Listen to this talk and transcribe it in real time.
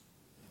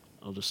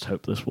I'll just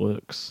hope this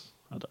works.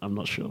 I'm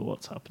not sure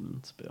what's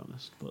happening, to be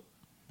honest. But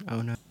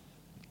Oh no.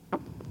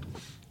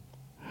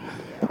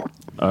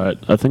 all right,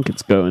 I think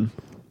it's going.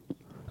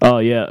 Oh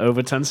yeah,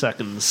 over 10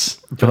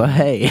 seconds. Oh,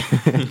 hey.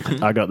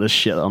 I got this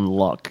shit on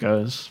lock,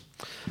 guys.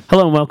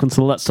 Hello and welcome to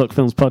the Let's Talk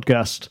Films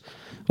podcast,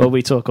 where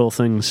we talk all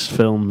things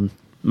film,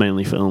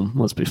 mainly film.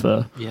 Let's be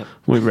fair. Yep.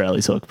 We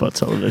rarely talk about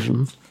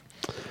television.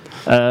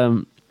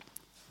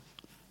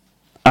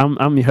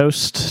 I'm your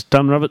host,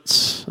 Dan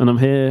Roberts, and I'm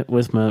here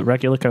with my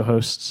regular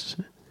co-hosts.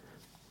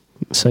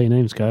 Say your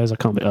names, guys. I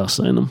can't be arsed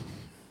saying them.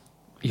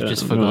 You've Yeah,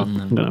 just I'm forgotten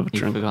gonna have a them.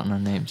 You've drink. forgotten our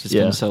names. It's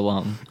Yeah. been so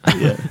long.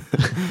 Yeah,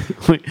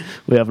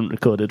 we haven't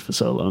recorded for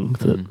so long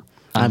that.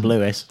 I'm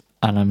Lewis.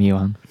 And I'm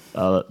Yuan.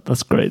 Oh,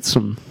 that's great.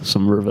 Some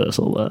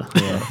reversal there.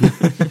 Yeah.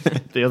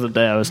 The other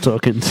day I was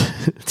talking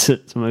to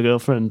my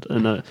girlfriend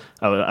and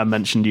I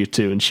mentioned you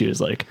two, and she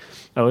was like,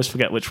 I always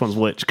forget which one's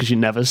which because you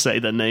never say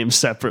their names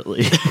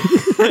separately.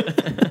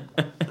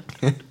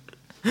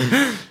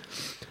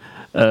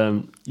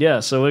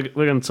 So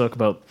we're going to talk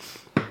about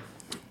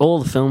all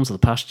the films of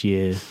the past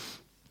year,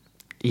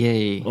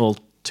 Yay. all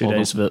 2 All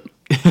days of it.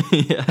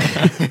 Yeah.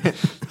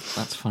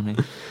 That's funny.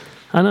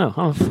 I know,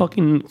 I'm a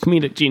fucking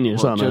comedic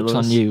genius, Well, aren't I? joke's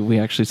Lewis? on you. We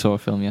actually saw a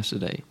film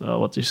yesterday. Oh,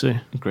 what do you see?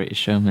 Greatest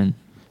Showman.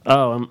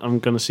 Oh, I'm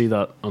going to see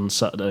that on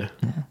Saturday.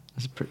 Yeah,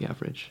 it's pretty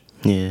average.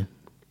 Yeah.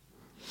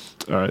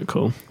 All right,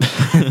 cool.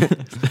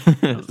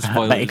 Spoilers.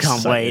 Bet you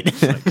can't wait.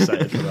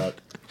 Excited for that.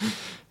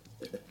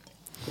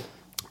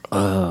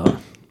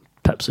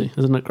 Pepsi,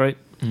 isn't it great?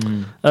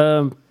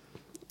 Mm.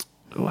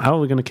 How are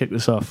we going to kick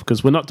this off?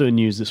 Because we're not doing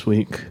news this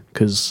week.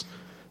 Because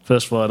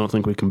first of all, I don't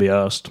think we can be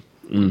asked,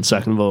 and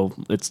second of all,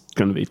 it's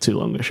going to be too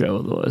long a show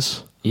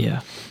otherwise.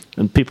 Yeah.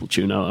 And people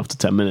tune out after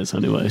 10 minutes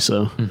anyway,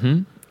 so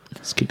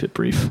let's keep it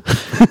brief.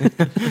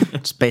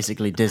 It's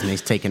basically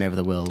Disney's taken over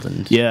the world,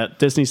 and Yeah,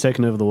 Disney's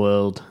taken over the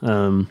world.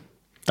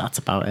 that's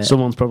about it.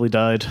 Someone's probably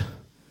died.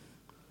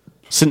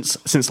 Since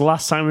the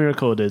last time we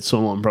recorded,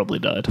 someone probably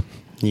died.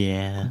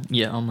 Yeah.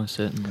 Yeah, almost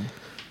certainly.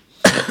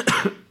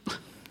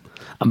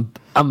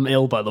 I'm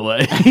ill, by the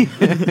way.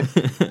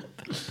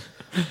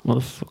 What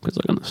the fuck was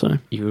I going to say?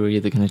 You were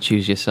either going to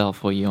choose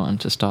yourself or Yuan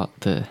to start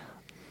the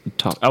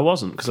top. I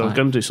wasn't, because I was Fine.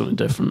 going to do something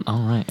different.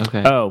 Oh, right.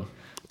 Okay. Oh,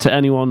 to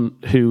anyone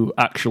who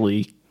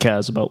actually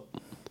cares about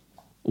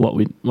what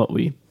we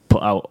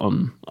put out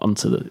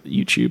onto the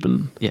YouTube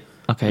and, Yeah.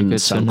 Okay, and good.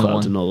 So SoundCloud no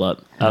one. and all that,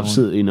 no one.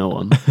 absolutely no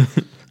one.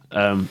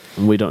 And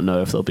we don't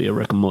know if there'll be a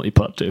Rick and Morty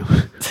part 2.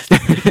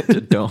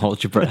 Don't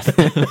hold your breath.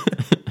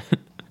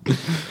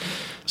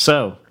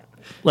 So,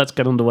 let's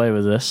get underway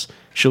with this.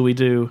 Shall we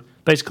do...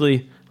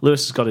 Basically,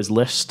 Lewis has got his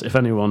list. If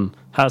anyone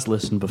has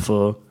listened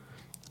before,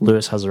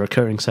 Lewis has a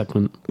recurring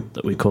segment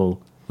that we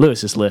call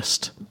Lewis's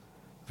List,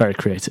 very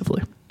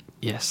creatively.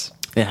 Yes.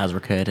 It has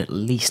recurred at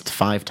least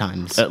 5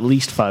 times. At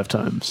least 5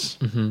 times.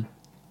 Mm-hmm.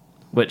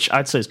 Which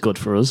I'd say is good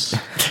for us,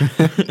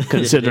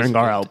 considering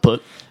our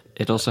output.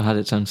 It also had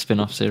its own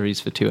spin-off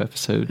series for 2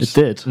 episodes. It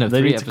did. No,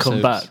 they 3 need to come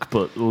episodes. back,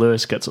 but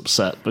Lewis gets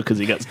upset because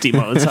he gets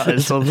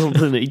demonetized on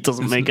something that he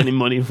doesn't make any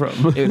money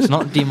from. It's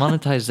not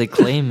demonetized. They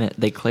claim it.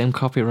 They claim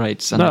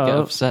copyrights, and I get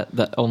No. upset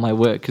that all my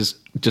work has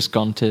just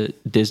gone to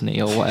Disney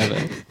or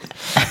whatever.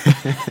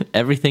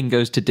 Everything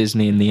goes to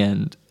Disney in the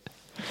end.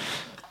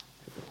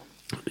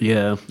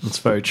 Yeah, that's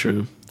very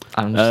true.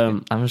 I'm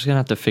just gonna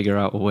have to figure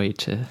out a way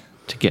to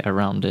get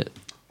around it.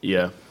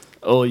 Yeah.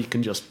 Or you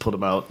can just put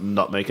them out and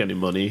not make any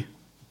money,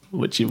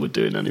 which you were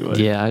doing anyway.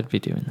 Yeah, I'd be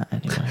doing that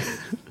anyway.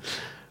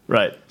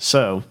 Right,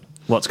 so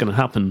what's going to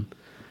happen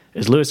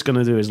is Lewis is going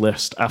to do his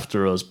list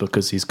after us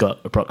because he's got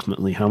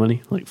approximately how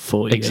many? Like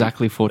 40?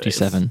 Exactly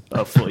 47.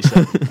 Oh,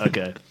 47.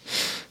 Okay.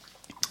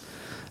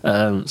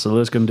 So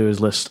Lewis is going to do his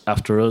list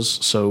after us.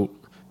 So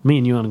me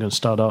and you are going to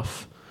start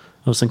off.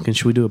 I was thinking,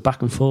 should we do a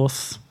back and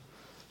forth?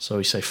 So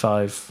we say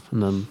 5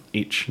 and then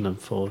each and then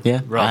 4.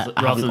 Yeah, Rather,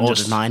 I rather haven't than ordered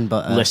just mine,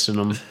 but listen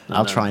them.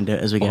 I'll try and do it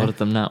as we go. Order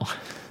them now.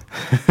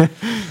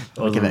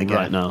 I'll give it a go.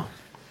 right now.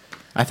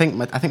 I think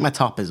my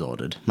top is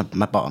ordered.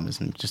 My bottom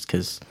isn't, just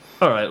because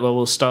All right. Well,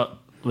 we'll start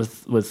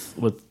with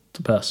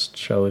the best,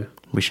 shall we?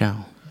 we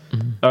shall.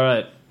 All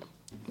right.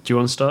 Do you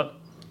want to start?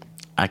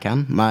 I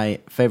can. My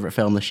favourite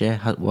film this year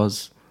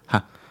was...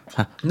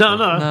 No.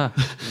 Nah.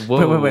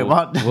 Whoa, Wait,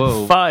 what?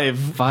 Whoa. 5.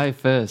 5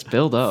 first.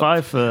 Build up.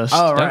 5 first.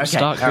 Oh, Don't right, okay.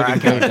 start good All right,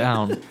 and go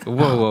down.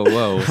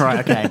 Whoa. Right,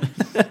 okay.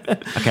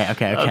 Okay.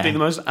 That'd be the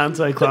most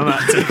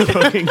anticlimactic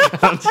fucking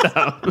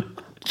countdown.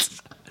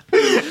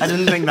 I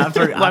didn't think that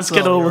through. Let's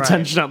get all the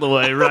tension out the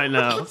way right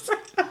now.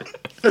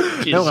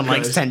 No one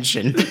likes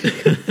tension.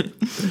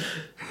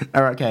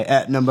 All right,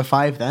 okay. Number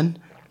 5 then.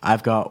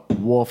 I've got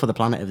War for the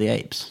Planet of the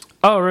Apes.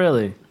 Oh,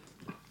 really?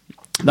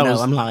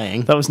 I'm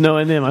lying. That was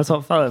nowhere near my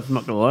top 5, I'm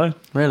not going to lie.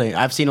 Really?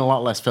 I've seen a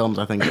lot less films,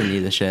 I think, than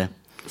you this year.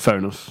 Fair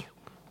enough.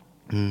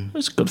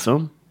 It's a good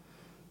film.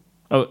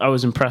 I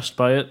was impressed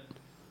by it.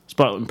 As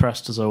about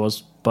impressed as I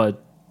was by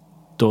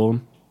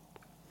Dawn.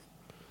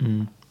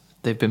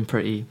 They've been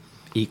pretty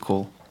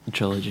equal,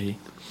 trilogy.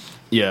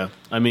 Yeah,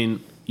 I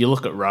mean, you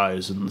look at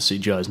Rise and the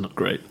CGI is not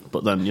great,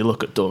 but then you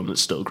look at Dawn,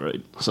 it's still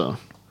great. So,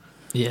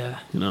 Yeah.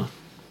 you know.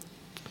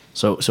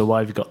 So why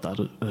have you got that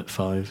at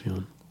 5? You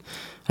know?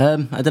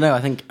 I don't know.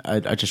 I think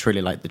I just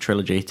really like the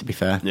trilogy. To be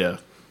fair, Yeah.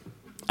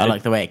 I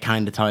like the way it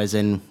kind of ties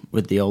in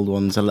with the old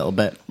ones a little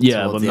bit.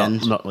 Yeah, towards but the not,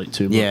 end. not like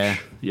too much. Yeah.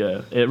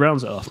 Yeah, it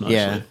rounds it off nicely.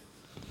 Yeah.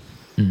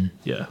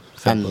 Yeah.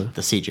 Fair And play.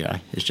 the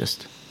CGI is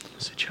just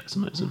CGI's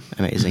amazing.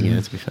 amazing. Yeah,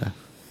 to be fair.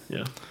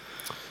 Yeah.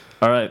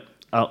 All right.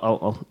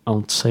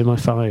 I'll say my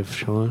 5,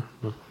 shall I?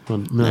 No,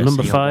 No,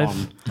 number say your 5.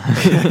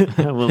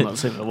 one. I will not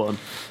say my 1.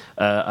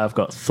 I've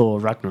got Thor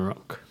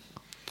Ragnarok.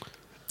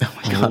 Oh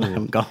my god, I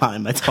haven't got that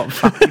in my top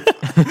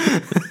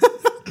 5.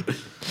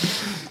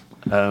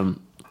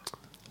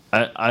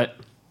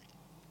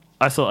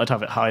 I thought I'd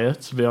have it higher,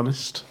 to be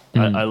honest.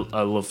 I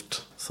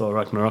loved Thor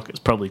Ragnarok. It's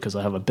probably because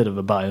I have a bit of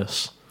a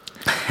bias.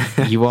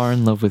 You are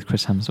in love with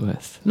Chris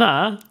Hemsworth.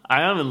 Nah,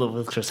 I am in love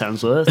with Chris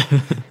Hemsworth,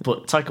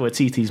 but Taika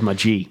Waititi's my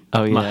G.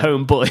 Oh, My yeah.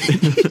 homeboy.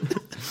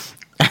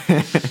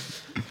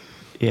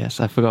 Yes,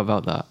 I forgot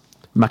about that.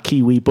 My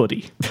Kiwi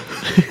buddy.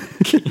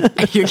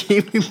 You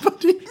keep me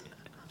buddy.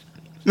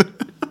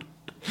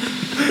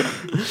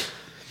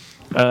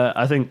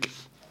 I think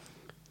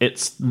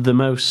it's the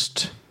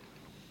most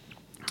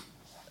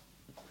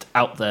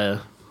out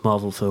there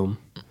Marvel film.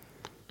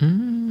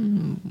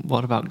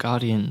 What about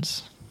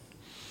Guardians?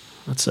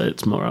 I'd say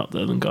it's more out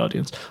there than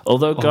Guardians.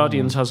 Although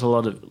Guardians has a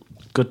lot of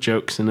good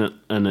jokes in it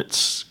and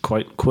it's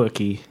quite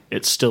quirky,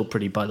 it's still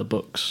pretty by the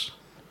books.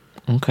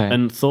 Okay.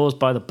 And Thor's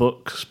by the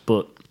books,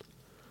 but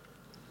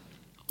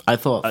I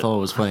thought Thor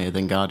was funnier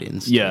than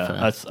Guardians. to be yeah, fair.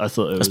 I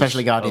thought it was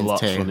Especially Guardians a lot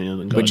 2, funnier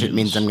than which Guardians. it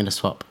means I'm going to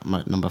swap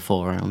my number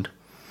 4 around.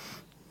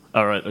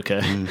 All right,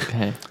 okay.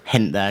 Okay.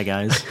 Hint there,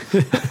 guys.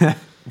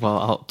 Well,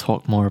 I'll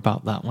talk more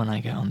about that when I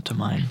get onto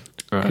mine.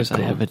 Right, Because I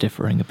cool. have a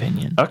differing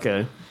opinion.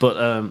 Okay,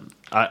 but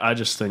I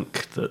just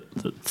think that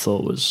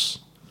Thor was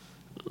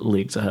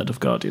leagues ahead of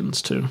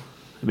Guardians 2.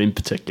 I mean, in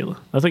particular.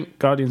 I think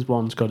Guardians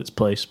 1's got its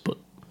place, but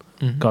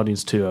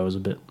Guardians 2 I was a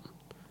bit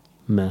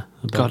meh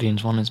about.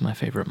 Guardians 1 is my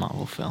favourite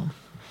Marvel film.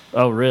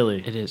 Oh,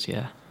 really? It is,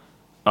 yeah.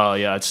 Oh,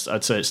 yeah,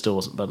 I'd say it still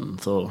wasn't better than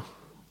Thor.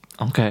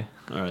 Okay.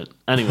 All right.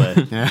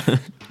 Anyway, Yeah.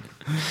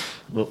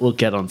 we'll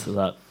get onto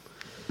that.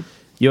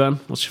 Yuan,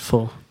 what's your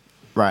 4?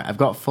 Right, I've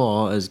got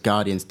 4 as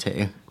Guardians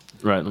 2,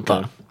 Right, okay.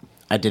 but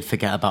I did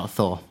forget about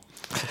Thor.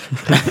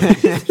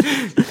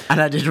 And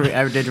I did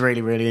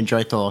really, really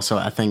enjoy Thor, so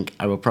I think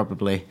I will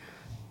probably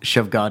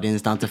shove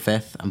Guardians down to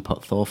 5th and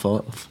put Thor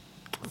 4th.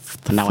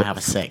 And now I have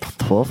a 6th.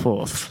 Thor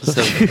 4th.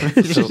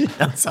 So,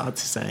 That's hard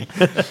to say.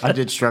 I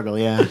did struggle,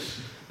 yeah.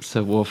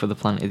 so War for the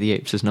Planet of the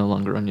Apes is no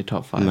longer on your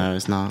top 5. No,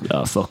 it's not.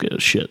 Oh, fuck it,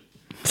 it's shit.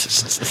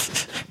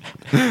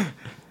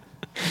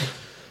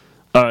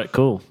 All right,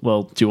 cool.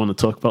 Well, do you want to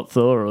talk about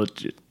Thor, or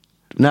do you,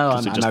 No,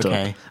 does I'm it just talk?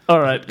 okay. All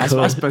right, I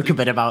cool. spoke a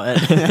bit about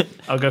it.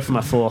 I'll go for my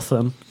 4th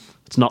then.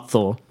 It's not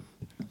Thor.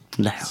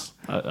 No.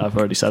 I've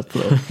already said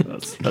Thor.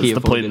 That's He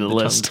the point avoided of the tongue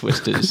list.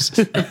 twisters.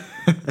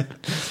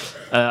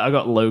 I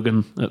got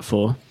Logan at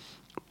 4.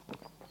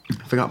 I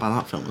forgot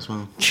about that film as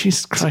well.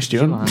 Jesus Christ,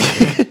 Come you on.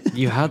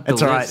 You had the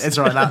It's alright, list. it's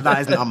alright. That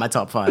isn't on my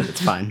top 5,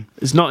 it's fine.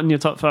 It's not in your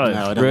top 5.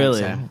 No, I don't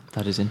really? think so.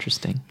 That is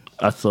interesting.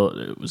 I thought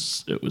it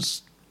was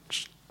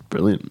just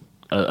brilliant.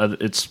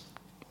 It's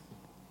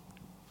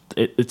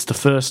the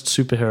first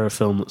superhero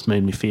film that's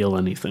made me feel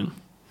anything.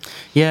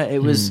 Yeah,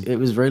 it was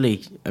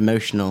really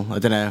emotional. I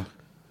don't know.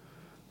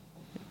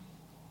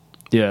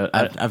 Yeah,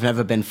 I've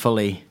never been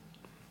fully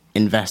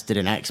invested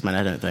in X-Men,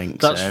 I don't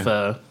think. that's so.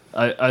 fair.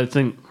 I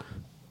think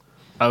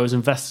I was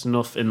invested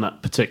enough in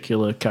that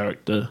particular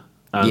character,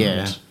 and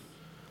Yeah.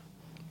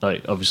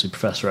 like obviously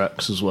Professor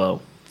X as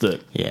well,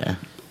 that Yeah.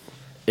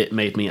 it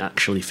made me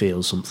actually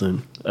feel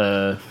something.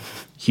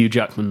 Hugh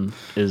Jackman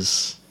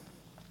is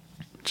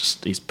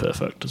he's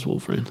perfect as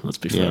Wolverine. Let's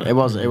be fair. Yeah, it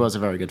was a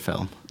very good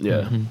film.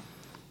 Yeah.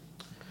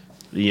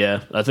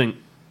 Yeah, I think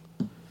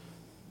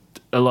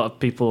a lot of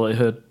people I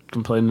heard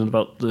complaining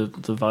about the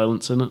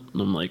violence in it,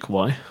 and I'm like,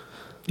 why?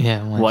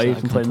 Yeah, Why are you is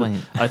that a complaining?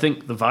 complaint? I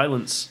think the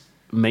violence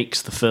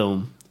makes the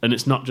film, and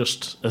it's not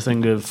just a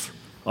thing of,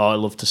 oh, I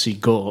love to see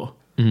gore.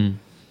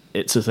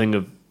 It's a thing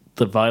of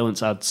the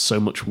violence adds so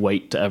much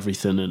weight to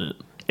everything in it.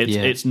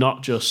 It's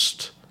not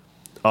just,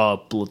 oh,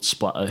 blood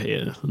splatter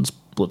here and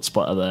blood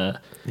splatter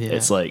there. Yeah.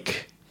 It's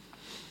like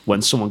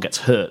when someone gets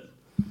hurt,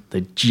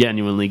 they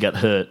genuinely get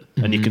hurt,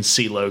 and you can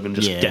see Logan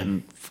just Yeah.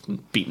 getting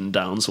fucking beaten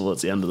down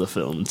towards the end of the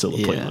film until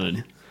the point Yeah.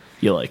 where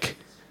you're like,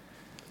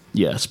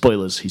 yeah,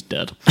 spoilers, he's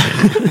dead.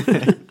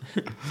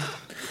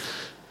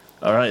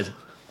 All right.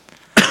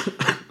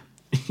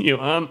 You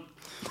aren't.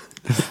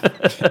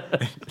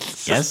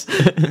 Yes.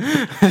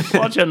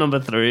 What's your number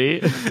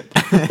 3?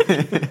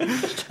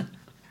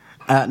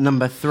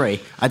 Number 3.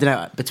 I don't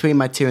know. Between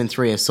my 2 and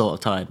 3 is sort of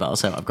tied, but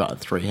also I've got a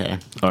 3 here.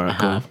 All right, I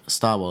cool. have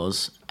Star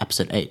Wars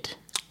Episode 8.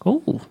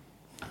 Oh.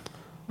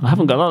 I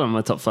haven't got that on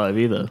my top 5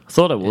 either. I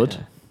thought I would.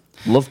 Yeah.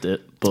 Loved it,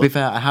 To be but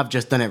fair, I have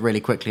just done it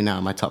really quickly now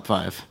in my top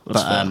 5.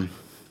 That's but fair.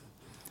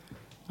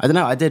 I don't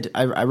know.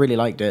 I really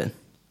liked it.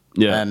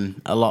 yeah.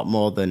 A lot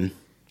more than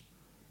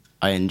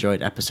I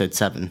enjoyed Episode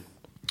 7.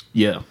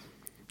 Yeah.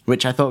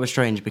 which I thought was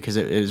strange because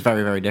it was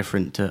very, very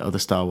different to other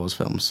Star Wars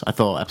films. I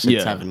thought Episode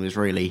Yeah. 7 was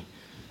really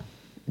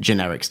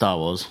generic Star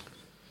Wars,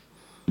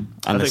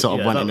 and they think, sort of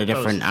yeah, went that- in a that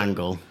was different the thing.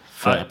 angle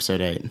for I-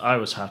 Episode 8. I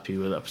was happy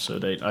with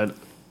Episode 8.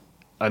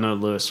 I know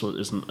Lewis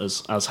isn't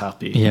as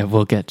happy. Yeah,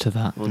 we'll get to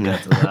that. We'll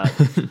get to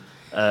that.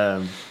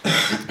 I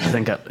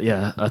think,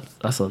 I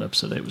thought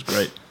Episode 8 was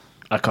great.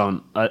 I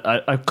can't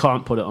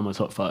put it on my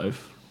top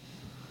 5.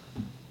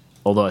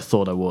 Although I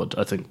thought I would.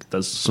 I think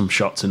there's some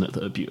shots in it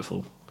that are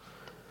beautiful.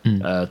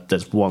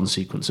 There's one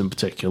sequence in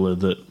particular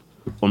that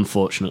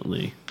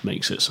unfortunately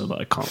makes it so that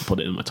I can't put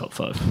it in my top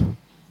 5.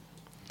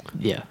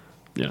 Yeah.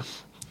 Yeah.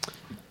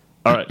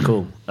 All right,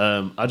 cool.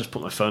 I just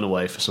put my phone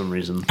away for some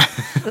reason.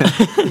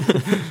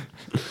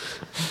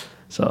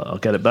 So I'll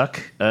get it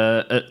back.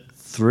 At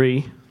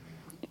 3,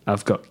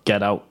 I've got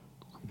Get Out.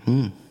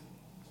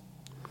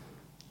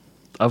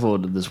 I've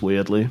ordered this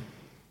weirdly.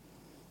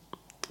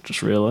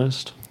 Just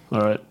realised. All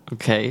right.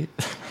 Okay.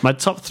 My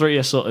top 3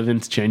 are sort of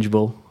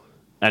interchangeable.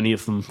 Any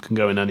of them can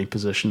go in any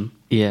position.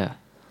 Yeah.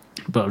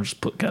 But I'll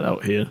just put Get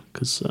Out here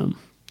because,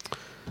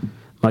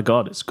 my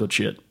God, it's good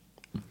shit.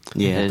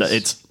 Yeah. It is.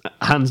 It's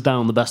hands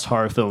down the best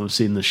horror film I've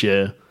seen this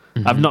year.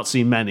 I've not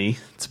seen many,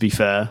 to be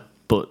fair,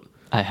 but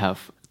I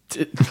have.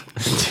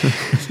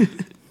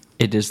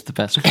 It is the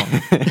best one.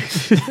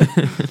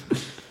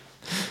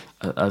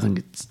 I think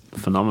it's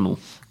phenomenal.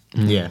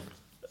 Yeah.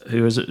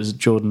 Who is it? Is it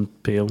Jordan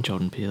Peele?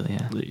 Jordan Peele,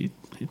 yeah.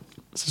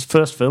 It's his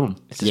first film.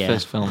 It's his Yeah.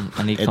 first film,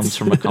 and he It's comes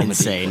from a comedy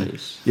insane.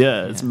 place.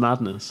 Yeah, it's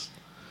madness.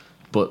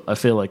 But I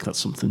feel like that's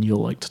something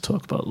you'll like to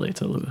talk about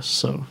later, Lewis.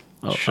 So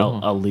Sure,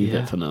 I'll leave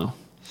yeah. it for now.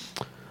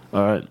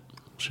 All right.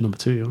 What's your number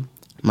 2, Jon?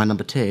 My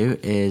number 2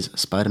 is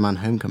Spider-Man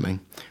Homecoming,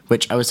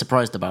 which I was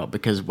surprised about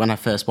because when I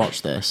first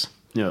watched this,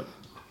 Yeah.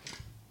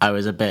 I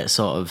was a bit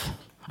sort of...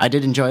 I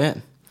did enjoy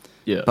it,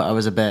 Yeah. but I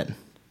was a bit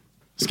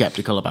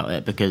skeptical about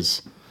it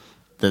because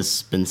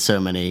there's been so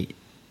many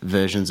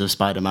versions of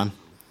Spider-Man,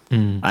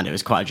 and it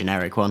was quite a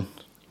generic one.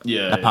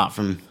 yeah. Apart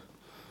from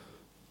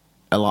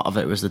a lot of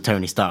it was the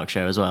Tony Stark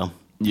show as well,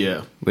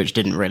 Yeah. which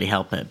didn't really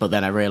help it. But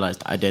then I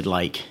realised I did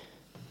like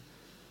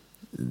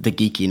the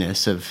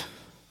geekiness of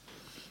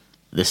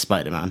this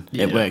Spider-Man.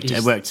 Yeah, It worked. It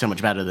he's- worked so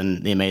much better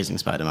than the Amazing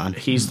Spider-Man.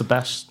 He's the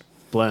best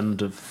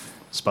blend of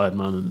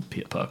Spider-Man and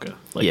Peter Parker.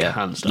 Like, Yeah.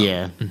 hands down.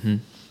 Yeah,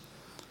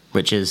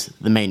 which is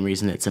the main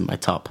reason it's in my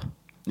top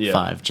Yeah.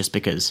 5, just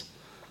because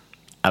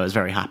I was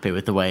very happy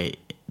with the way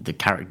the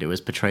character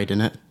was portrayed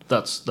in it.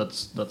 That's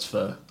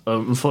fair.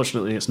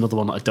 Unfortunately, it's another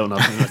one that I don't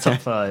have in my top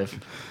 5.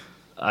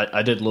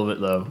 I did love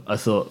it, though. I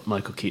thought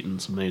Michael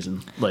Keaton's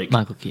amazing. Like,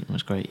 Michael Keaton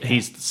was great. Yeah.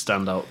 he's the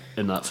standout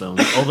in that film.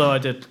 Although I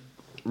did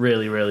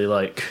really, really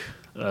like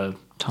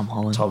Tom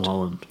Holland. Tom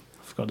Holland.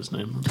 I forgot his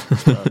name.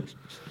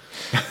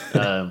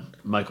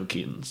 Michael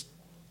Keaton's.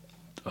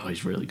 Oh,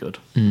 he's really good.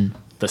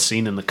 The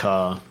scene in the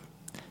car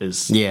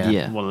is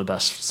Yeah. one of the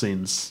best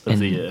scenes of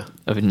the year.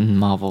 In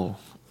Marvel.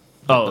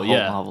 Oh, the whole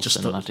yeah. Marvel Just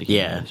Cinematic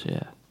yeah. Universe,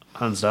 yeah.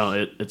 hands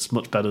down, it's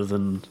much better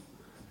than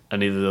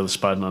any of the other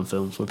Spider-Man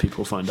films where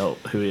people find out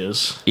who he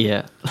is.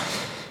 Yeah.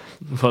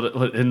 But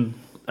in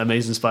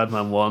Amazing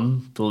Spider-Man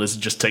 1, the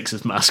lizard just takes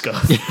his mask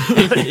off.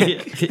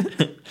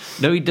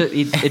 No,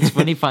 it's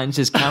when he finds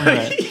his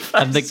camera.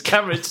 And the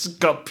camera's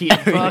got Peter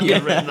Parker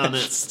written on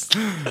it.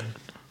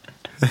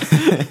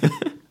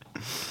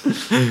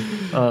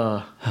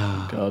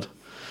 Oh, God.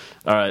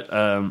 All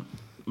right.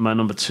 My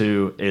number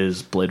 2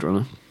 is Blade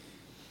Runner.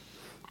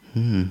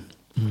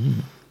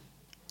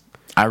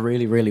 I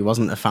really, really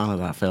wasn't a fan of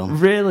that film.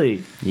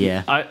 Really?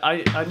 Yeah.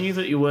 I knew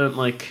that you weren't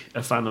like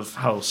a fan of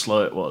how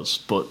slow it was,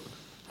 but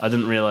I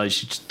didn't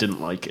realise you just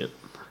didn't like it.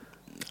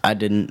 I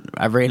didn't.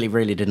 I really,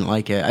 really didn't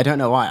like it. I don't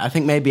know why. I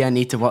think maybe I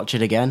need to watch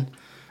it again.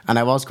 And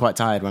I was quite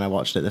tired when I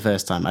watched it the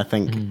first time. I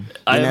think.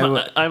 I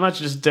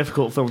imagine it's a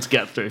difficult film to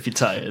get through if you're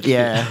tired.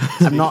 Yeah,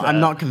 I'm not. I'm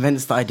not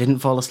convinced that I didn't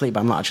fall asleep.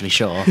 I'm not actually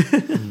sure.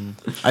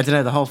 I don't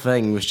know. The whole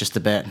thing was just a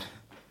bit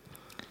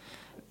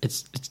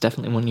It's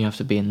definitely one you have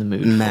to be in the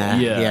mood meh.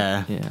 Yeah.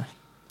 Yeah, for. Yeah.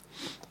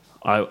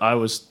 I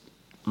was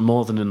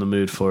more than in the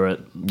mood for it.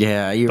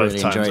 yeah. You Both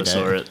really times I enjoyed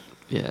saw it. it.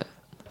 Yeah.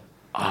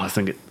 Oh, I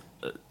think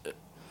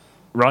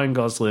Ryan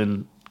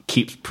Gosling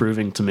keeps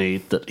proving to me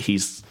that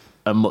he's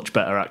a much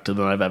better actor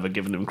than I've ever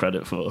given him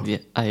credit for. Yeah,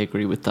 I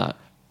agree with that.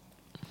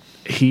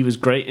 He was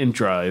great in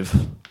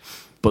Drive,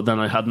 but then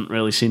I hadn't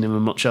really seen him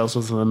in much else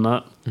other than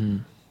that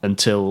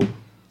until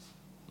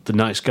The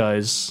Nice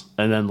Guys,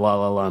 and then La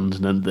La Land,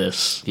 and then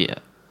this. Yeah.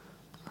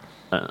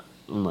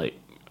 I'm like,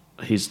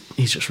 he's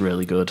just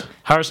really good.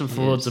 Harrison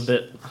Ford's a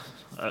bit.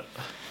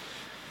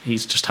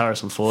 He's just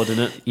Harrison Ford in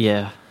it.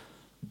 Yeah.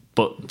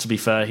 But to be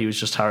fair, he was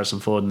just Harrison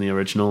Ford in the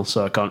original,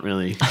 so I can't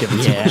really give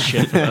him too much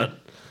shit for that.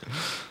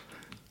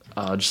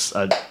 I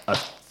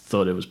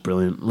thought it was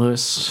brilliant.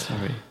 Lewis,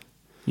 Sorry.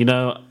 you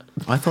know,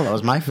 I thought that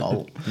was my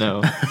fault. No.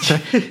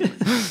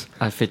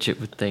 I fidget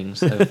with things.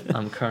 So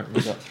I'm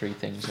currently got 3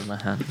 things in my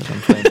hand that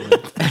I'm playing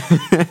with.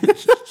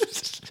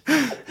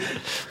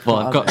 Well,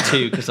 I've got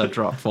 2 because I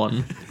dropped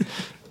one.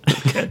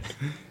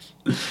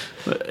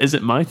 is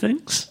it my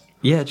things?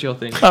 Yeah, it's your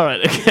thing. All right,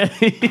 okay.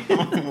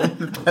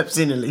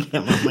 Pepsi nearly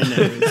came on my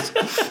nose.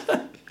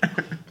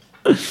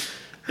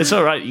 It's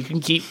all right. You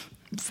can keep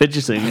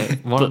fidgeting.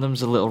 One of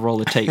them's a little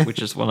roll of tape,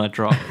 which is one I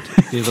dropped.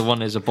 The other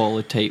one is a ball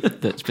of tape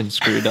that's been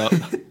screwed up.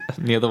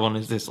 And the other one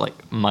is this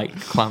like mic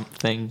clamp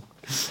thing.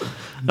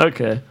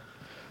 Okay.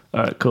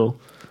 All right, cool.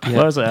 Yeah.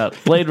 Where was I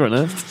at? Blade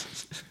Runner.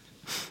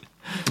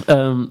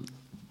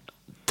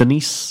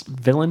 Denis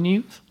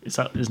Villeneuve? Is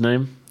that his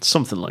name?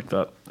 Something like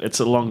that. It's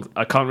a long...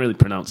 I can't really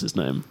pronounce his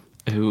name.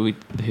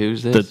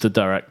 Who's this? The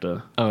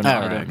director. Oh, no, I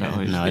right, don't know. okay.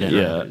 who's No, I this.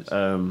 don't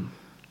know.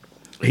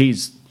 Yeah.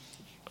 He's...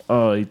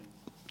 Oh,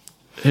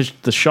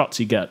 the shots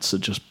he gets are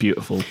just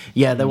beautiful.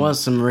 Yeah, there was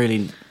some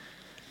really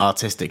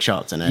artistic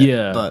shots in it.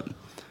 Yeah. But,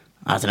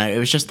 I don't know, it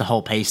was just the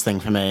whole pace thing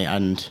for me,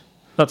 and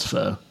That's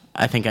fair.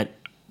 I think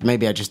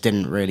maybe I just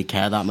didn't really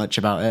care that much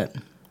about it.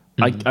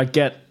 I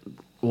get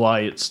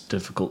why it's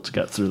difficult to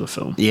get through the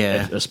film.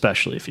 Yeah.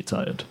 Especially if you're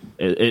tired.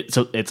 It's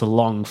a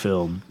long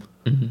film.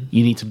 Mm-hmm.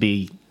 You need to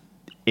be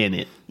in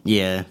it,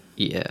 Yeah.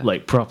 Yeah.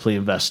 like properly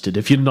invested.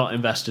 If you're not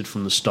invested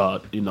from the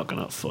start, you're not going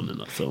to have fun in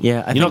that film.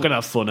 Yeah, you're not going to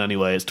have fun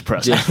anyway. It's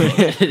depressing.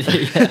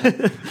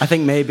 I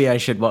think maybe I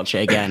should watch it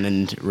again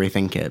and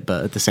rethink it,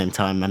 but at the same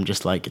time, I'm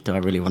just like, do I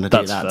really want to do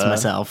That's that to fair.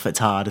 myself? It's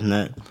hard, isn't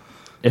it?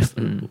 If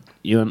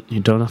you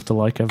don't have to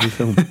like every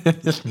film,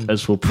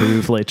 as we'll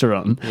prove later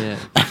on. Yeah.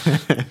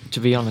 To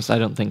be honest, I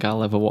don't think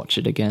I'll ever watch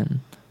it again.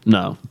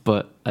 No,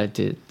 But I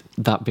did.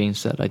 That being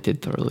said, I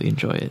did thoroughly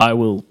enjoy it. I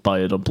will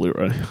buy it on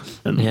Blu-ray,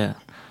 and Yeah.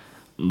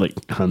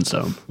 like hands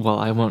down. Well,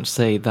 I won't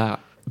say that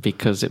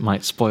because it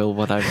might spoil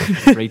what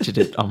I've rated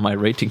it on my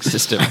rating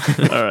system.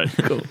 All right,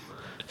 cool.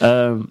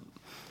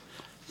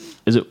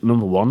 Is it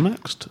number one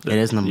next? It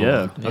is number yeah.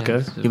 one. Yeah,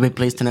 Okay. so- You'll be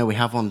pleased to know we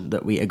have one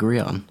that we agree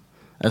on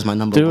as my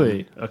number Do one.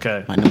 we?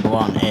 Okay. My number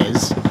one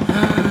is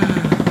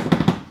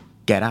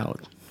Get Out.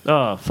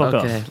 Oh, fuck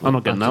Okay, off! I'm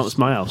not getting I'll out. It's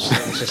my house.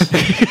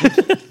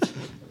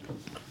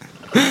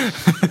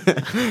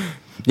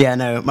 Yeah,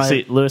 no,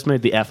 See, Lewis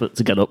made the effort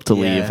to get up to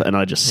leave, Yeah. and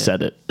I just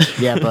said it.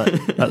 yeah,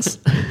 but That's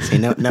see,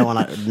 no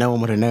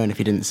one would have known if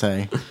you didn't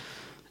say.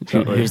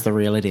 Exactly. Who's the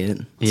real idiot?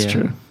 Yeah,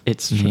 true.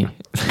 It's me.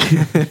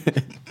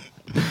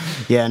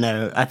 Yeah,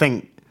 no, I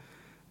think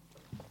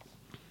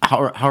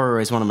horror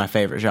is one of my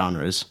favorite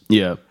genres,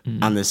 yeah,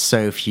 and there's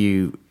so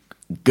few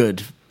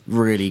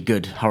really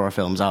good horror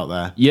films out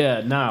there.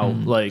 yeah. Now,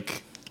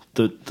 like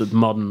the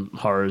modern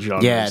horror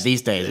genre. Yeah,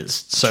 these days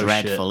it's so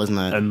dreadful, shit. isn't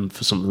it? And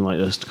for something like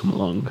this to come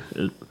along,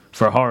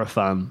 for a horror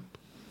fan,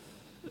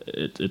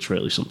 it's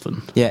really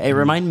something. Yeah, it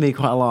reminded me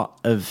quite a lot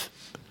of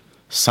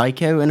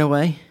Psycho in a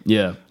way,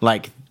 Yeah,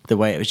 like the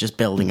way it was just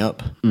building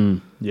up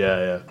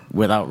yeah.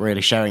 without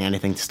really showing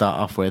anything to start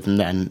off with, and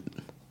then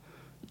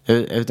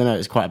I don't know, it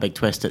was quite a big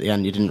twist at the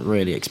end. You didn't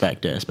really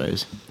expect it, I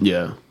suppose.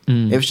 Yeah.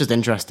 It was just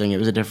interesting. It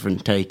was a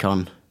different take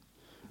on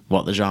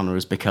what the genre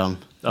has become.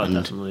 Oh, and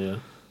definitely, yeah.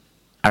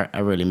 I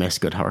really miss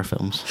good horror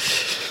films.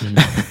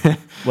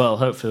 Well,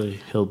 hopefully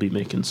he'll be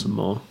making some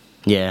more.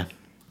 Yeah.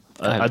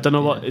 I don't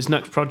know what his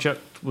next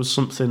project was.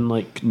 Something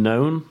like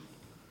known.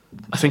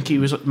 I think he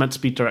was meant to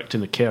be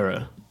directing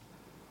Akira,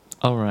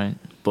 All right.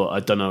 but I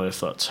don't know if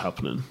that's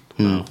happening.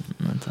 I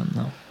don't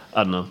know.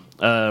 I don't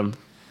know.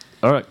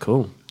 All right,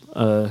 cool.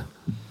 All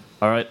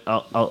right,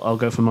 I'll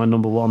go for my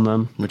number one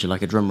then. Would you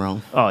like a drum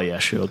roll? Oh yeah,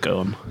 sure, go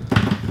on.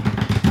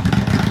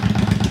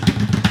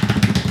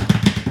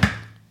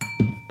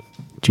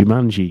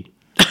 Jumanji.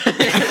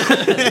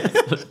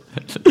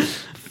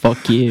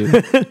 Fuck you.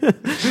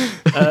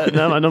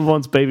 No, my number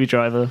one's Baby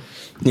Driver.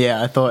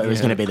 Yeah, I thought it was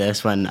Yeah. going to be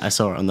this when I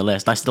saw it on the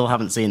list. I still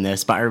haven't seen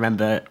this, but I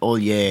remember all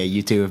year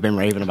you two have been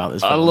raving about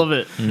this film. I love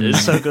it.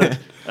 It's so good.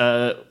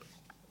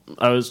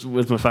 I was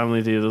with my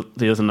family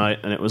the other night,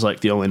 and it was like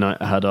the only night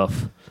I had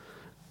off.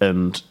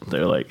 And they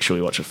were like, "Should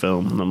we watch a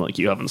film?" And I'm like,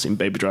 "You haven't seen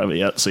Baby Driver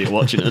yet, so you're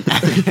watching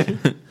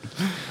it."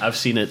 I've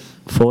seen it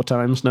 4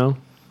 times now.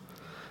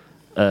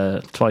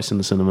 Twice in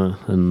the cinema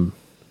and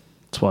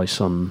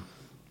twice on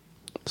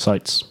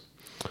sites.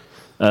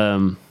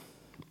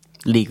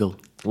 Legal.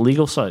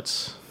 Legal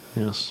sites,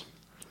 yes,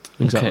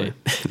 exactly.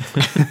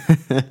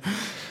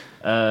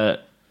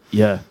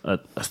 Yeah, I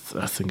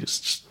think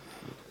it's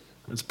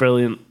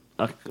brilliant.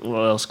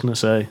 What else can I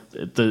say?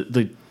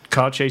 The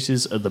car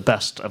chases are the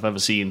best I've ever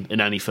seen in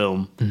any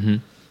film,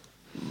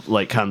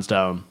 like hands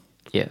down.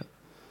 Yeah.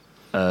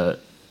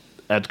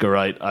 Edgar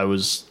Wright, I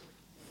was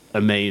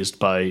amazed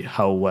by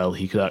how well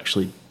he could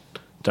actually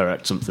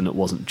direct something that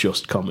wasn't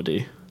just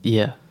comedy.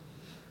 Yeah.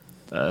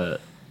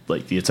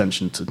 Like the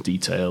attention to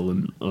detail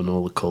and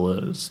all the colour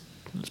is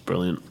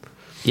brilliant.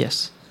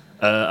 Yes.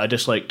 I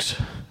disliked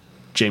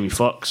Jamie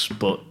Foxx,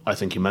 but I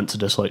think he meant to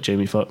dislike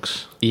Jamie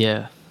Foxx.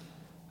 Yeah.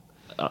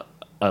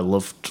 I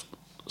loved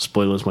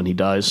spoilers when he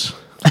dies.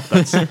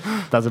 That's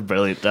a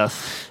brilliant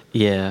death.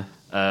 Yeah.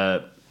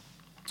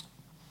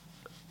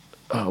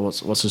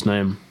 What's his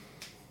name?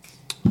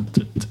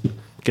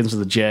 Begins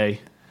with a J.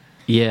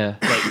 Yeah.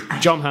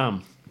 Like John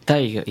Hamm. There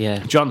you go. Yeah.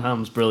 John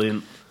Hamm's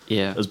brilliant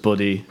Yeah. as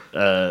Buddy.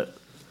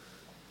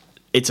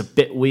 It's a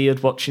bit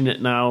weird watching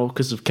it now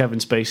because of Kevin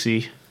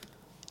Spacey.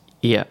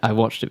 Yeah, I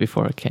watched it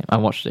before I came. I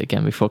watched it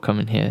again before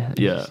coming here.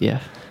 Yeah.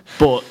 Yeah.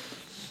 But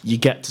you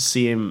get to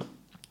see him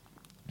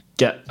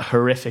get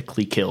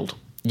horrifically killed.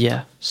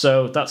 Yeah.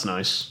 So that's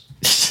nice.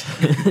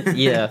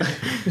 Yeah.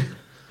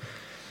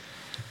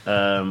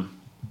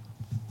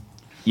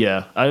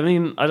 Yeah, I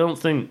mean, I don't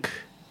think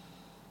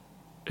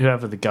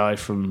whoever the guy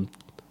from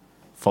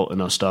Fault in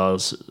Our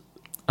Stars is,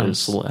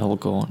 Ansel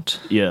Elgort.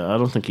 yeah, I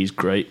don't think he's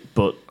great,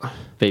 but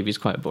Baby's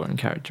quite a boring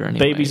character anyway.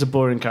 Baby's a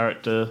boring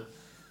character,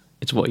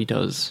 It's what he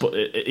does. but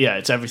yeah,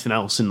 it's everything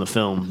else in the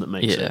film that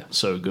makes Yeah. it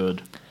so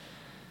good.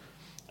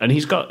 And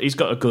he's got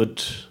a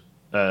good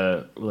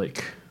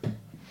like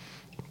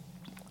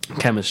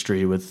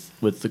chemistry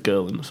with the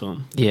girl in the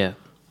film Yeah.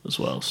 as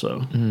well,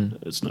 so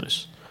it's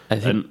nice. I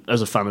think- And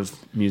as a fan of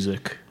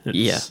music,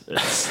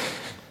 it's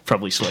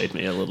probably swayed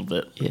me a little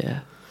bit.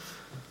 Yeah.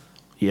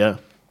 Yeah,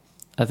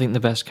 I think the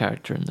best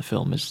character in the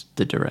film is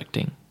the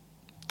directing.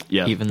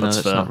 yeah. Even though that's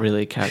it's fair. not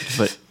really a character,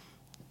 but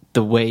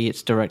the way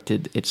it's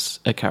directed, it's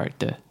a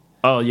character.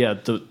 Oh yeah,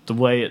 the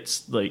way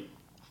it's like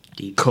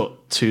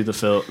cut to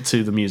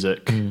the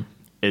music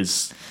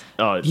is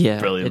it's Yeah,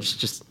 brilliant. it's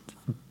just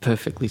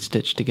perfectly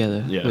stitched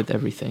together Yeah. with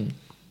everything.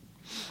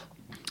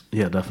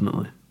 Yeah,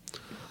 definitely.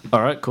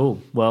 All right,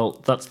 cool.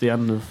 Well, that's the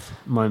end of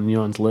my and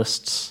Johan's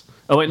lists.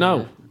 Oh wait,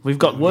 no, we've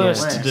got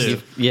worse to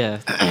do. Yeah.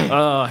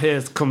 Oh,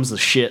 here comes the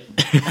shit.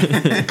 Do you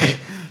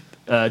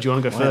want to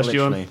go Well, first,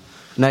 Johan? literally.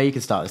 No, you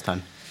can start this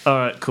time. All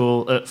right,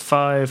 cool. At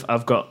 5,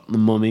 I've got The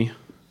Mummy.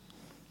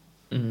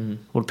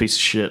 What a piece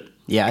of shit.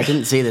 Yeah, I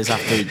didn't see this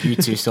after you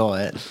two saw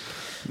it.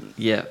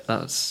 Yeah,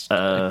 that's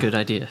a good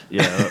idea.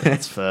 Yeah,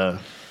 that's fair.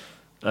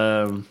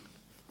 I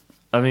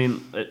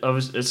mean,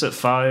 it's at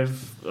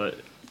 5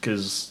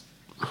 because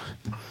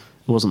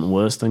it wasn't the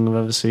worst thing I've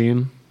ever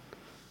seen.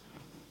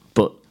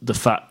 But the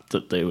fact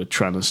that they were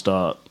trying to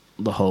start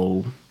the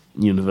whole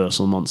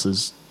Universal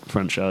Monsters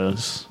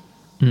franchise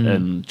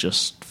and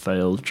just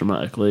failed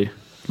dramatically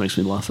makes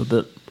me laugh a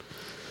bit.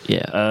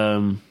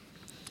 Yeah.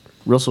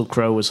 Russell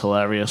Crowe was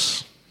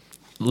hilarious.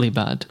 Really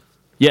bad.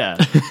 Yeah.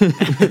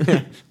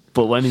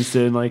 But when he's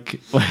doing like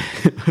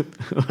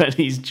when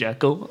he's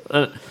Jekyll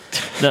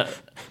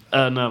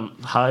and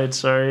Hyde,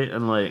 sorry,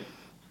 and like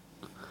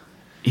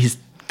he's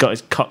got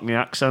his Cockney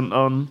accent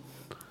on,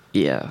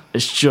 Yeah.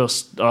 it's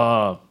just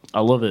I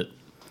love it.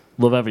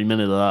 Love every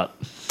minute of that.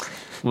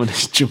 When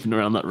he's jumping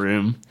around that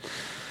room,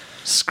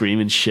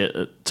 screaming shit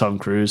at Tom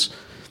Cruise.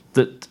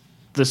 That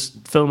this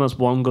film has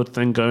one good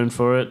thing going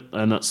for it,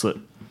 and that's that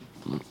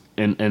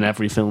in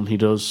every film he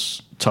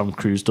does, Tom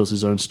Cruise does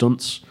his own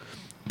stunts.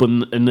 But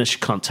in this, you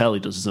can't tell he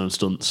does his own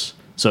stunts,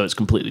 so it's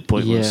completely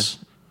pointless.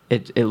 Yeah.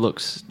 It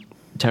looks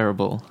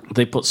terrible.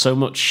 They put so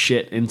much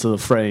shit into the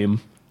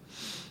frame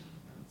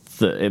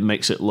that it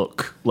makes it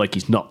look like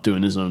he's not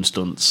doing his own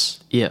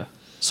stunts. Yeah.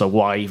 So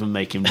why even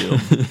make him do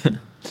them?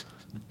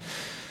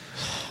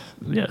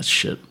 Yeah, it's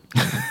shit.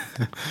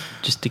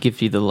 Just to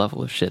give you the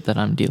level of shit that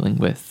I'm dealing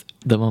with,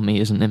 The Mummy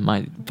isn't in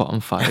my bottom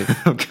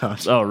 5. Oh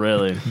god. Oh,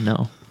 really?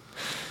 No.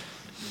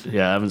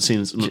 Yeah, I haven't seen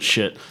as much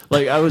shit.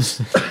 Like, I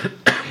was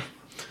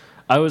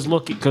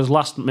looking, because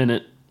last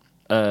minute,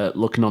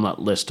 looking on that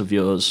list of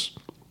yours,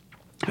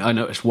 I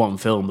noticed one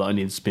film that I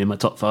needed to be in my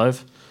top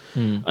 5.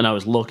 And I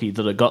was lucky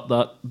that I got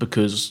that,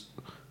 because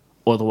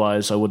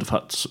otherwise I would have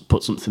had to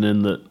put something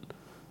in that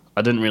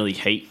I didn't really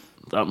hate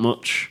that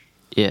much.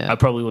 Yeah. I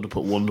probably would have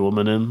put Wonder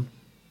Woman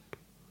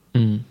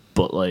in.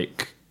 But,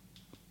 like,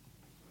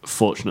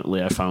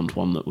 fortunately I found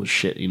one that was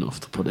shit enough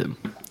to put in.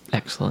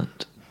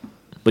 Excellent.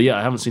 But yeah,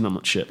 I haven't seen that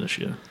much shit this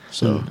year.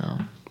 So, No.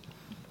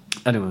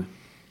 anyway.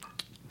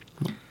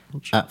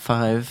 At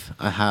 5,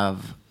 I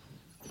have.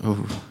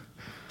 Ooh.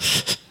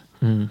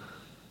 I'm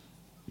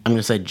going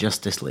to say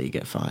Justice League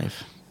at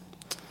 5.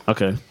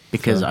 Okay.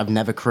 Because I've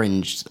never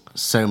cringed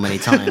so many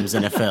times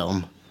in a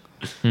film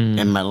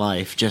in my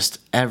life. Just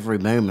every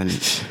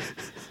moment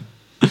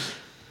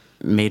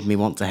made me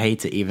want to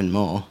hate it even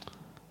more.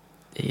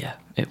 Yeah,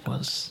 it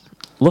was.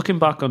 Looking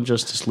back on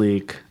Justice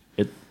League,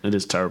 it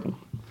is terrible.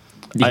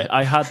 Yeah.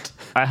 I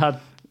had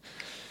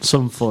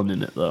some fun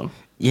in it though.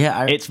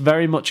 Yeah, It's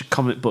very much a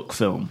comic book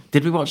film.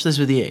 did we watch this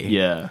with you?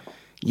 Yeah.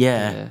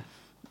 Yeah.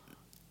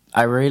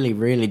 I really,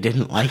 really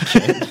didn't like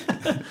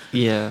it.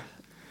 Yeah.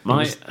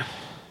 My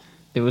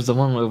It was the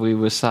one where we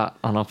were sat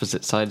on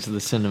opposite sides of the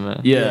cinema.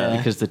 Yeah.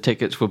 Because the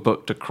tickets were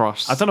booked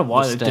across. I don't know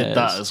why the they did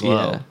that stairs. as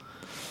well.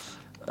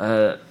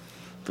 Yeah.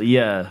 But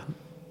yeah,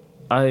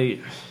 I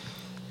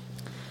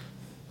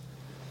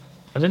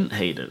didn't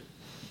hate it.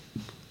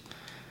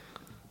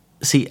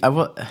 See, I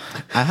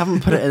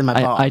haven't put it in my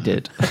bottom. I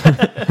did.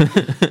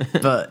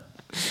 But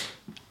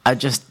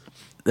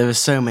there were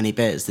so many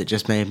bits that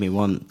just made me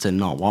want to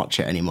not watch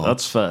it anymore.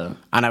 That's fair.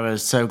 And I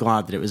was so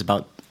glad that it was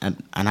about an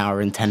hour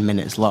and 10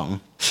 minutes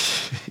long.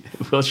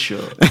 Well,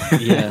 sure.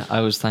 Yeah,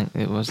 it was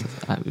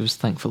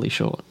thankfully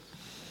short.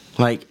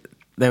 Like,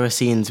 there were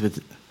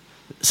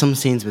some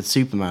scenes with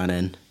Superman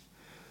in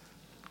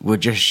were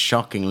just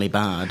shockingly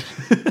bad.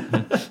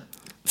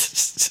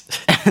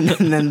 And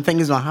then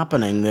things were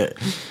happening that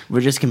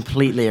were just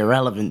completely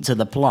irrelevant to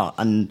the plot,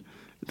 and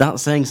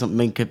That's saying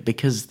something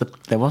because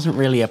there wasn't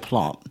really a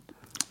plot.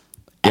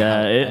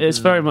 Yeah, it's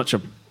very much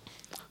a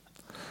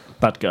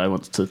bad guy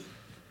wants to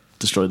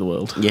destroy the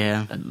world.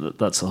 Yeah. And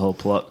that's the whole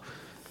plot.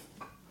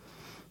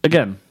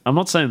 Again, I'm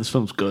not saying this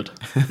film's good.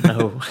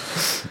 No.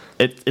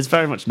 It's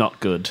very much not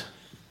good.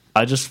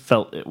 I just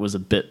felt it was a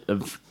bit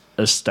of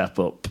a step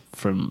up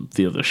from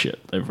the other shit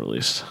they've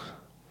released.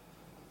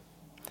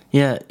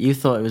 Yeah, you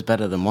thought it was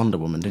better than Wonder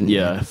Woman, didn't you?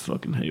 Yeah, I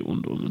fucking hate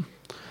Wonder Woman.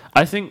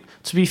 I think,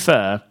 to be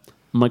fair,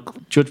 my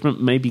judgment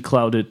may be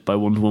clouded by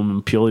Wonder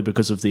Woman purely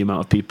because of the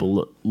amount of people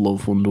that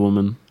love Wonder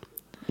Woman.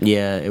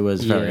 Yeah, it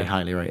was very Yeah.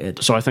 highly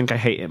rated. So I think I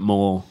hate it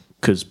more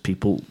because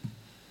people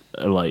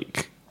are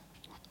like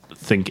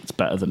think it's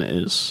better than it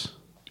is.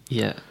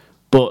 Yeah.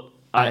 But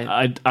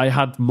I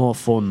had more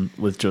fun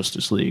with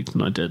Justice League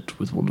than I did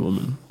with Wonder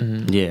Woman.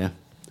 Yeah.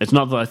 It's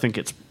not that I think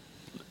it's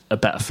a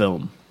better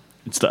film;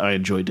 it's that I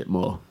enjoyed it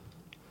more.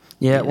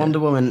 Yeah, Wonder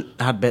Woman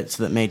had bits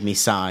that made me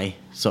sigh,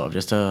 sort of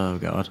just, oh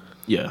god.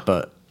 Yeah,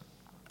 But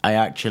I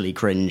actually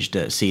cringed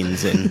at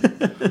scenes in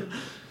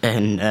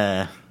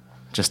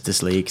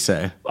Justice League,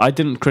 so... I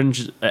didn't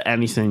cringe at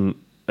anything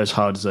as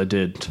hard as I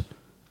did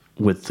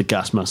with the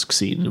gas mask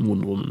scene in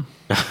Wonder Woman.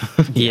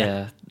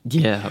 Yeah.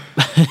 Yeah.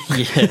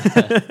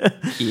 Yeah.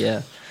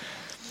 Yeah.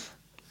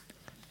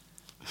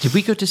 Did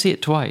we go to see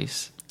it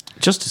twice?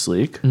 Justice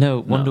League? No,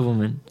 Wonder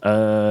Woman.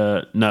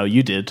 No,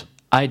 you did.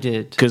 I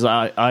did. Because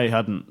I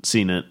hadn't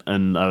seen it,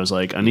 and I was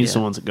like, I need Yeah.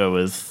 someone to go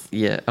with.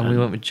 Yeah, and we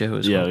went with Joe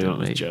as well. Yeah, we didn't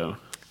went with Joe.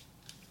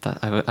 But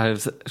I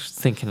was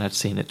thinking I'd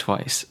seen it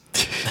twice.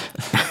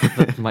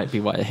 That might be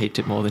why I hate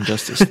it more than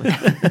Justice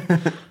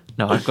League.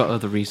 No, I've got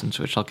other reasons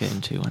which I'll get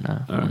into when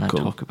I cool.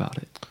 talk about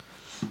it.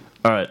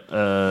 All right.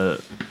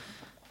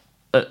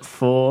 At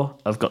 4,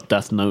 I've got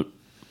Death Note.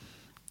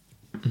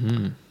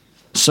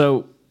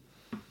 So,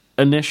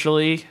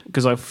 initially,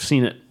 because I've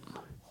seen it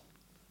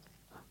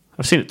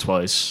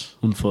twice,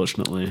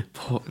 unfortunately.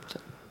 Poor,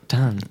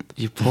 Dan,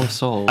 you poor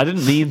soul. I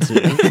didn't mean to.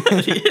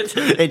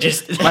 It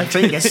just... My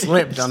finger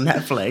slipped on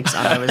Netflix,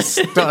 and I was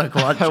stuck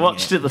watching I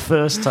watched it the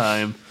first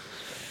time,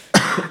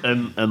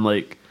 and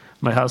like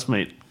my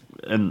housemate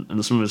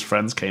and some of his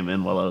friends came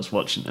in while I was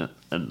watching it,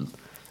 and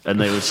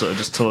they were sort of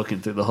just talking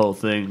through the whole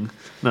thing,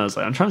 and I was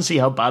like, I'm trying to see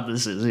how bad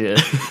this is here.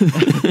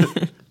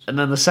 And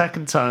then the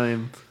second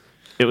time,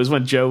 it was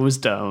when Joe was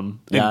down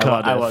in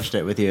Cardiff. I watched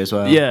it with you as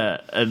well.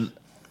 Yeah, and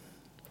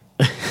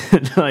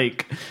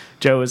like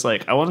Joe was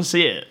like, I want to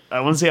see it. I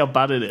want to see how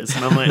bad it is.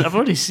 And I'm like, I've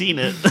already seen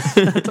it.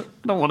 I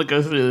don't want to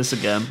go through this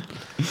again.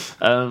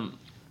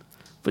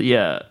 But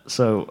yeah,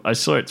 so I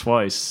saw it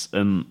twice,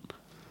 and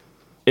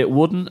it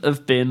wouldn't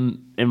have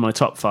been in my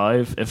top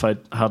 5 if I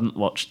hadn't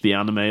watched the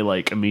anime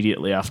like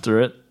immediately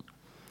after it.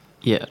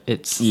 Yeah,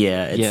 it's-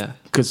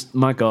 Because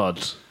my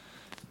God,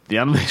 the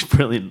anime is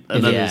brilliant, and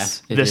It then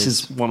is. It this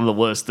is. is one of the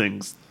worst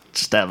things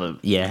just ever.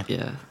 Yeah.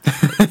 Yeah.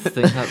 I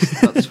think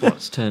that's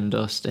what's turned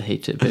us to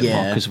hate it a bit more,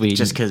 Yeah, because we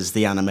just because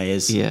the anime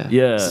is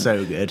Yeah.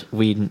 so good.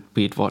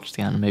 we'd watched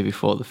the anime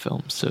before the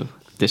film, so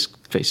this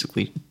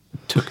basically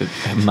took a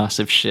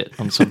massive shit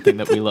on something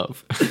that we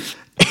love.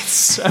 It's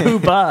so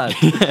bad.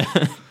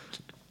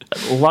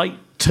 Light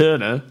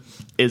Turner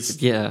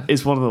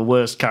is one of the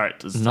worst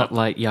characters. Not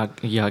like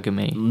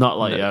Yagami. Not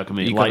like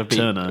Yagami, You like gotta be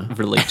Turner.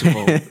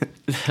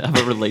 Relatable. Have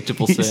a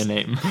relatable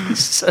surname.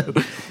 So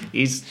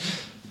he's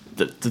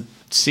the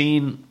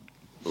scene.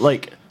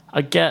 Like,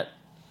 I get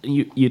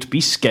you'd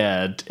be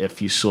scared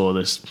if you saw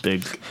this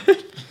big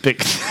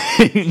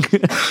thing.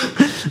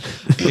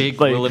 Big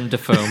Like- Willem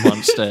Dafoe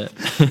monster.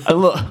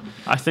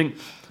 I think,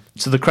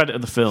 to the credit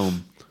of the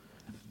film,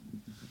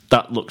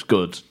 that looks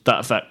good. That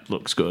effect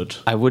looks good.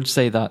 I would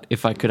say that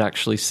if I could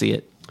actually see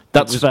it.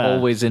 That's it was fair.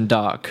 always in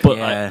dark. But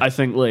Yeah. I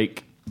think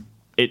like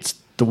it's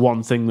the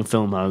one thing the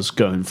film has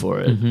going for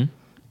it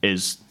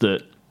is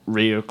that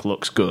Ryuk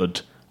looks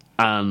good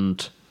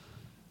and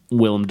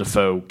Willem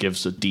Dafoe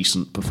gives a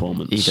decent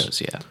performance. He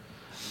does, yeah.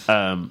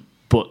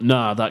 But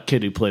nah, that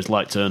kid who plays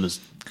Light Turner's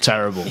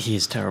terrible. He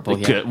is terrible,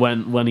 Like, yeah.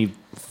 When he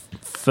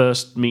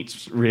first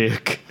meets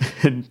Ryuk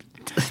and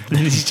then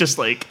he's just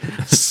like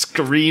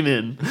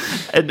screaming,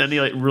 and then he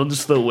like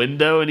runs to the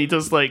window and he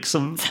does like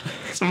some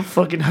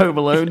fucking Home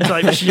Alone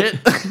type shit.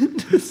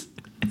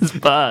 It's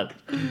bad.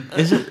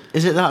 Is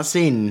it that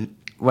scene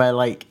where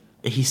like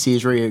he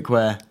sees Ryuk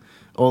where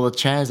all the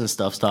chairs and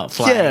stuff start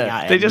flying at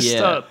Yeah, him? they just Yeah.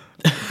 start,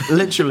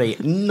 Literally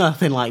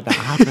nothing like that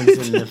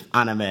happens in the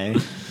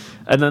anime.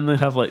 and then they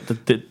have like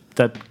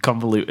that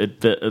convoluted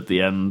bit at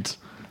the end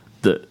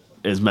that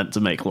is meant to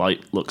make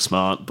Light look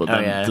smart, but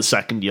then the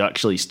second you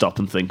actually stop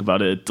and think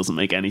about it, it doesn't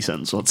make any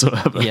sense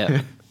whatsoever.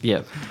 Yeah,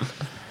 yeah.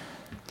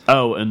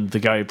 Oh, and the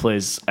guy who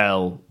plays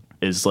L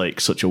is like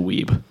such a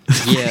weeb.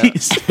 Yeah.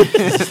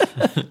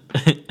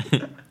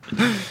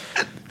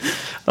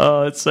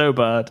 Oh, it's so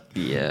bad.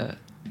 Yeah.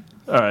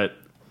 All right,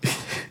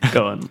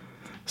 go on.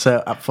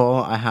 So at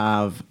 4, I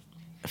have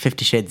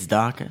 50 Shades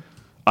Darker.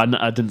 I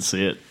didn't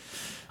see it.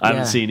 I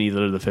haven't Yeah. seen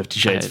either of the 50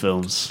 Shades I-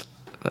 films.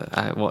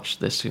 I watched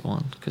this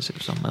one because it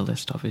was on my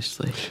list,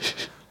 obviously.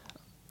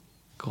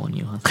 Go on,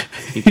 Johan.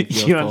 Your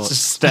Johan's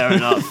just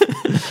staring off.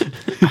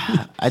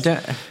 I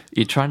don't.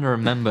 You're trying to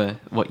remember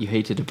what you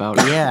hated about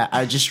it. Yeah,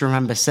 I just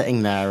remember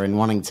sitting there and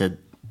wanting to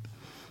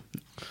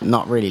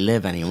not really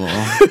live anymore.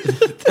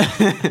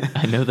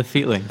 I know the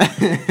feeling.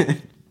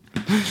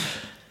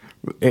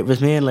 It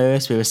was me and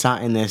Lewis. We were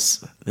sat in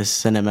this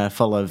cinema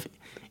full of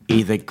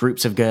either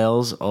groups of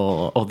girls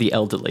or Or the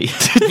elderly.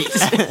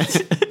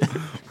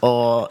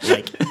 or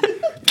like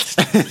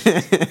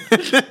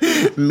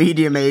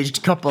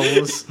medium-aged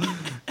couples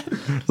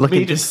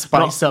looking to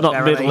spice up not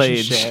their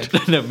middle-aged.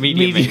 relationship. No,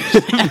 medium.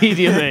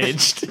 Medium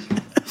aged.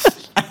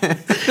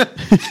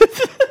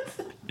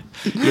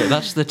 Yeah,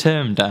 that's the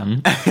term,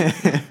 Dan.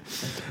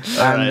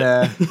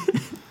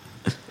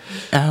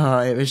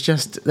 And it was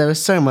just there was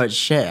so much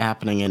shit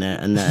happening in it,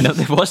 and then No,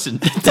 there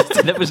wasn't.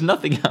 There was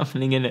nothing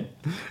happening in it.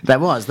 there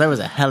was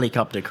a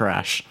helicopter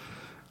crash.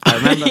 I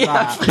remember Yeah, I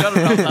that. forgot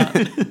about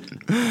that.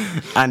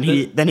 And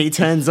he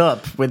turns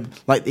up with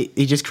like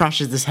he just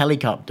crashes this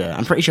helicopter.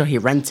 I'm pretty sure he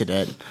rented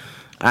it,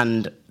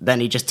 and then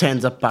he just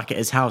turns up back at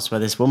his house where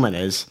this woman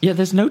is, Yeah,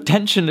 there's no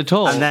tension at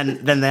all. and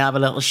then they have a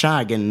little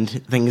shag and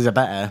things are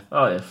better.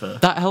 Oh, yeah, fair.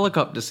 That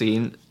helicopter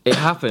scene, it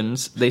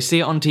happens, they see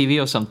it on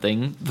TV or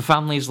something, the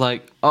family's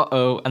like,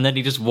 uh-oh, and then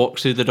he just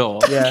walks through the door.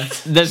 Yeah,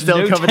 There's still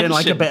no covered in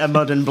like a tension. bit of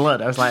mud and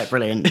blood. I was like,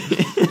 brilliant.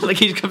 Like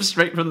he's come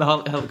straight from the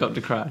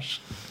helicopter crash.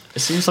 It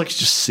seems like it's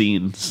just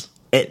scenes.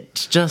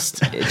 It's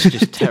just It's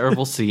just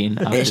terrible scene.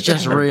 After it's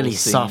just terrible really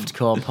scene.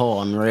 softcore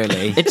porn,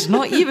 really. It's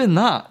not even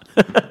that,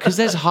 because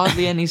there's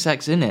hardly any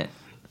sex in it.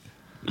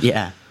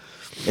 Yeah,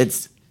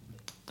 it's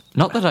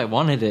Not that I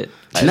wanted it.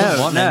 I No, don't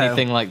want no.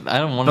 anything like. I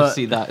don't want to But-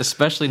 see that,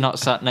 especially not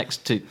sat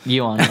next to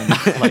Yuan and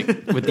like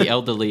with the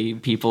elderly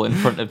people in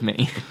front of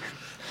me.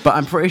 but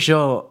I'm pretty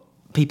sure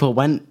people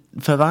went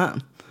for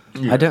that.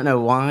 I don't know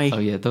why. Oh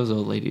yeah, those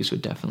old ladies were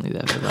definitely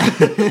there for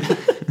that.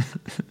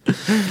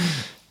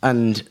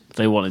 And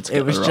They wanted to it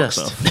get was the rocks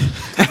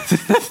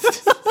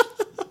just off.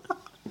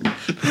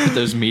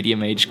 Those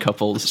medium-aged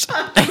couples,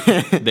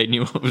 they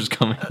knew what was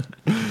coming.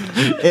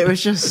 it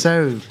was just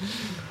so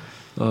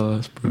Oh,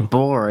 that's brutal.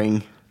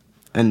 boring.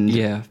 And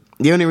Yeah,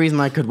 the only reason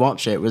I could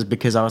watch it was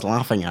because I was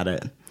laughing at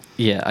it.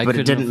 yeah. But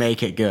it didn't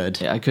make it good.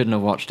 Yeah, I couldn't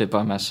have watched it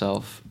by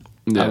myself.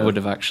 Yeah. I would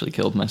have actually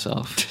killed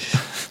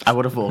myself. I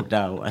would have walked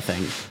out, I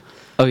think.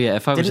 Oh yeah,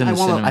 if I was Didn't in I the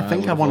want? cinema, I think I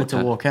would have wanted to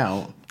walked out.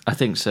 walk out. I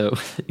think so.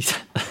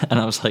 And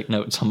I was like,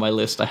 no, it's on my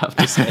list. I have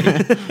to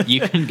stay.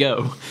 You can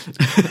go,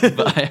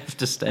 but I have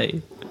to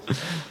stay.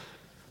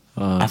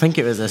 I think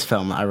it was this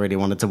film that I really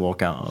wanted to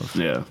walk out of.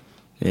 Yeah,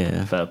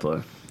 Yeah. fair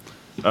play.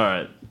 All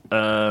right.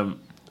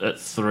 At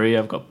 3,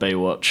 I've got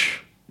Baywatch.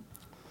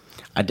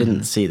 I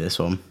didn't see this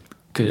one.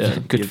 Good, Yeah,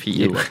 good for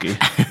you. You're lucky.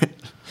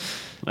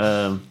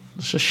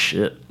 It's just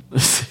shit.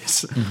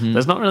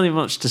 There's not really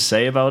much to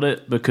say about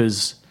it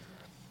because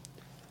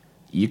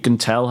you can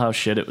tell how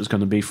shit it was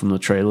going to be from the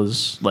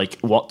trailers, like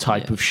what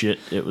type Yeah. of shit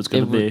it was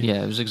going to be.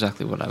 Yeah, it was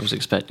exactly what I was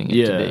expecting it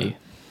Yeah. to be.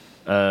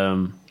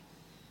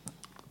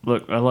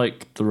 Look, I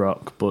like The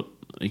Rock, but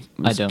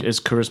I don't.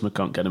 his charisma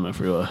can't get him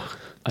everywhere.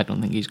 I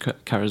don't think he's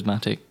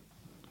charismatic.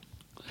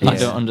 I Yeah.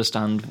 don't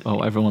understand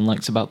what everyone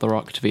likes about The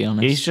Rock, to be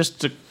honest. He's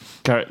just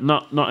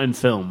not in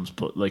films,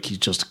 but like he's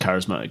just a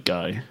charismatic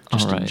guy,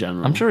 just All right. in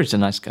general. I'm sure he's a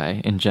nice guy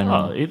in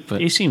general, Oh,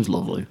 but he seems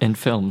lovely. in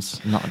films,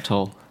 not at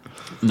all.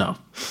 No.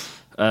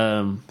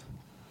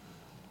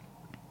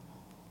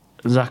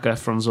 Zac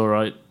Efron's all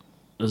right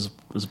as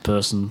a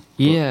person.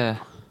 but- Yeah,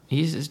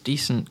 he's a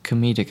decent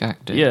comedic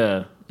actor.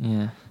 Yeah,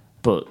 Yeah.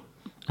 but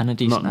And a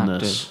decent Not in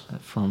actor this.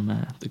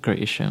 from The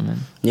Greatest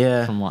Showman,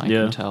 Yeah. from what I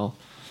Yeah. can tell.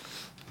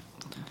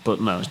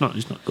 no,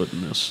 he's not good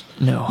in this.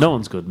 No. No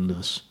one's good in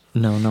this.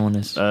 No one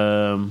is.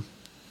 There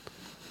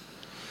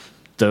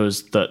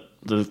was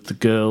the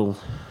girl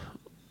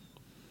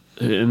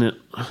in it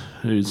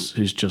who's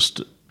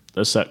just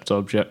a sex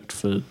object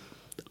for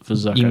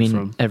Zac You Efron.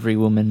 mean every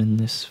woman in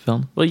this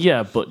film? Well,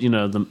 yeah, but you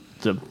know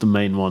the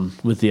main one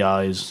with the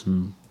eyes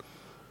and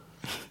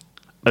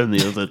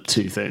the other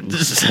two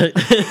things.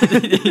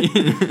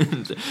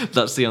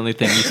 That's the only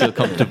thing you feel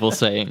comfortable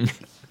saying.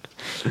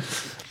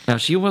 Now,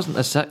 she wasn't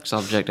a sex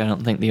object, I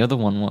don't think. The other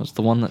one was.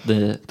 The one that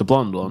The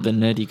blonde one. the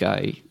nerdy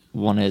guy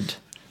wanted.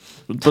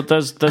 But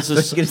there's I was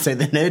going to say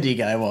the nerdy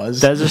guy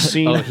was. a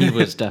scene. Oh, he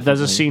was There's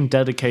definitely. a scene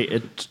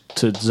dedicated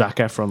to Zac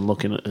Efron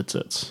looking at her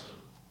tits.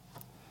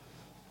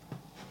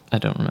 I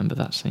don't remember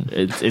that scene.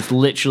 It's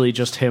literally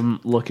just him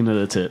looking at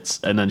her tits,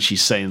 and then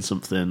she's saying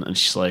something, and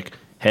she's like,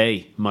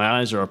 "Hey, my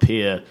eyes are up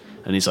here,"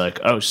 and he's like,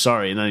 "Oh,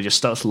 sorry," and then he just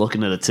starts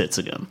looking at her tits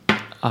again.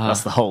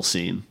 That's the whole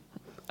scene.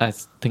 I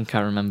think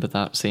I remember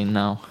that scene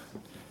now.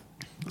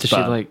 Does she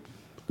Bad. like...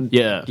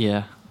 Yeah,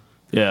 Yeah.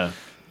 yeah,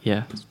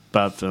 Yeah.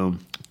 bad film.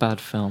 Bad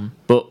film.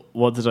 But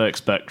what did I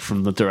expect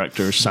from the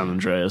director of San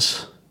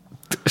Andreas?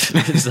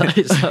 is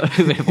that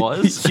who it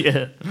was?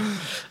 Yeah,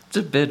 It's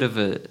a bit of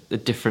a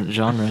different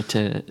genre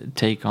to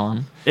take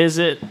on. is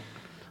it?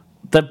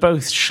 They're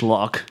both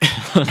schlock.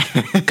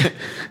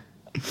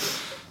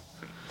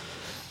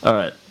 All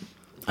right.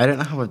 I don't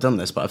know how I've done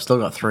this, but I've still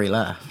got 3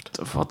 left.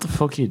 What the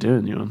fuck are you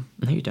doing, Ewan?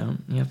 No, you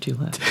don't. You have 2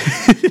 left.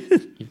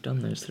 You've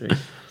done those 3.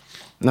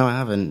 No, I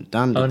haven't.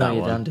 Dan did that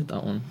one. Dan did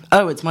that one.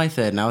 Oh, it's my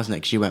third now, isn't it?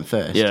 Because you went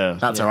first. Yeah.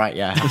 That's Yeah. all right,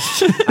 yeah.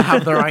 I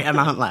have the right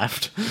amount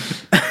left.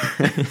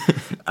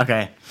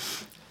 Okay.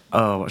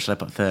 Oh, what should I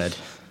put third?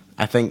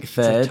 I think It's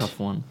third, a tough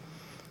one.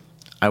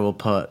 I will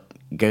put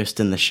Ghost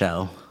in the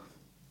Shell.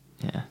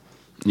 Yeah.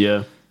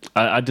 Yeah.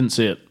 I didn't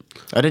see it.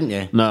 Oh, didn't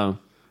you? No.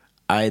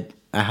 I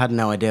had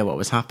no idea what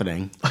was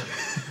happening.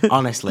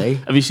 Honestly,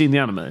 Have you seen the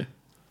anime?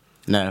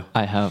 no.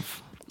 I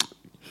have.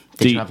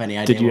 Did you have any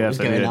idea Did you what have was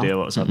any going idea on?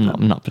 what was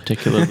happening? Not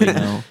particularly,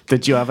 no.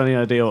 Did you have any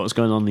idea what was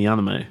going on in the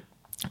anime?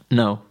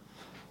 No.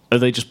 Are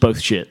they just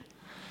both shit?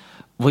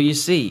 Well, you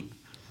see,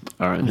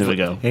 All right, here we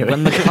go.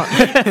 when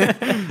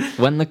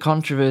when the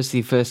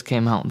controversy first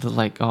came out, that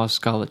like, oh,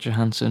 Scarlett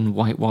Johansson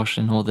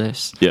whitewashing all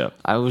this, Yeah.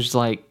 I was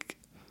like,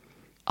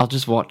 I'll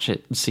just watch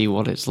it and see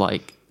what it's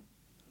like.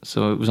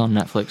 So it was on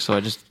Netflix, so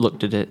I just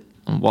looked at it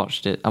and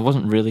watched it. I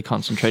wasn't really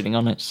concentrating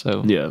on it,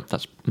 so Yeah.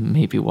 that's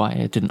maybe why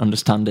I didn't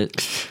understand it,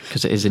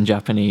 because it is in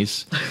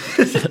Japanese.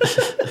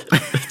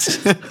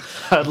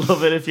 I'd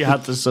love it if you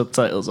had the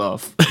subtitles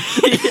off.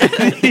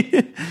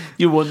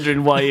 You're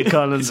wondering why you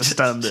can't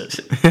understand it.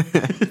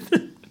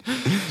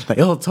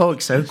 They all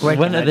talk so quick.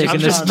 When and are they I I'm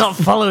gonna just not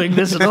following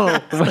this at all.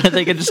 When are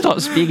they going to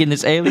start speaking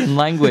this alien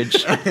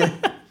language?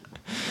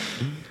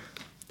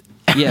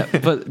 Yeah,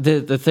 but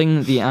the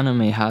thing the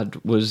anime had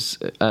was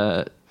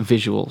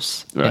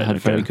visuals. Right, It had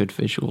very okay. good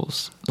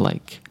visuals,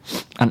 like,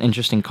 and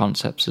interesting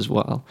concepts as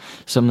well.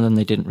 Some of them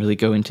they didn't really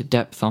go into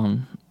depth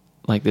on.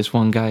 Like, this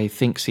one guy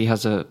thinks he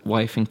has a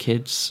wife and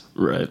kids,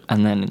 Right.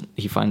 and then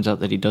he finds out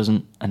that he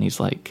doesn't, and he's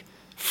like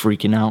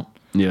freaking out.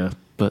 Yeah.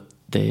 But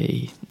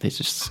they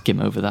just skim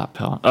over that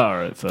part. All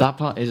right. Fair. That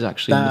part is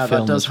actually in the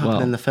film that does as happen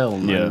well. in the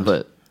film. Yeah. and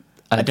But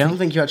I don't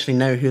think you actually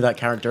know who that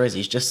character is.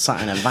 He's just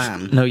sat in a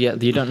van. No, yeah,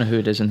 you don't know who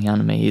it is in the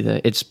anime either.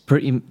 It's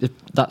pretty.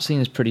 That scene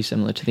is pretty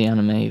similar to the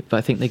anime, but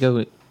I think they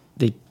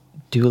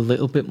do a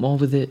little bit more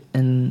with it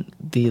in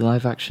the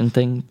live action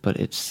thing. But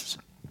it's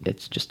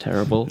just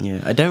terrible. Yeah,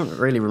 I don't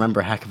really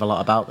remember a heck of a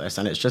lot about this,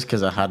 and it's just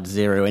because I had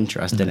zero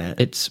interest in it.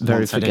 It's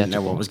very once I didn't know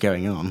forgettable. what was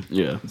going on.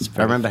 Yeah.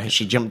 I remember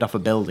she jumped off a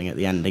building at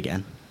the end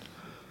again.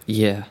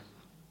 Yeah,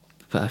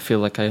 but I feel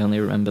like I only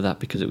remember that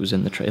because it was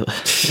in the trailer.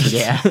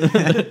 Yeah.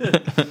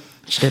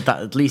 She did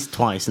that at least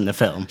twice in the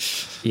film.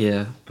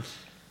 Yeah,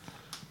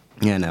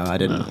 Yeah, no, I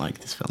didn't like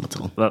this film at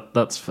all.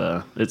 That's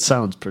fair. It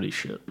sounds pretty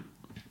shit.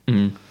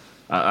 mm.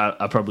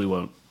 I probably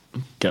won't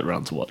get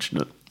around to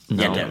watching it.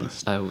 no, Yeah,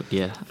 don't. I would.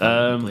 Yeah, I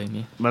don't blame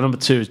you. My number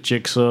 2 is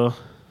Jigsaw.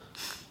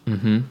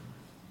 Mm-hmm.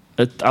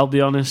 I'll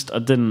be honest, I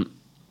didn't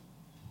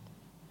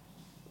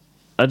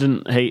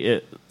hate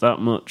it that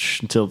much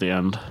until the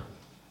end.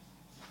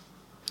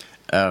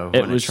 Oh,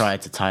 It when was- I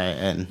tried to tie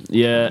it in.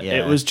 Yeah,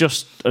 Yeah. it was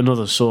just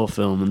another Saw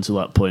film until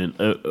that point,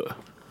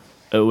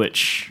 at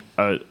which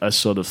I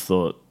sort of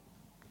thought,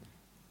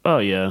 oh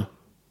yeah,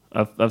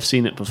 I've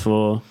seen it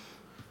before.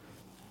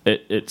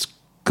 It's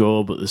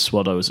gore, but this is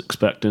what I was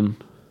expecting.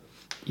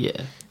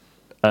 Yeah,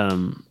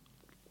 And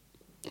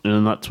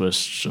then that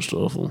twist's just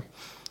awful.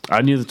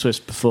 I knew the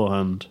twist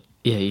beforehand,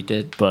 yeah, you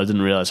did. but I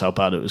didn't realise how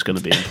bad it was going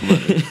to be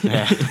implemented.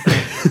 Yeah.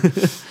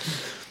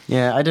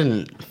 Yeah, I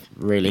didn't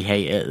really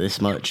hate it this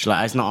much.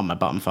 Like, it's not on my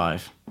bottom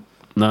 5.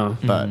 No,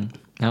 But I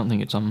don't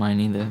think it's on mine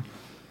either.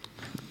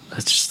 I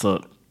just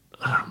thought,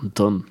 I'm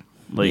done.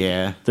 Like,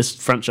 Yeah. this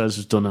franchise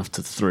was done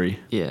after 3.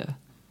 Yeah,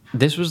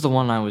 this was the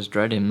one I was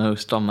dreading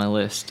most on my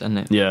list,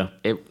 and Yeah.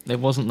 it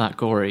wasn't that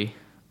gory.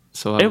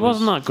 So It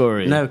wasn't that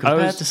gory. no, I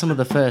compared was- to some of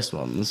the first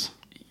ones.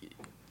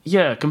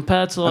 Yeah,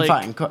 compared to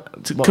like in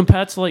fact,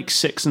 compared to like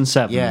 6 and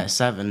 7. yeah,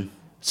 7.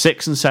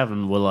 6 and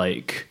 7 were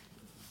like,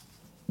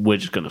 we're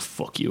just gonna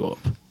fuck you up.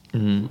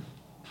 Mm.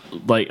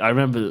 Like I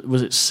remember,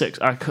 was it 6?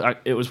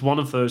 It was one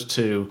of those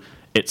two.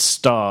 It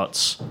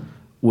starts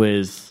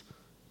with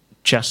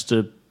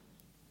Chester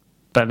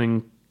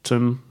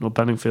Bennington or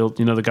Benningfield.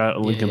 You know the guy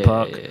at Lincoln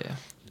Park. Yeah.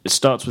 It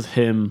starts with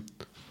him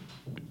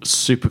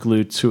super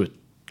glued to a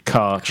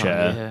car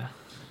chair,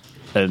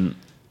 and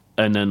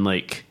then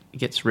like. It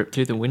gets ripped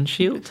through the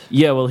windshield.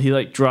 Yeah, well, he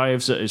like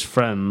drives at his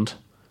friend,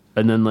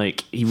 and then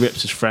like he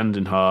rips his friend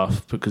in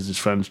half because his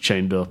friend's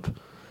chained up,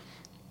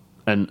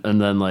 and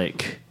then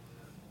like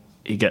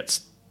he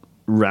gets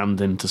rammed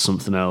into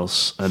something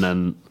else, and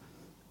then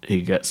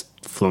he gets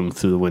flung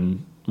through the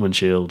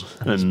windshield,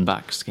 And his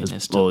back skin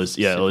is all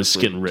his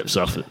skin rips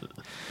off it.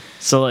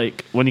 So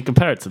like when you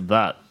compare it to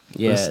that,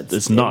 Yeah,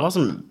 it's not. It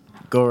wasn't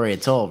gory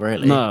at all,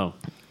 really. No,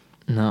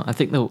 No, I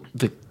think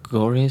the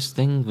goriest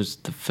thing was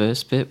the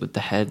first bit with the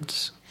head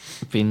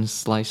being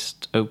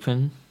sliced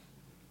open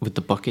with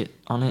the bucket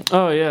on it.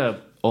 oh yeah,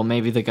 Or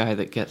maybe the guy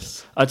that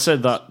gets... I'd say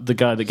that the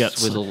guy that gets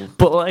Swizzle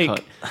but like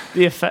cut.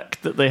 the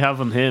effect that they have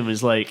on him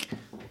is like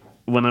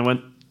when I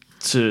went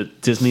to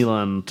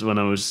Disneyland when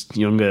I was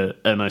younger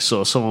and I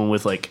saw someone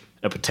with like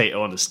a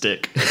potato on a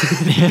stick.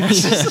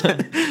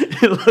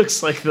 It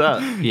looks like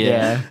that.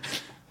 Yeah.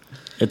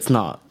 It's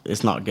not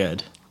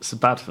good. It's a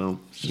bad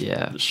film.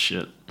 Yeah. It's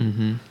shit.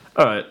 Mm-hmm.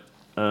 All right,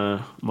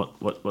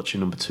 What's your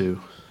number 2?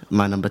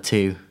 My number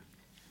 2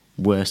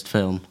 worst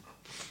film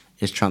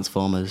is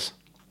Transformers.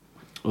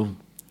 Oh,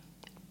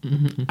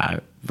 I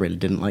really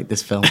didn't like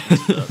this film.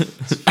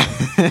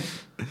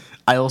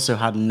 I also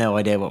had no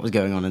idea what was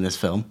going on in this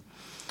film.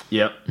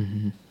 yep.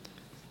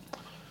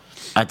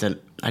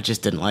 I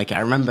just didn't like it.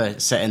 I remember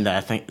sitting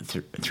there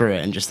through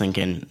it and just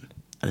thinking,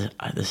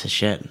 this is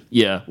shit.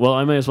 Yeah. Well,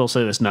 I may as well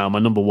say this now. My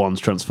number 1's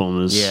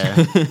Transformers.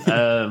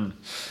 Yeah.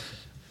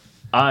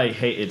 I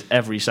hated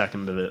every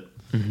second of it.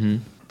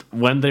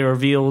 When they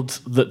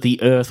revealed that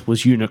the Earth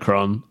was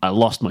Unicron, I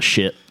lost my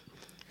shit.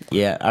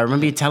 Yeah, I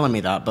remember you telling me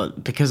that,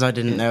 but because I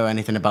didn't know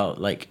anything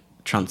about like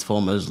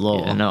Transformers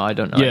lore, Yeah, no, I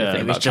don't know Yeah,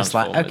 anything it was about just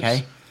like, Transformers.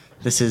 okay,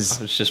 this is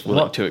I was just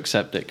willing to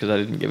accept it because I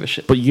didn't give a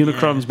shit. But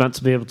Unicron's meant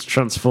to be able to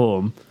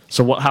transform.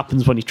 So what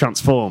happens when he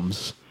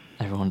transforms?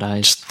 Everyone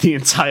dies. The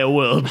entire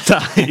world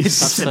dies.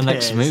 That's the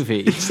next is.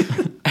 movie.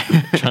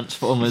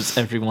 Transformers,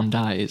 everyone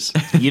dies.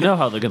 You know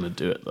how they're going to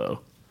do it, though.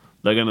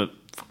 They're going to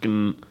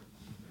fucking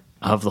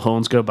have the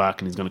horns go back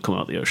and he's going to come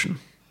out of the ocean.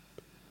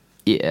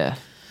 Yeah.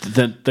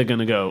 Then they're going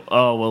to go,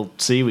 oh, well,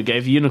 see, we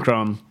gave you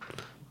Unicron.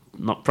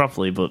 Not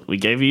properly, but we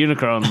gave you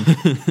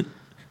Unicron.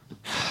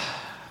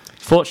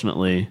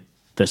 Fortunately,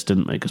 this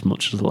didn't make as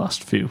much as the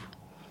last few.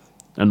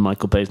 And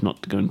Michael Bay's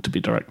not going to be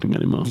directing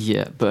anymore.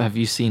 Yeah, but have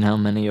you seen how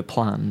many are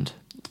planned?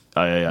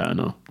 Yeah, I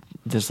know.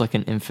 There's like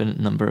an infinite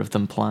number of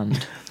them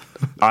planned.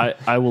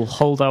 I will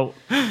hold out...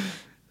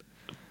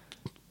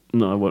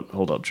 No, I won't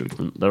hold out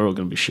judgment. They're all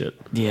going to be shit.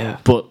 Yeah.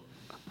 But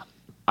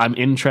I'm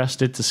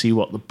interested to see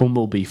what the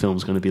Bumblebee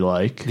film's going to be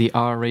like. The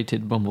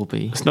R-rated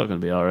Bumblebee. It's not going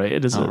to be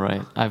R-rated, is it? All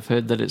right. I've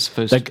heard that it's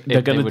supposed They're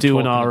to... going to do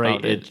an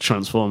R-rated R-rated.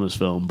 Transformers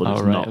film, but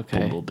it's Oh, right, not okay.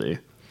 Bumblebee.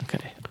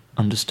 Okay.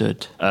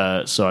 Understood.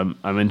 So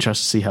I'm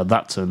interested to see how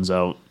that turns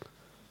out.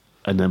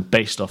 And then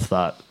based off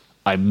that,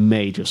 I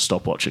may just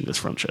stop watching this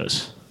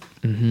franchise.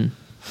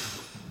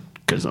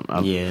 Because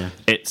Yeah.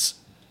 it's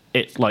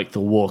like the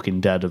Walking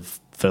Dead of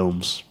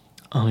films.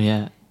 Oh,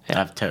 yeah.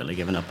 I've totally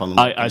given up on the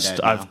Walking Dead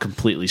now. I've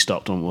completely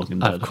stopped on Walking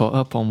Dead. I've caught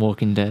up on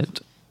Walking Dead.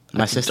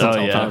 My sister Oh, told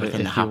me yeah.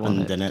 everything If that you want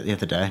happened it. in it the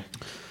other day.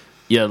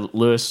 Yeah,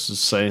 Lewis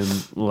was saying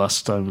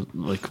last time,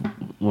 like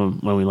when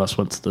we last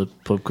went to the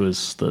pub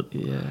quiz, that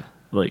Yeah.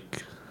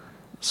 like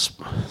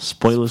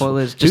spoilers.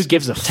 Spoilers. Who Just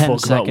gives a 10 fuck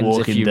about seconds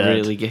Walking if you Dead?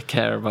 really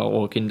care about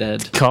Walking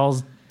Dead.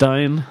 Carl's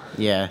dying.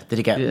 Yeah, did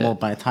he get Yeah. mauled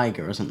by a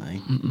tiger or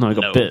something? No, I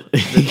got No. bit.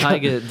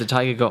 The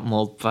tiger got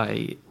mauled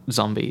by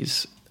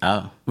zombies,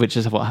 Oh, which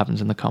is what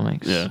happens in the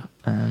comics. Yeah.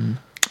 Um,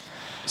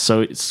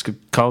 So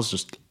Carl's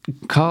just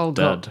Carl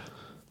dead.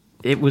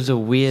 It was a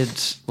weird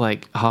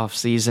like half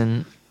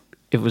season.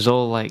 It was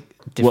all like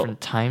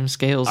different time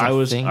scales.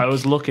 I think. I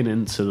was looking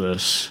into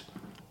this,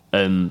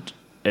 and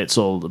it's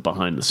all the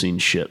behind the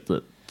scenes shit.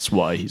 That's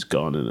why he's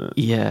gone in it.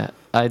 Yeah,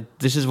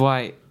 this is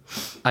why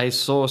I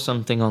saw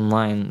something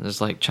online.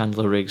 There's like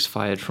Chandler Riggs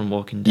fired from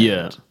Walking Dead.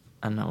 Yeah.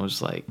 And I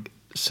was like,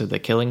 so they're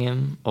killing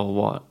him or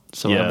what?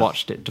 So Yeah. I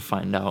watched it to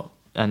find out.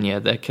 And yeah,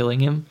 they're killing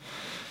him.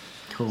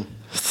 cool.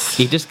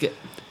 He just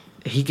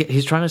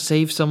he's trying to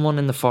save someone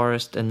in the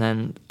forest, and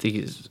then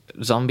these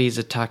zombies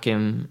attack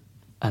him,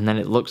 and then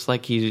it looks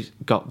like he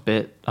got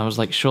bit. I was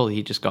like, surely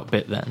he just got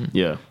bit then.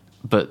 Yeah.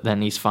 But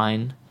then he's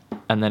fine.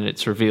 And then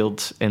it's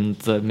revealed in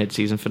the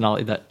mid-season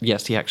finale that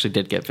yes, he actually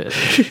did get bit.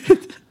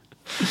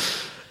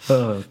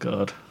 Oh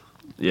God.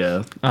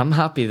 Yeah. I'm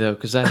happy though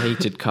because I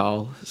hated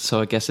Carl, so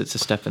I guess it's a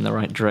step in the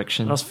right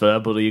direction. That's fair,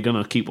 but are you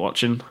gonna keep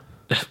watching?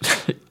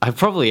 I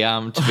probably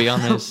am, to be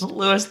honest.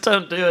 Lewis,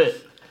 don't do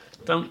it.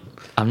 Don't.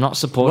 I'm not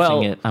supporting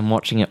Well, it. I'm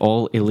watching it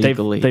all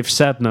illegally. They've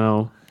said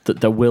now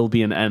that there will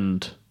be an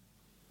end.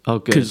 Oh,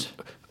 good.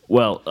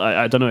 Well,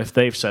 I don't know if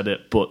they've said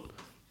it, but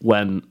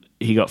when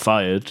he got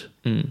fired,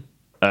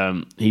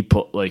 he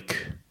put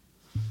like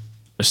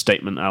a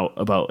statement out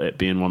about it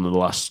being one of the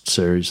last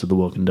series of The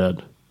Walking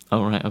Dead.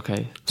 Oh, right,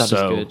 okay. That is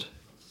So- good.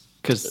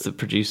 Because the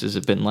producers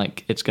have been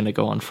like, it's going to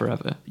go on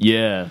forever.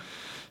 Yeah,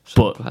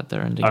 So but I'm glad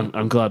they're ending it.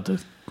 I'm glad they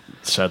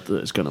said that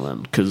it's going to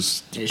end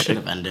because It should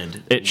have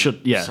ended. It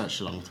should, yeah. Such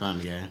a long time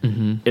ago.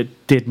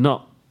 it did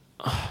not.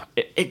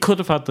 It could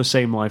have had the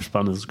same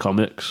lifespan as the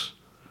comics.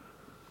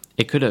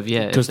 It could have,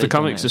 yeah. 'Cause if the they'd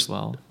done comics it as is-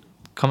 well.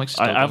 Comics.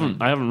 Are I still haven't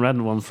going.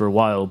 read one for a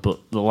while, but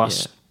the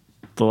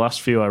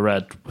last few I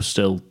read were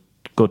still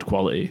good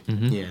quality.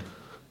 Yeah.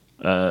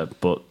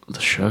 But the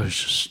show's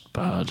just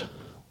bad.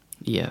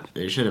 Yeah.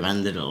 It should have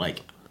ended at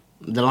like.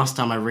 The last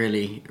time I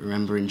really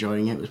remember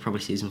enjoying it was probably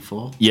season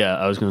 4. Yeah,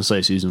 I was going to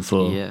say season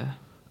 4. Yeah.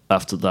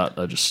 After that,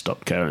 I just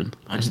stopped caring.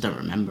 I just don't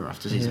remember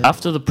after season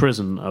After the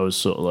prison, I was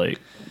sort of like,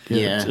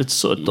 Yeah. it's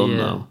sort of done Yeah.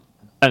 now.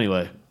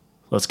 Anyway,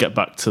 let's get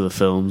back to the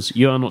films.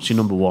 Johan, what's your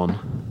number 1?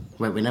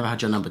 4. Wait, we never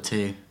had your number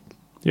 2,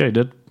 Yeah, you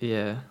did.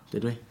 Yeah.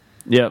 did we?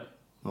 Yep,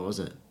 What was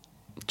it?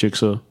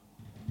 Jigsaw.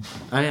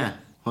 Oh yeah.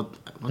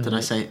 What did I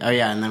say? Oh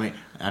yeah, and then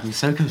I'm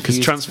so confused. Because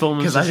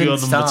Transformers 'cause I is your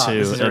didn't number start.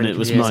 This 2, is and really it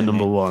was my confusing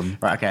number me. 1.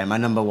 Right, okay, my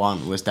number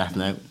 1 was Death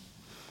Note.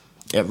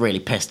 It really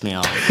pissed me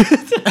off.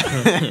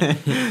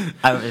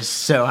 I was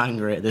so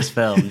angry at this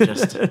film.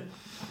 Just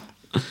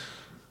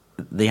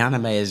the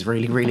anime is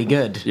really, really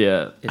good.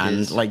 Yeah. And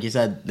is. like you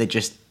said, they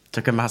just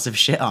took a massive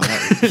shit on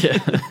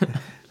it.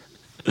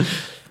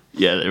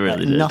 Yeah, they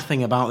really did.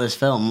 Nothing about this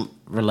film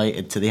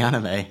related to the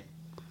anime.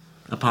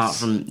 Apart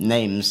from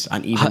names,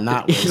 and even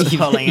that was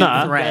pulling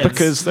Nah, in threads.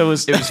 because there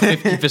was It was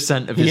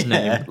 50% of his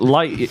name.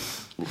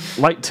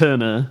 Light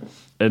Turner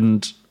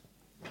and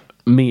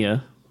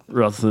Mia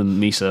rather than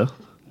Misa.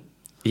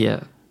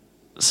 Yeah.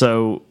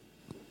 So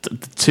the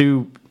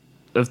two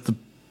of the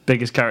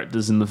biggest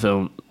characters in the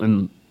film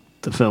and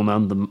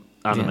the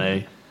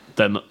anime,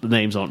 then the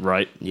names aren't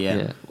right.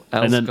 Yeah.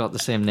 El's And then- got the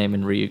same name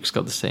and Ryuk's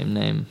got the same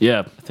name.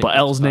 Yeah, but that's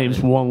L's about name's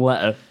it. one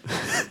letter,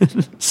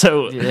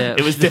 so Yeah.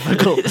 it was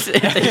difficult.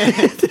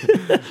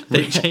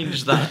 They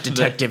changed that.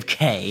 Detective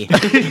K.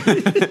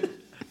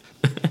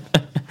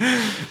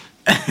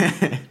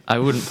 I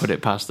wouldn't put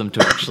it past them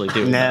to actually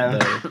do No.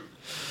 that, though.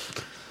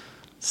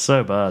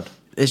 So bad.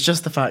 It's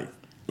just the fact,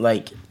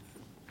 like,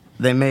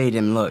 they made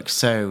him look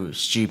so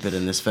stupid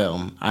in this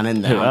film, and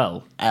in the Who,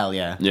 L? L,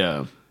 yeah.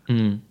 Yeah.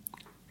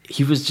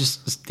 He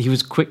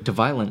was quick to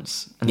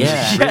violence and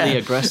Yeah. he was really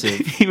aggressive.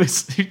 he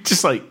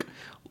just like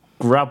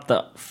grabbed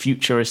that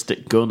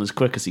futuristic gun as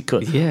quick as he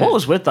could. Yeah. What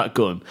was with that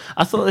gun?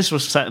 I thought this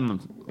was set in the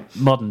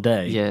modern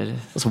day. Yeah.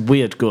 That's a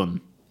weird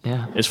gun.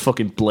 Yeah. It's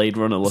fucking Blade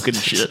Runner looking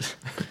shit.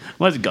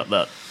 Why's it got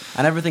that?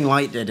 And everything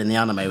Light did in the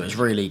anime was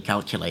really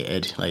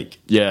calculated, like,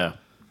 Yeah.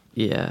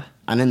 Yeah.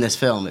 and in this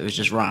film it was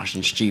just rash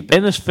and stupid.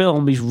 In this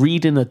film, he's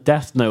reading a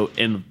death note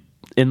in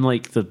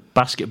like the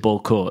basketball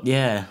court.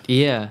 Yeah.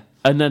 Yeah.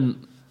 And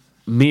then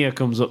Mia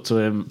comes up to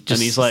him and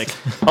he's like,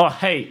 "Oh,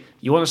 hey,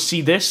 you want to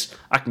see this?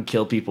 I can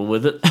kill people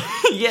with it."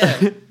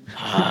 Yeah.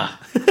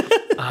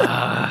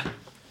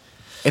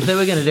 If they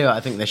were going to do it, I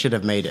think they should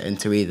have made it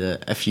into either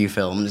a few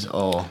films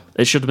or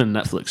It should have been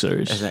a Netflix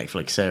series. a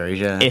Netflix series,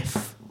 yeah.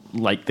 If,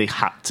 like, they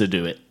had to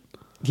do it.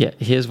 Yeah.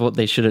 Here's what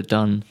they should have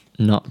done.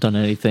 Not done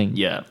anything.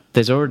 Yeah.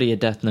 There's already a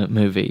Death Note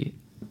movie.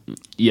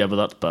 Yeah, but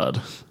that's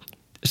bad.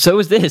 So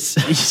is this.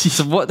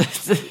 So what?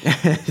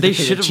 They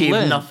should have achieved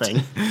learned.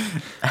 nothing.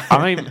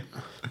 I'm...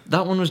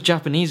 That one was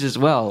Japanese as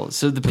well.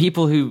 So the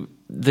people who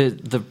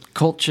the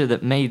culture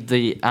that made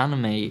the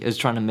anime is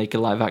trying to make a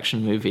live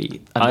action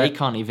movie, and they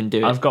can't even do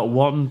it. I've got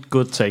one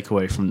good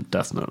takeaway from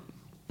Death Note.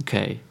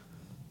 Okay.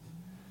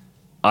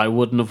 I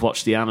wouldn't have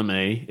watched the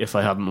anime if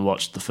I hadn't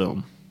watched the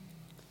film.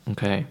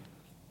 Okay.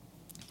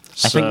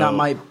 I think that So-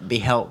 might be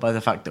helped by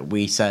the fact that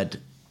we said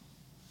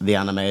the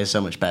anime is so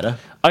much better.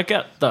 I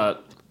get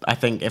that. I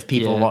think if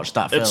people Yeah. watch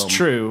that film... It's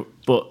true,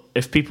 but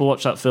if people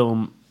watch that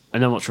film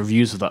and then watch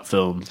reviews of that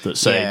film that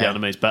say Yeah. the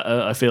anime's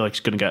better, I feel like it's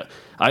going to get...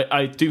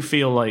 I do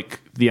feel like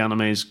the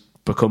anime's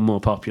become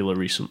more popular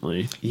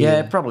recently. Yeah, Yeah.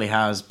 it probably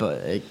has, but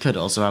it could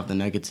also have the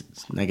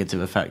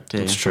negative effect too.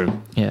 It's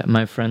true. Yeah,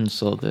 my friend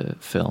saw the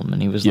film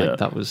and he was Yeah. like,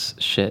 "That was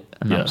shit,"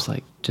 and Yeah. I was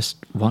like, "Just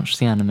watch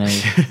the anime,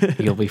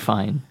 you'll be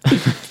fine."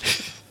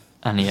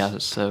 And he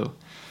has, so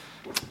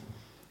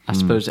I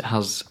suppose it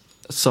has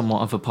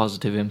somewhat of a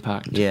positive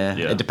impact. Yeah,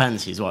 Yeah. it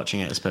depends who's watching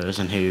it, I suppose,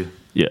 and who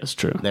Yeah, it's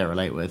true. they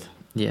relate with.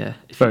 Yeah,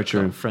 if Very you've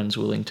true. got friends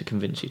willing to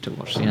convince you to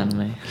watch the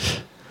anime,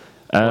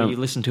 or you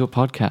listen to a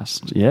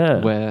podcast, yeah.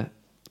 where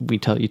we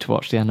tell you to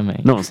watch the anime.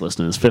 No one's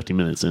listening. It's 50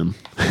 minutes in.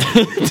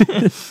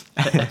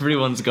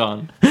 Everyone's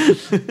gone.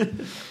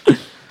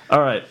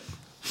 All right.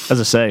 As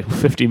I say,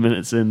 50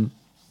 minutes in.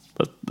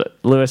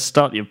 Lewis,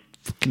 start your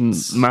fucking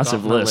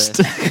massive Start my list.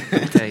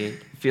 Okay,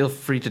 feel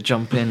free to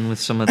jump in with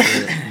some of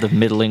the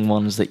middling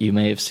ones that you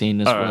may have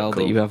seen as All right, well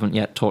cool. that you haven't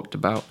yet talked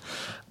about.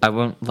 I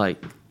won't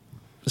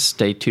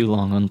stay too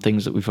long on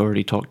things that we've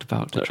already talked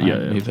about to try Yeah,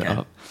 and yeah. move it Okay.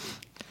 up.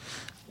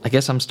 I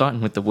guess I'm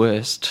starting with the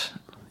worst,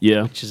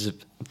 Yeah. which is a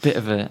bit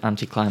of an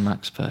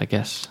anticlimax, but I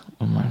guess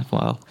I might as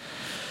well.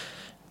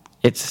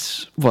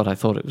 It's what I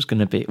thought it was going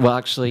to be. Well,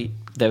 actually,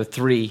 there were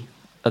three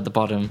at the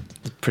bottom,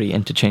 pretty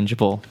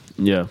interchangeable.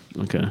 Yeah.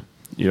 Okay.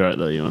 You're right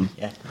there, Ewan.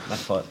 Yeah,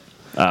 that's what.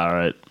 All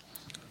right.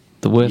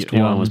 The worst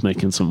Ewan one was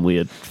making some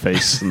weird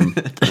face and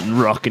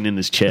rocking in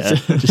his chair,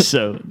 just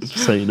so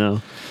you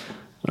know.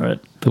 All right.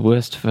 The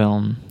worst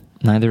film.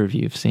 Neither of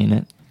you have seen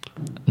it.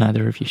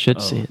 Neither of you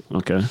should see it.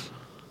 Okay.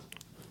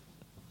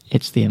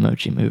 It's the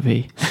Emoji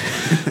Movie.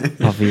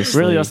 Obviously,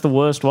 Really, that's the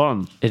worst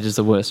one. it is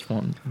the worst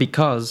one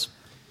because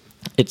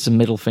it's a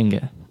middle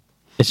finger.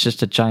 It's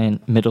just a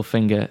giant middle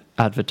finger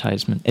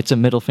advertisement. It's a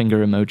middle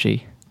finger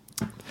emoji.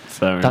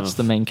 Fair enough. That's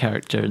the main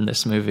character in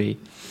this movie.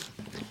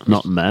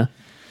 Not meh.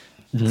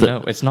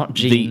 No, it's not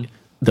Gene.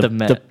 The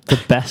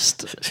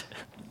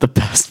the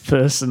best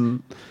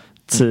person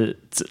to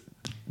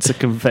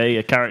convey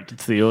a character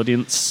to the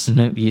audience.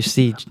 No, you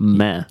see,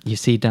 Meh. you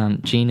see,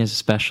 Dan. Gene is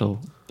special.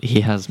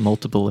 He has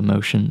multiple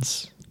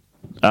emotions.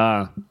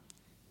 Ah,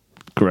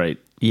 great.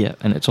 Yeah,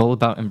 and it's all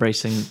about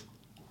embracing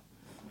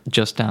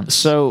Just Dance.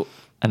 So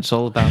And it's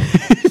all about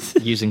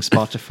using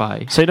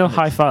Spotify. you know,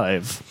 high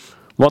five.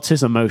 What's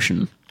his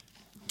emotion?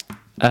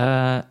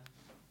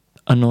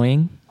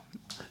 Annoying.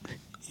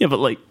 Yeah, but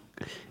like,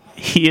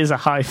 he is a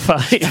high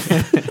five.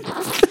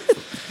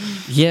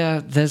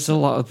 Yeah, there's a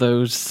lot of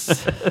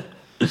those.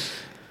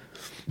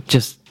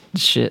 Just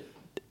shit.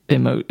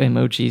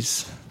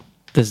 emojis.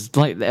 There's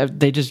like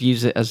they just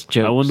use it as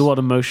jokes. I wonder what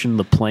emotion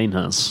the plane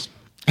has.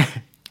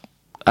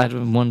 I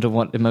wonder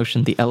what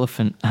emotion the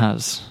elephant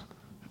has.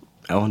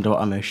 I wonder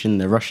what emotion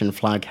the Russian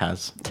flag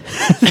has.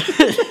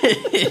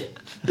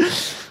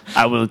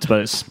 I will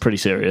bet it's pretty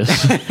serious.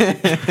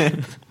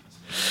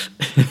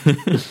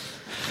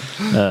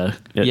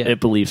 It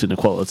believes in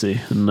equality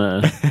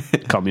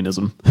and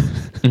communism.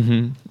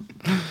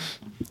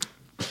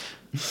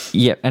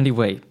 Yeah,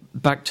 anyway,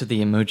 back to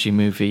the Emoji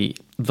Movie,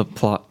 the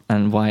plot,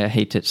 and why I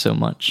hate it so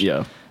much.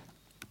 Yeah.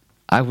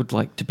 I would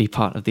like to be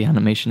part of the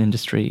animation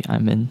industry.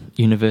 I'm in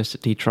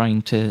university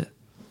trying to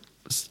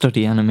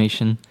study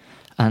animation,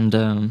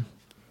 and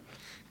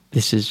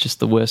this is just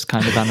the worst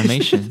kind of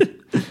animation.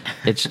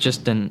 It's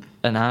just an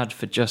ad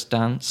for Just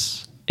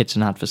Dance. It's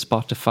an ad for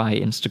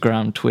Spotify,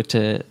 Instagram,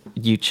 Twitter,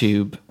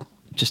 YouTube,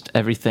 just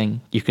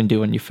everything you can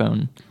do on your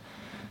phone.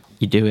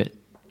 You do it.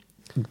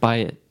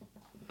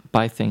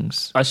 Buy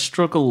things. I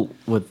struggle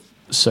with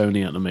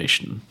Sony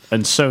animation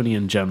and Sony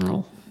in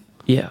general.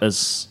 Yeah.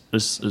 As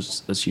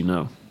you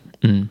know.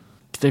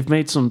 They've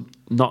made some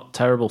not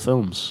terrible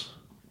films.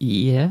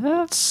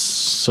 Yeah.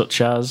 Such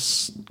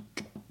as,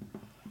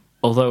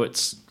 although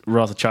it's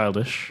rather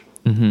childish,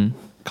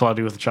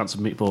 Cloudy with a Chance of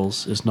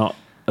Meatballs is not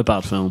a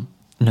bad film.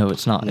 No,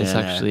 it's not. It's Yeah,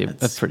 actually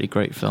a pretty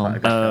great film.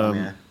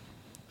 Yeah.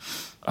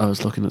 I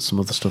was looking at some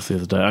other stuff the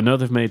other day. I know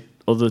they've made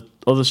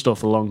other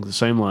stuff along the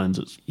same lines.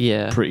 It's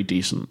pretty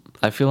decent.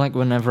 I feel like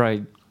whenever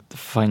I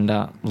find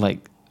a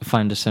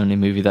Sony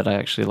movie that I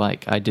actually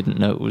like, I didn't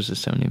know it was a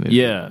Sony movie.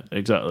 Yeah,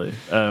 exactly.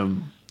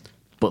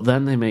 But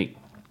then they make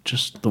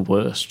just the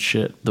worst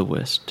shit. The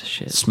worst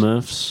shit.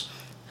 Smurfs.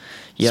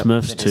 Yep.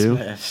 Smurfs 2.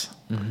 Smurfs.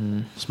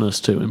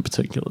 Smurfs 2 in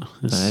particular.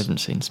 I haven't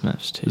seen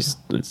Smurfs 2. It's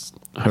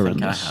I think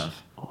horrendous. I have.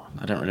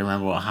 I don't really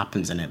remember what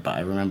happens in it, but I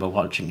remember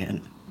watching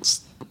it.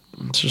 It's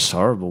just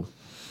horrible.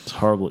 It's a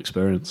horrible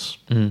experience.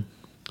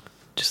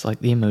 Just like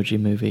the Emoji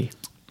Movie.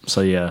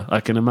 So yeah, I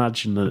can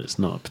imagine that it's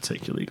not a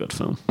particularly good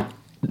film.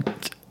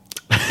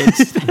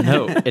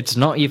 It's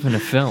not even a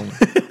film.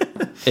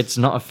 It's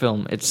not a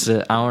film. It's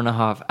an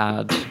hour-and-a-half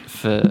ad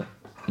for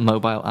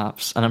mobile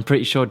apps, and I'm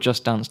pretty sure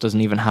Just Dance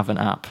doesn't even have an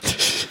app.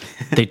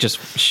 They just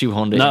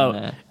shoehorned it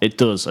in there. It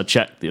does. I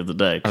checked the other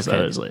day because Okay.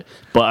 I was like,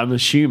 but I'm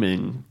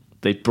assuming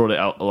they brought it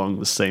out along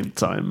the same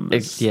time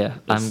as, Yeah,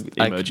 as the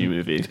Emoji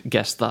Movie.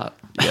 Guess that.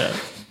 Yeah.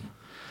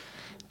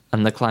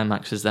 And the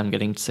climax is them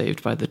getting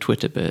saved by the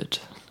Twitter bird.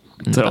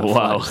 And Oh, that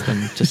wow. flies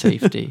them to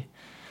safety.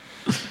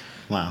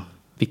 Wow.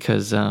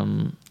 Because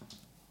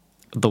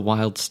the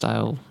Wild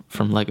Style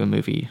from Lego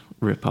Movie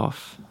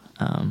ripoff,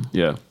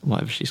 Yeah.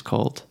 whatever she's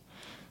called,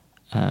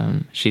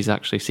 she's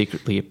actually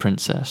secretly a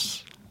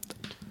princess,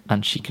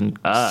 and she can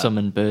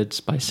summon birds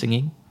by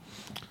singing.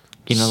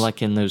 You know,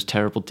 like in those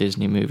terrible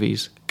Disney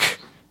movies.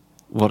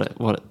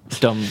 What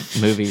dumb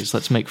movies.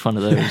 Let's make fun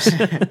of those.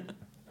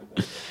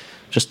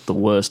 Just the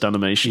worst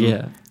animation.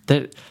 Yeah.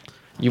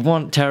 You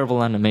want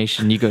terrible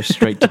animation, you go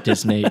straight to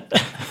Disney.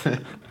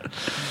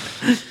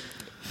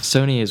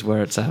 Sony is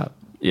where it's at.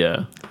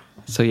 Yeah.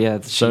 So yeah,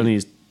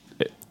 Sony's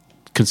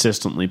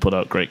consistently put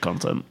out great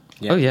content.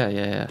 Yeah. Oh yeah.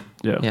 Yeah.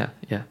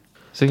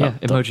 So yeah,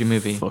 That Emoji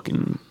Movie,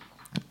 Fucking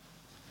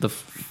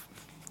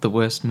the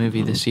worst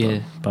movie this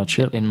year, bad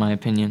shit. in my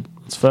opinion.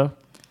 That's fair.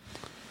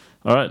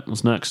 All right,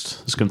 what's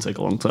next? It's going to take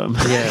a long time.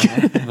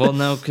 Yeah. Well,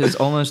 no, because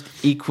almost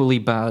equally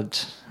bad.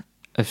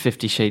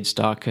 50 Shades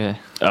Darker.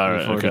 All right,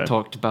 We've already okay.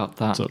 talked about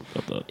that. Talk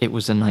about that. It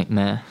was a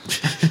nightmare.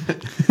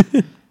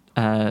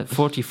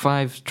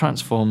 45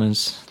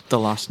 Transformers the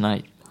last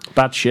night.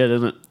 Bad shit,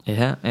 isn't it?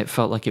 Yeah, it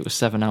felt like it was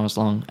 7 hours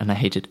long, and I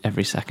hated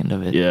every second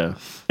of it. Yeah.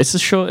 It's the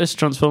shortest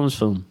Transformers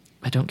film.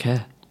 I don't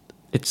care.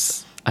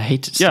 I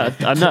hate it. Yeah,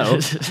 I know.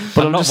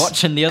 But I'm I'm not just-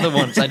 watching the other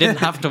ones. I didn't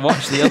have to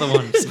watch the other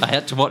ones. I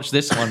had to watch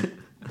this one.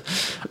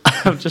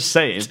 I'm just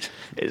saying,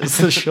 it's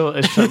the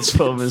shortest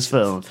Transformers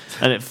film,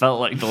 and it felt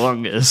like the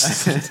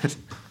longest.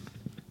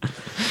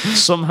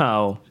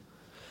 Somehow,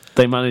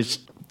 they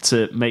managed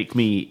to make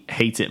me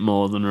hate it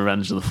more than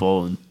Revenge of the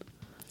Fallen,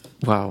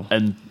 Wow.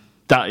 and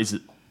that is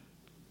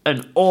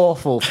an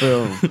awful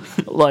film.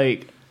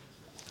 Like,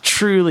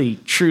 truly,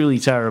 truly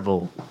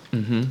terrible.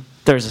 Mm-hmm.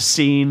 There's a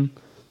scene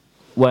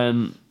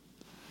when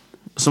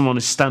someone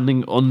is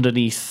standing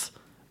underneath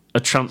a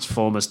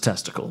Transformer's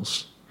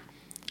testicles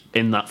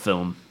in that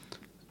film.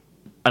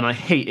 And I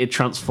hated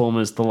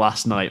Transformers The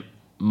Last Night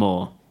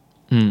more.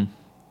 Is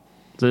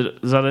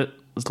that it?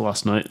 It's The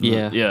Last Night?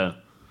 Yeah. Yeah.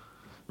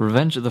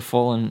 Revenge of the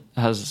Fallen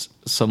has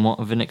somewhat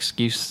of an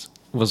excuse,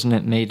 wasn't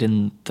it? Made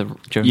in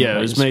during Yeah, the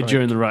it was writers' made strike?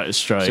 during the writer's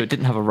strike. So it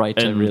didn't have a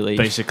writer, and really.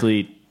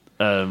 Basically,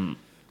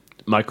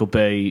 Michael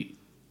Bay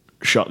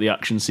shot the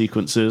action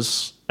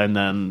sequences, and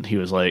then he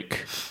was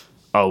like,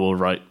 "Oh, we'll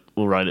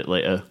write it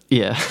later."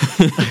 Yeah.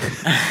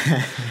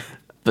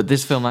 But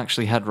this film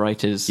actually had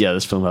writers. Yeah,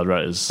 this film had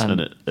writers,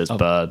 and it's a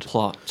bad.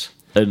 plot,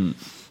 And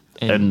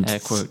in air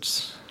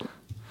quotes.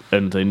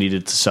 and they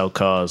needed to sell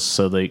cars,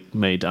 so they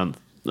made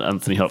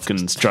Anthony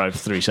Hopkins drive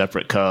 3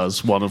 separate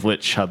cars, one of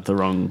which had the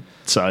wrong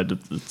side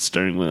of the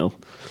steering wheel.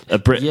 A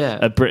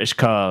British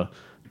car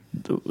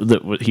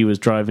he was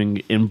driving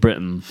in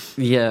Britain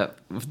Yeah,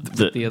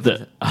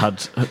 that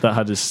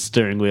had his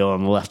steering wheel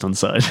on the left hand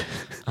side.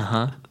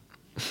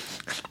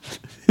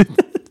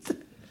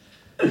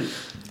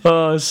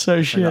 Oh, it's so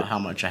I shit. forgot how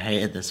much I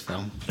hated this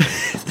film.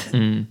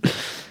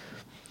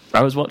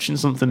 I was watching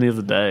something the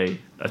other day.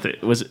 I think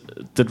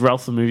did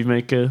Ralph the Movie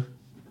Maker?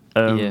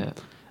 Yeah.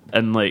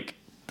 And like,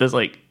 there's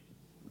like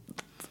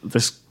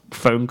this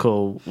phone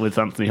call with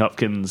Anthony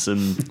Hopkins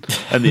and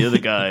the other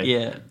guy.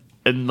 Yeah.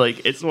 And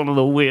like, it's one of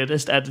the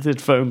weirdest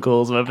edited phone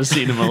calls I've ever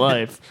seen in my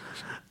life.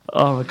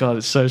 Oh my god,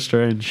 it's so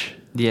strange.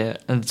 Yeah,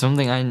 and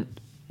something I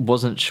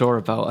wasn't sure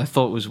about. I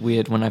thought it was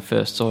weird when I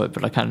first saw it,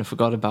 but I kind of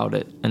forgot about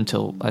it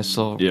until I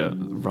saw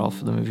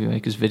Ralph the Movie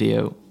Maker's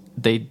video.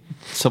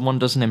 Someone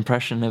does an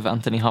impression of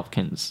Anthony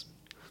Hopkins.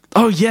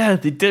 Oh yeah,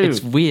 they do.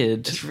 It's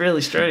weird. It's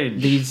really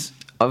strange. These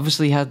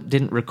obviously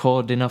didn't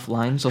record enough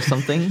lines or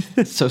something,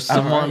 so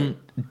someone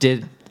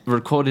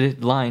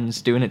recorded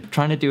lines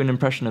trying to do an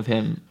impression of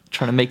him,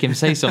 trying to make him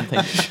say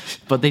something,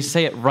 but they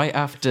say it right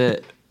after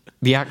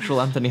the actual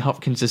Anthony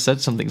Hopkins has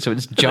said something, so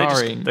it's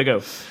jarring. They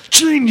go,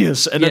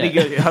 genius! And then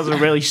he has a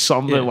really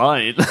somber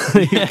line.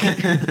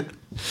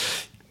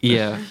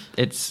 Yeah,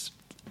 it's...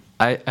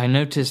 I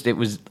noticed it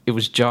was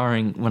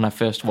jarring when I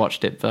first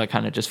watched it, but I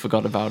kind of just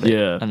forgot about it.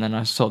 Yeah. And then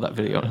I saw that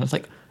video and I was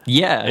like,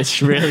 yeah!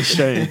 It's really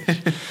strange.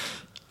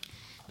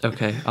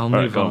 Okay, I'll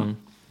move on.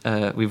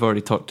 We've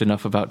already talked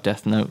enough about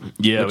Death Note,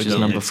 which is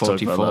number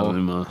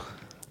 44.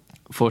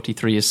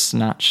 43 is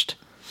Snatched.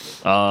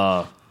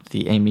 Ah.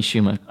 The Amy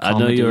Schumer comedy. I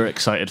know you're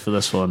excited for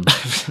this one.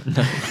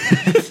 No.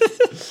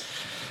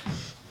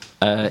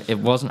 It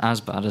wasn't as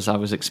bad as I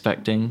was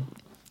expecting.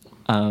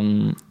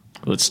 Well,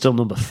 it's still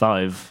number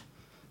 5.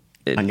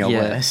 On your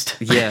list.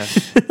 Yeah.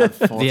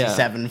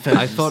 47 films.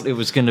 I thought it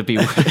was going to be...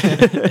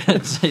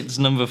 it's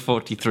number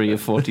 43 or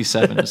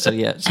 47, so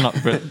yeah, it's not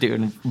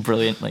doing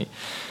brilliantly.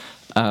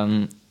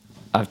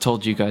 I've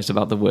told you guys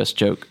about the worst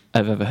joke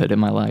I've ever heard in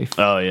my life.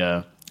 Oh,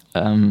 yeah.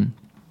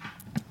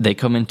 They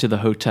come into the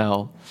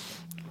hotel,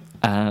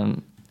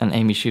 and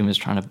Amy Schumer's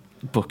trying to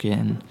book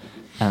in,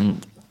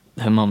 and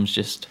her mum's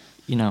just,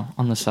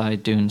 on the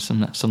side doing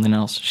something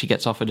else. She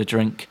gets offered a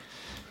drink.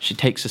 She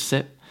takes a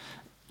sip,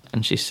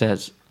 and she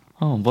says,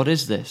 "Oh, what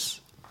is this?"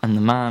 And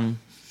the man,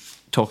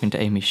 talking to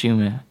Amy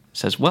Schumer,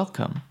 says,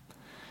 "Welcome."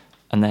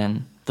 And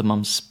then the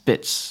mum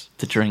spits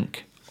the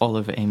drink all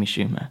over Amy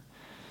Schumer.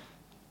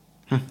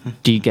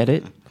 Do you get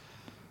it?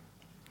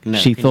 No,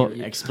 She can thought-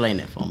 you explain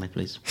it for me,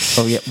 please?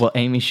 Oh yeah, well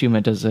Amy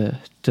Schumer does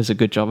a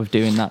good job of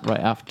doing that right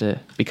after,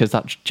 because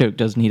that joke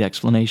does need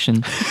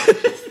explanation.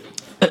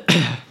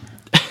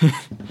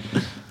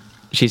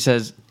 She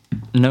says,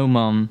 "No,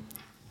 Mum."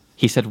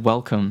 He said,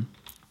 "Welcome.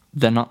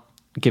 They're not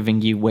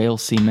giving you whale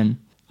semen."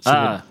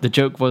 So the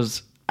joke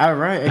was... Oh,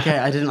 right, okay,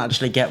 I didn't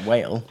actually get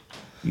whale.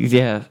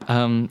 Yeah.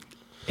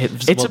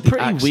 It's a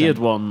pretty weird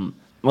one.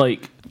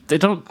 Like, they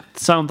don't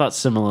sound that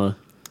similar.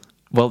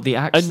 Well, the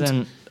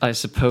accent, I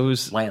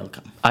suppose...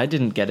 Welcome. I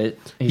didn't get it.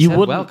 He said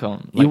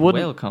welcome. Like,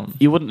 welcome.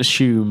 You wouldn't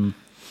assume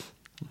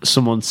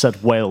someone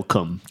said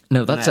welcome.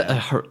 No, that's a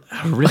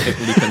horrific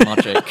leap in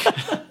logic.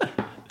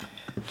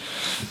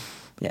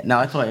 Yeah, no,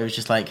 I thought it was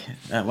just like,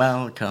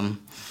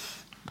 welcome.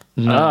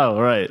 No. Oh,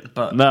 right.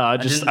 But no, I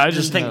just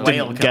think didn't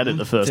welcome. get it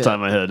the first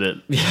time I heard it.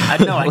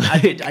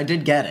 I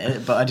did get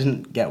it, but I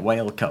didn't get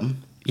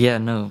welcome. Yeah,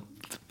 no.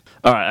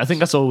 All right, I think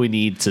that's all we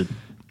need to...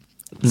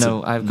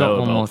 No, I've got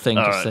one more thing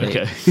to say.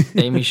 Okay.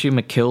 Amy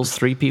Schumer kills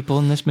 3 people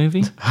in this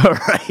movie. All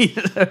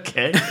right,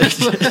 okay.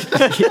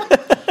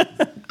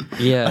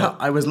 Yeah.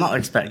 I was not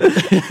expecting.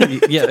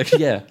 Yeah.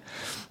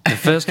 The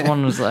first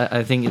one was,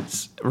 I think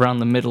it's around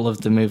the middle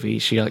of the movie.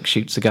 She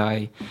shoots a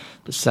guy.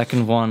 The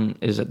second one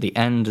is at the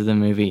end of the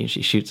movie.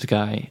 She shoots a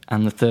guy,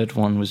 and the third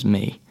one was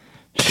me.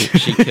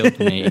 She killed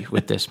me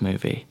with this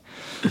movie.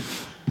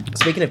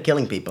 Speaking of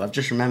killing people, I've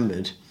just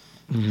remembered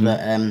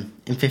that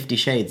in 50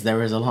 Shades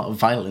there is a lot of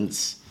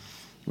violence,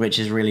 which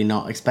is really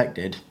not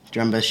expected. Do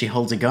you remember she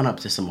holds a gun up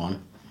to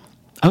someone?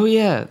 Oh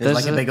yeah, There's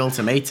like a big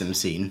ultimatum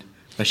scene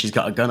where she's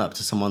got a gun up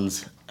to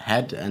someone's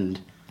head, and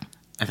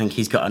I think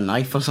he's got a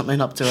knife or something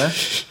up to her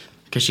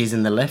because she's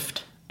in the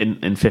lift.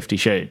 In 50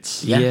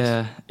 Shades.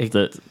 Yeah.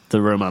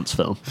 The romance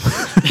film.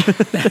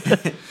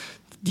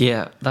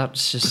 Yeah,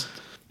 that's just...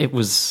 It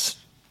was...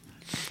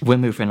 We're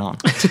moving on.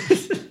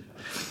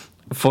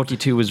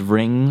 42 was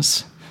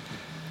Rings.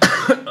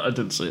 I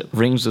didn't see it.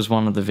 Rings was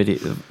one of the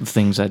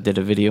things I did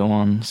a video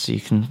on, so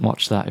you can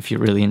watch that if you're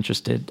really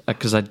interested,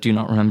 because I do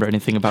not remember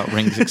anything about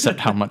Rings except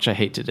how much I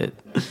hated it.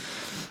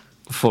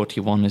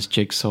 41 is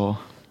Jigsaw.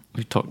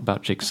 We've talked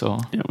about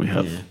Jigsaw. Yeah, we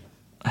have. Yeah.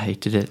 I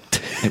hated it.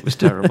 It was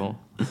terrible.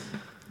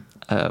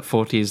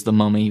 40 is The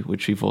Mummy,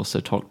 which we've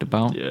also talked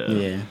about.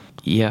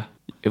 Yeah.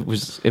 It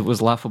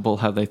was laughable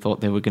how they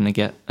thought they were going to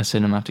get a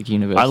cinematic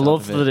universe. I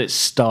love that it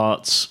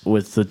starts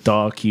with the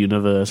Dark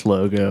Universe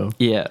logo.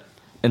 Yeah.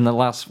 In the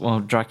last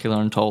one, Dracula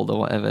Untold or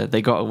whatever,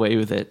 they got away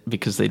with it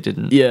because they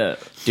didn't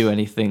do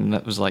anything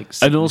that was like...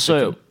 And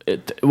also,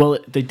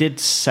 they did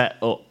set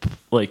up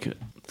like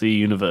the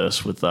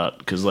universe with that,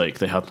 because like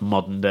they had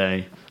modern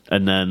day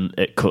and then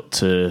it cut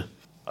to,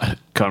 I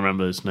can't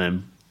remember his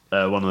name.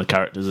 One of the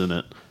characters in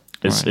it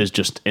is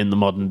just in the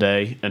modern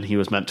day, and he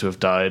was meant to have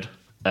died,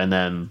 and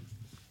then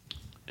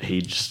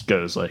he just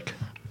goes like,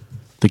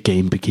 "The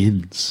game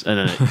begins,"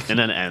 and then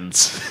it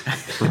ends.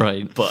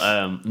 Right.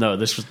 But no,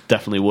 this was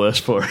definitely worse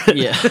for it.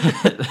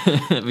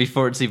 Yeah.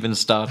 Before it's even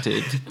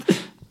started,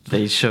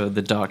 they show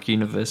the Dark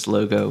Universe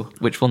logo,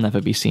 which will never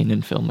be seen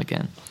in film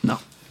again. No.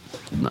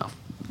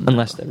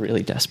 Unless they're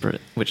really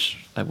desperate,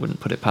 which I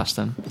wouldn't put it past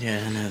them.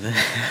 Yeah, no, I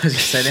was going to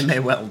say they may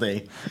well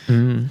do.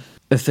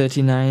 The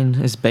 39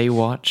 is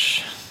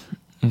Baywatch.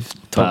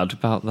 We've talked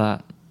about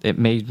that. It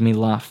made me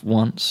laugh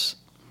once,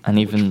 and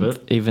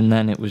even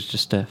then it was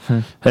just a...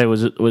 Hey,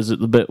 was it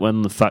the bit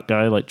when the fat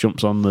guy like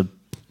jumps on the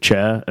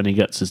chair and he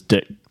gets his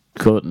dick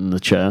caught in the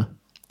chair?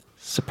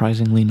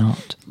 Surprisingly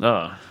not.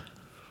 Oh,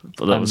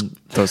 but that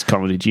was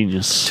comedy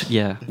genius.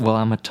 Yeah, well,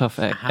 I'm a tough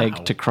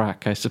egg to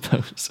crack, I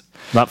suppose.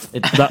 How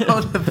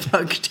the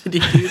fuck did he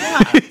do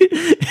that?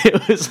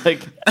 It was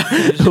like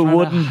a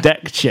wooden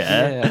deck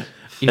chair. Yeah.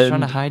 He was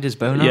trying to hide his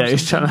boner. Yeah, he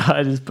was trying to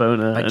hide his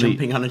boner. By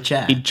jumping on a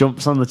chair? He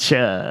jumps on the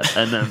chair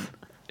and then...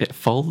 It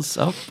folds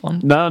up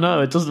on...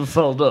 No, it doesn't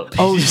fold up.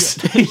 Oh, he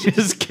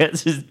just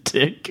gets his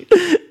dick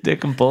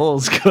and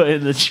balls caught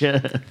in the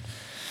chair.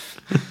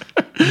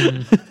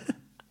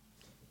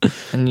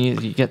 And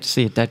you get to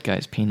see a dead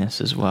guy's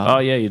penis as well. Oh,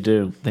 yeah, you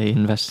do. They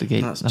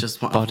investigate That's the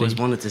just what body. I've always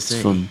wanted to see.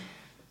 It's fun.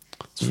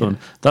 It's fun.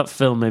 That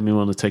film made me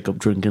want to take up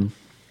drinking.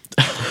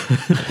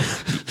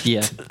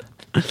 Yeah.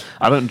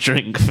 I don't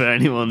drink, for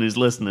anyone who's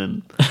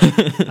listening.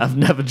 I've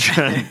never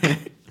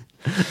drank.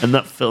 And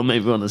that film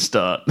made me want to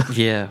start.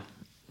 Yeah.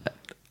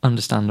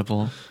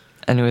 Understandable.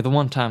 Anyway, the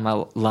one time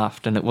I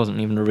laughed, and it wasn't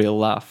even a real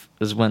laugh,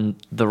 is when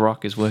The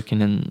Rock is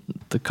working in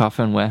the car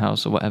phone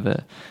warehouse or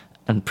whatever.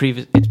 And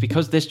it's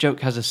because this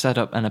joke has a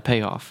setup and a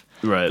payoff.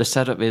 Right. The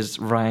setup is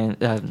Zac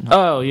yeah.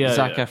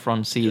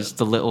 Efron sees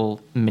the little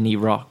mini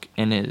Rock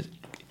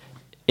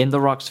in the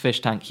Rock's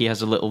fish tank. He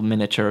has a little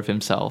miniature of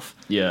himself.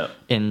 Yeah.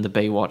 In the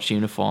Baywatch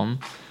uniform,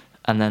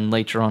 and then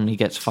later on he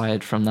gets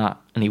fired from that,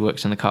 and he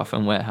works in the car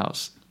phone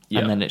warehouse. Yeah.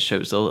 And then it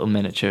shows the little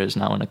miniature is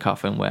now in a car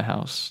phone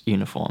warehouse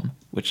uniform,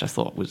 which I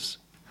thought was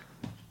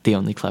the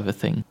only clever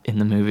thing in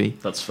the movie.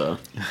 That's fair.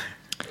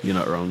 You're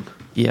not wrong.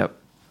 Yep.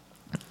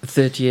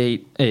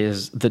 38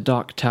 is The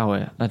Dark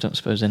Tower. I don't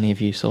suppose any of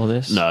you saw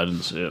this. No, I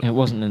didn't see it. It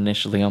wasn't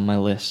initially on my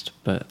list,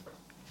 but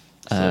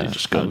So you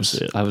just go and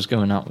see it. I was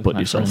going out with Put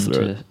my yourself friend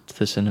through to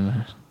the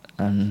cinema,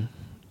 and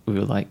we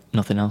were like,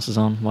 nothing else is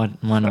on. Why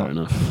not? Fair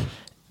enough.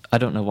 I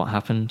don't know what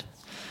happened.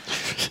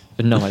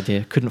 No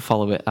idea. Couldn't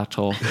follow it at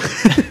all.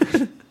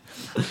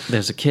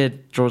 There's a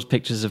kid draws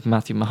pictures of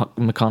Matthew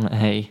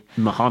McConaughey.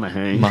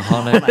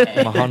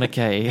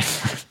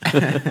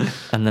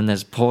 And then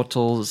there's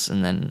portals,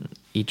 and then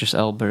Idris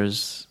Elba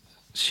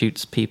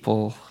shoots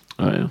people,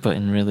 but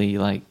in really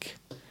like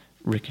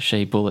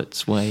ricochet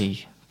bullets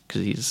way,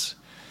 because he's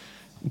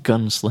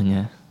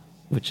gunslinger,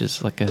 which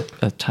is like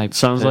a type.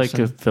 Sounds person.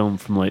 like a film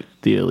from like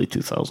the early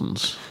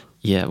 2000s.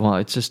 Yeah, well,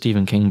 it's a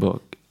Stephen King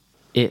book.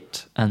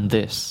 It and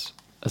this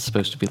are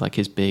supposed to be like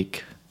his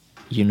big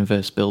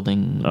universe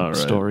building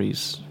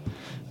stories.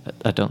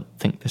 I don't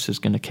think this is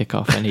going to kick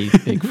off any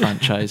big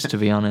franchise, to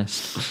be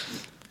honest.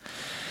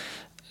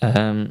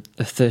 A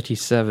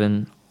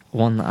 37,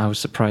 one that I was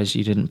surprised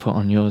you didn't put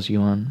on yours,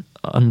 Yuan.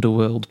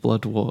 Underworld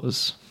Blood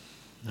Wars.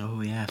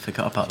 Oh yeah, I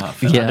forgot about that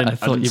film. Yeah, I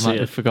thought you might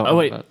have forgotten. Oh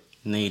wait, about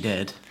No, you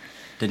did,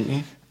 didn't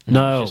you?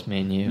 no, just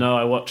me and you. No,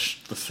 I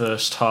watched the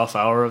first half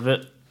hour of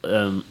it,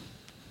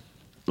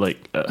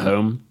 like at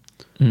home,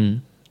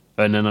 and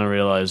then I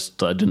realised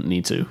that I didn't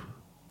need to.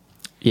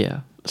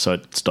 Yeah. So I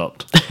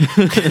stopped.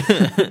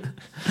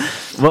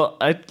 Well,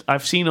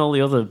 I've seen all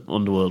the other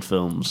Underworld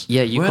films.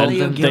 Yeah, you called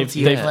them.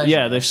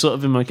 They've sort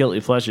of been my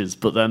guilty pleasures.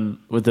 But then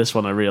with this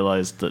one, I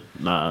realised that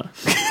nah.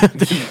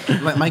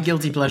 My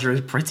guilty pleasure is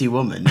Pretty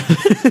Woman.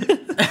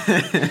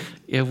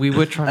 Yeah, we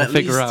were trying to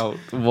figure out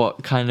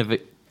what kind of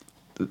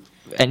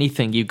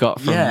anything you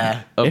got from.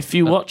 Yeah. If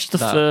you watch the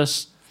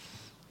first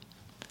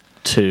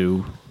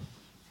two,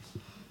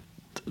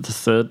 the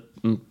third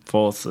and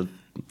fourth are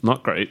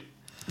not great.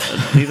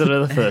 Neither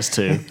are the first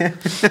two.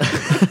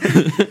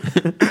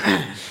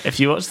 If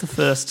you watch the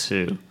first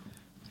two,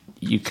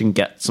 you can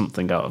get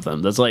something out of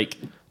them. There's like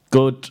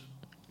good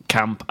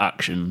camp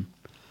action.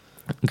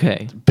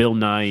 Okay. Bill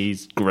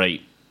Nye's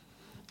great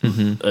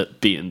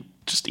at being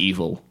just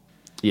evil.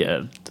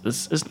 Yeah,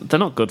 they're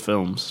not good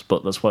films,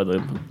 but that's why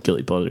they're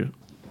guilty pleasure.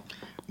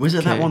 Was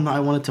it that one that I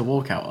wanted to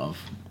walk out of?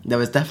 There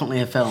was definitely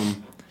a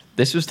film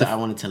This was that I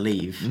wanted to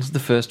leave. This was the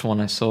first one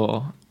I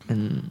saw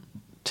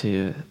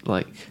to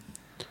like.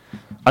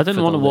 I didn't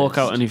For want to the walk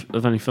out list.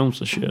 of any films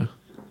this year.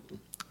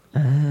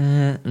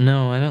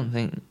 No, I don't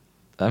think.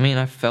 I mean,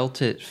 I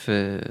felt it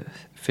for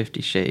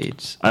 50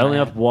 Shades. I only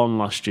had one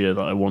last year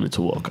that I wanted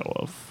to walk out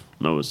of,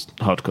 and that was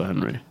Hardcore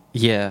Henry.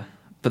 Yeah,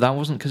 but that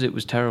wasn't because it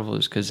was terrible. It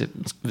was because it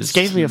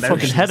gave me a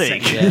fucking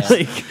headache. Yeah,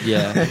 Like-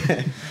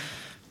 yeah.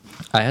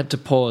 I had to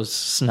pause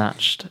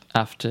Snatched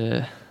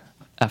after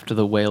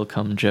the whale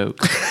cum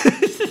joke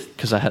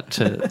because I had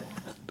to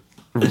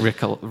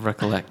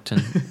recollect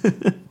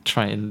and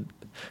try and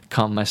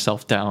calm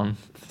myself down.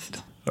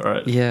 All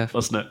right. Yeah.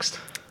 What's next?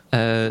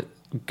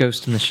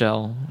 Ghost in the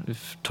Shell.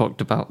 We've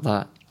talked about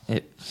that.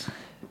 It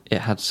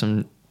had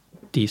some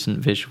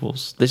decent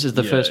visuals. This is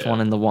the first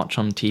one in the watch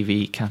on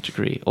TV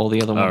category. All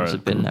the other ones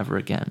have been never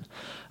again.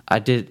 I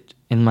did,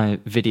 in my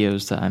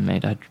videos that I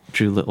made, I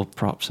drew little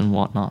props and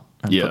whatnot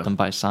and put them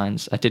by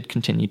signs. I did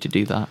continue to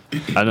do that.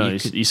 I know,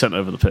 you sent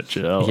over the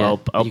picture. I'll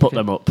put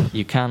them up.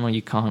 You can or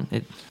you can't.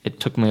 It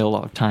took me a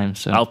lot of time,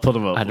 so I'll put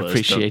them up. I'd Liz.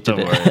 appreciate don't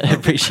it. worry. I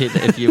appreciate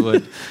it if you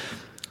would.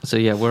 So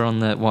yeah, we're on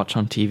the watch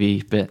on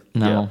TV bit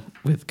now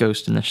with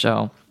Ghost in the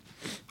Shell.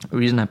 The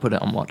reason I put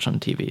it on watch on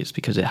TV is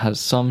because it has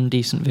some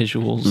decent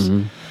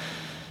visuals,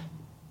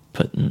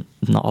 but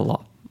not a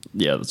lot.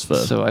 Yeah, that's fair.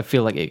 So I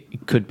feel like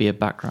it could be a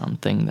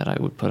background thing that I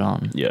would put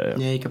on. Yeah,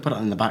 you can put it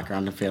in the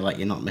background and feel like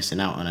you're not missing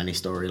out on any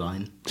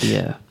storyline.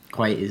 Yeah.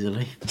 Quite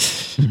easily.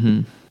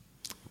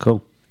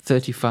 Cool.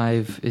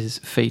 35 is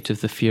Fate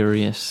of the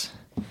Furious.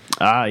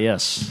 Ah,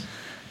 yes.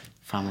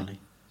 Family.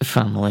 It's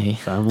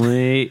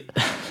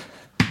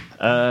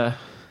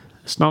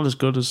not as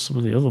good as some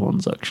of the other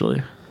ones,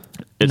 actually.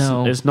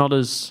 No. It's not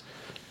as...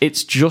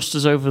 It's just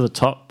as over the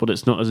top, but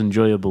it's not as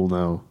enjoyable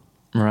now.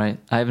 Right.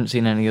 I haven't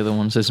seen any other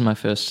ones. This is my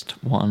first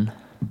one.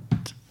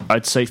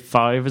 I'd say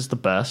 5 is the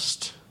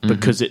best,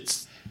 because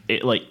it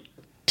like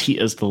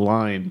teeters the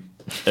line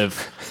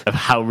of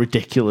how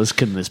ridiculous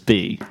can this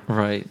be.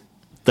 Right.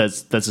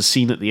 There's a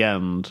scene at the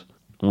end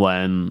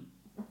when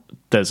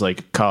there's like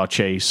a car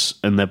chase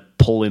and they're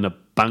pulling a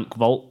bank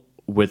vault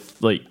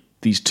with like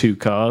these 2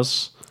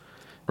 cars.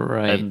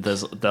 Right. And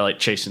they're like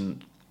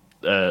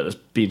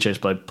being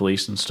chased by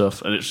police and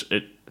stuff, and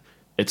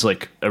it's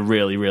like a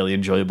really, really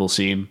enjoyable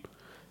scene,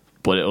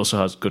 but it also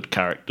has good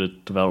character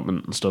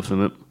development and stuff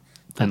in it.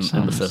 In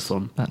the fifth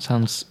one, that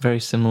sounds very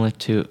similar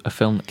to a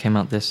film that came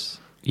out this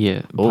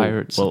year,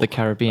 Pirates of the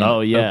Caribbean.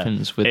 Oh yeah,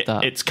 opens with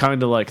that. It's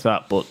kind of like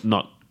that, but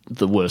not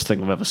the worst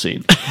thing I've ever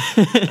seen.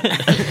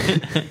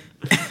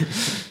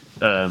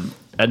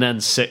 And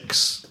then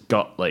 6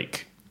 got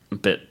like a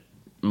bit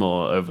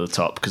more over the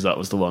top, because that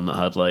was the one that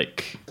had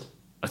like,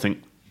 I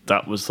think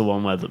that was the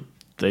one where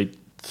they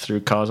threw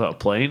cars out of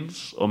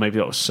planes, or maybe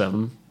that was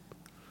 7.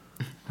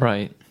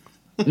 Right.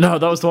 No,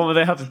 that was the one where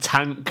they had the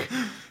tank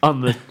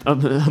on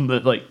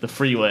the like the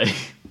freeway.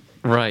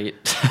 Right.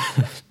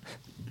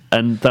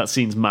 And that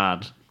scene's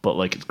mad, but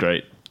like it's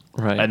great.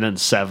 Right. And then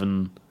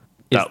 7,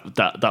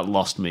 that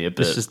lost me a bit.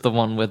 This is the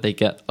one where they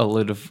get a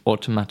load of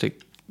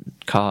automatic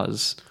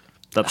cars.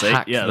 That's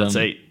 8. Yeah, that's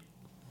 8.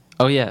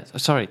 Oh yeah,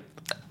 sorry.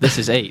 This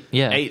is 8.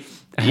 Yeah. 8.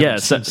 Yeah,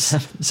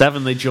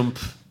 7 they jump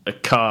a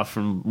car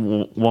from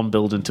one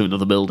building to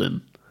another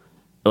building,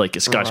 like a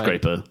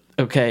skyscraper.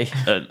 Right. Okay.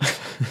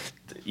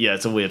 Yeah,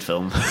 it's a weird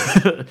film.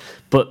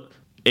 But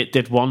it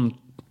did one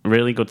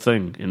really good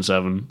thing in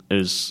 7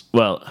 is,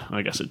 well,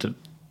 I guess it did.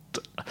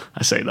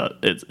 I say that.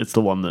 It's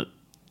the one that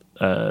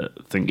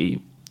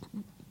Thingy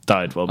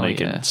died while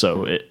making. Yeah.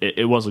 So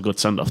it was a good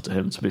send-off to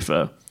him, to be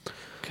fair.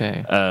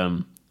 Okay.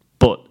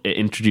 But it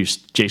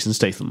introduced Jason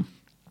Statham.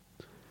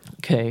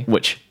 Okay.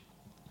 Which,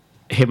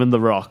 him and The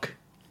Rock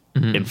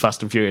in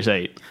Fast and Furious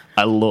 8,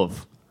 I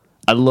love.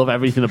 I love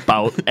everything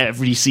about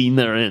every scene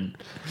they're in.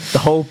 The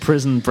whole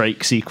prison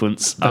break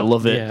sequence, I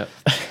love it. Yeah.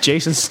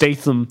 Jason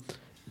Statham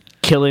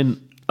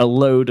killing a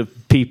load of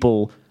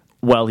people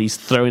while he's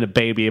throwing a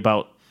baby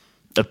about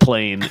a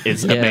plane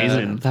is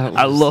amazing.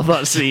 I love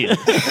that scene.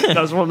 That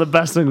was one of the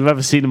best things I've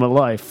ever seen in my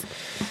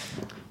life.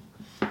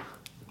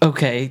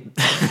 Okay.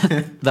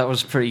 That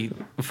was pretty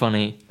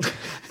funny.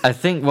 I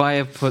think why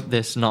I put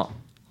this not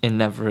in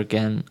Never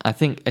Again, I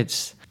think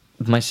it's...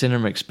 My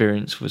cinema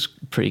experience was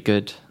pretty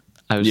good.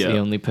 I was the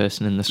only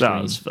person in the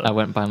screen. I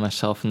went by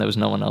myself and there was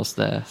no one else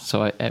there.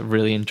 So I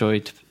really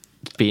enjoyed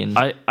being...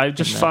 I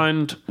just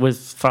find with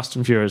Fast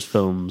and Furious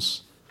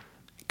films,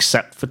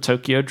 except for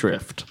Tokyo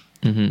Drift,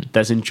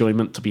 there's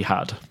enjoyment to be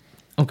had.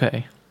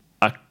 Okay.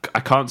 I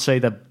can't say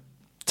they're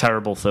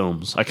terrible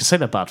films. I can say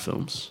they're bad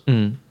films.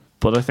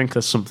 But I think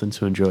there's something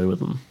to enjoy with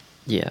them.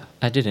 Yeah,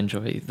 I did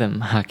enjoy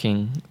them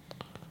hacking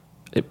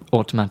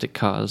automatic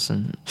cars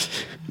and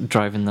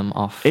driving them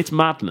off. It's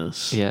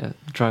madness. Yeah,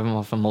 driving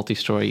off a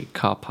multi-story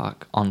car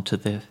park onto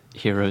the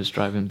heroes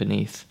driving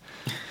beneath.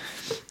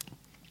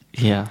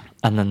 Yeah,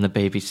 and then the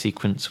baby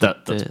sequence.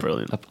 That's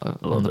brilliant.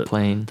 On the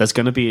plane. There's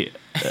going to be...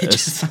 It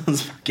just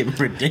sounds fucking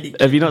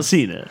ridiculous. Have you not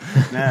seen it?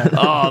 No.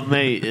 Oh,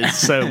 mate, it's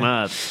so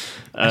mad.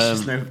 I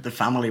just know the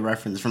family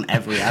reference from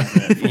every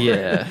advert.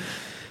 Yeah.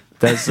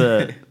 There's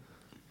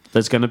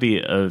going to be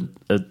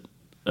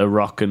a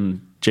Rock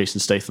and Jason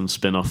Statham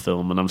spin-off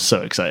film, and I'm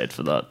so excited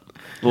for that.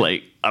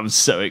 Like, I'm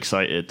so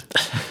excited.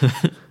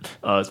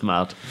 Oh, it's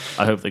mad.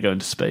 I hope they go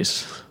into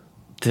space.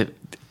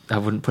 I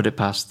wouldn't put it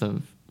past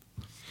them.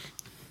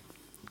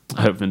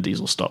 I hope Vin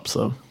Diesel stops,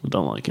 though. I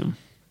don't like him.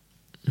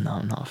 No,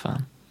 I'm not a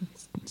fan.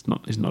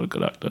 He's not a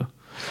good actor.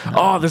 No.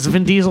 Oh, there's a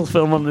Vin Diesel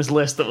film on this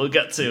list that we'll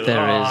get to.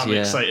 There is, I'm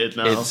excited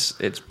now.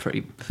 It's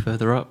pretty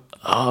further up.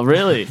 Oh,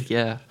 really?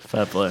 Yeah.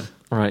 Fair play.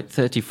 Right,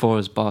 34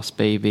 is Boss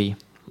Baby.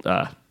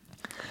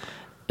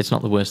 It's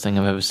not the worst thing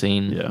I've ever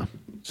seen. Yeah.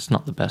 It's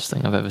not the best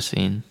thing I've ever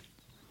seen.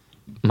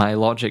 My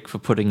logic for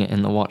putting it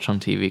in the watch on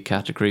TV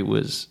category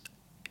was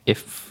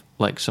if,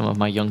 like, some of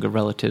my younger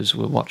relatives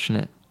were watching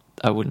it,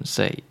 I wouldn't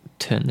say,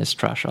 turn this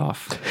trash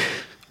off,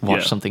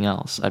 watch Yeah. something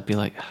else. I'd be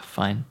like,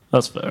 fine.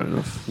 That's fair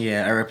enough.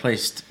 Yeah, I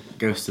replaced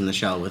Ghost in the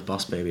Shell with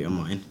Boss Baby on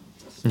mine.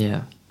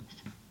 Yeah.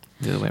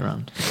 The other way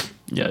around.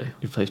 Yeah.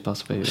 You replace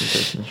Boss Baby with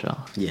Ghost in the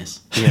Shell. Yes.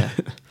 Yeah.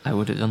 I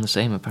would have done the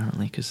same,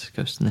 apparently, because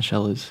Ghost in the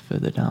Shell is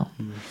further down.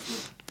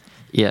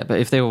 Yeah, but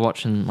if they were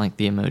watching, like,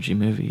 the Emoji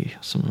Movie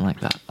or something like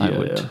that, I Yeah,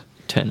 would yeah.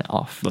 turn it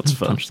off. That's and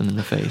fair. punch them in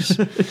the face.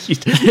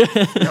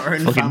 Your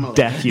own Fucking family.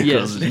 deck your Yes.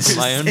 cousins.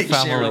 My own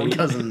 6-year-old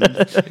family.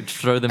 cousin.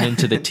 Throw them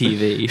into the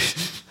TV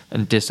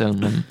and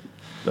disown them.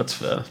 That's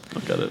fair. I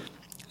got it.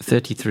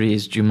 33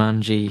 is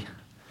Jumanji.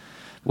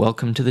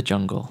 Welcome to the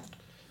Jungle.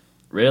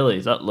 Really?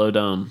 Is that low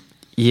down?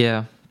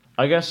 Yeah,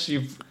 I guess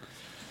you've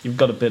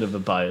got a bit of a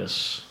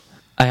bias.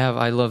 I have.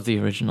 I love the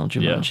original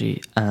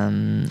Jumanji.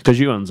 Because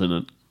Yuan's in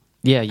it.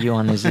 Yeah,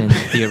 Yuan is in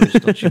the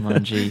original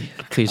Jumanji.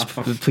 Please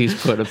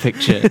put a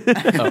picture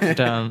up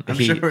down. I'm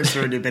sure it's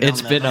already been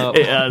It's on been there. up.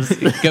 It has.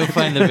 Go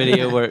find the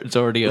video where it's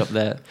already up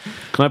there.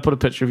 Can I put a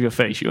picture of your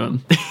face, Yuan?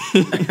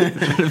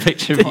 Put a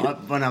picture of you.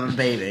 When I'm a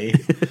baby.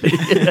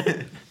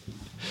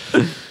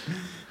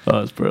 Oh,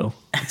 that's brilliant.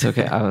 It's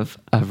okay.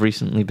 I've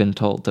recently been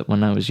told that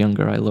when I was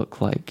younger, I look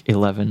like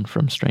 11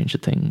 from Stranger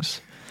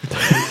Things.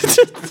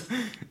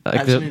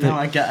 Actually, no,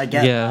 I get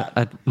yeah,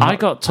 that. I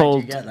got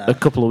told get that? a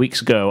couple of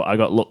weeks ago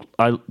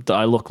that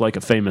I look like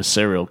a famous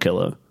serial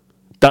killer.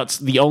 That's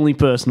the only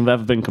person I've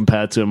ever been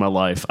compared to in my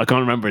life. I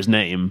can't remember his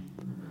name,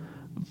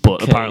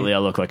 but Okay. apparently I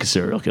look like a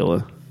serial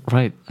killer.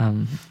 Right.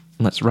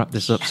 Let's wrap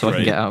this up so I can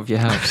Right. get out of your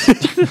house.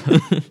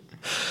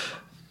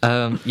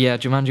 Yeah,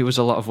 Jumanji was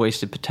a lot of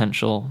wasted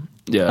potential.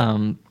 Yeah.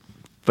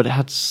 But it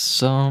had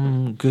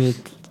some good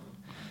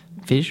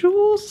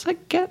visuals, I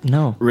guess.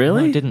 No.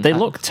 Really? No, it didn't. They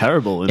look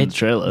terrible in the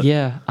trailer.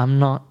 Yeah,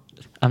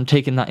 I'm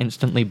taking that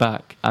instantly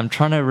back. I'm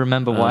trying to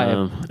remember why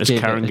I Is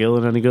gave Karen it-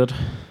 Gillan any good?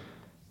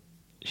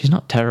 She's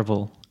not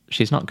terrible.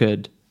 She's not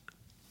good.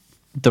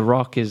 The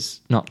Rock is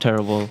not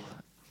terrible.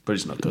 But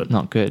he's not good.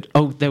 Not good.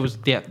 Oh, there was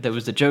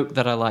a joke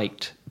that I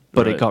liked,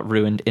 but Right. it got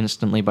ruined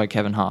instantly by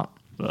Kevin Hart.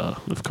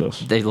 Of course.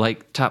 They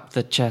like tap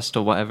the chest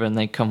or whatever, and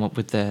they come up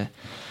with their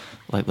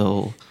like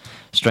little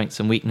strengths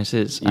and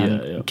weaknesses.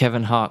 And Yeah.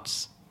 Kevin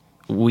Hart's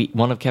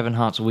one of Kevin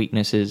Hart's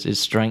weaknesses is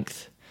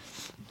strength.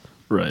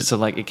 Right. So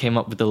like it came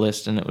up with the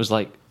list, and it was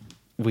like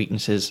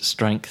weaknesses,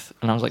 strength,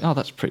 and I was like, oh,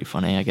 that's pretty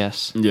funny, I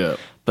guess. yeah.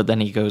 But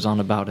then he goes on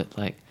about it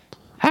like,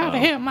 how the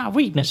hell my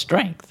weakness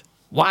strength?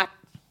 What?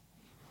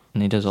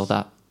 And he does all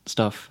that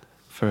stuff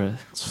for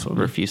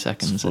funny. a few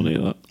seconds. It's funny,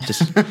 and that.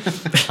 just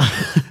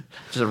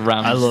just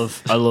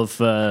rams. I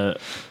love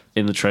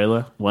in the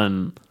trailer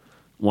when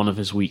one of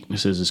his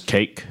weaknesses is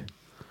cake,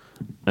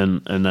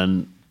 and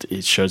then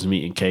it shows him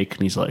eating cake,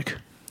 and he's like,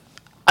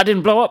 "I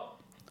didn't blow up,"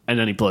 and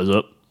then he blows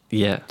up.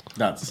 Yeah.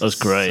 That's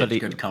great. such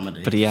good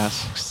comedy. But he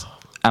asks,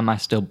 "Am I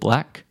still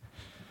black?"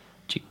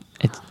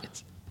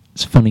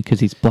 It's funny because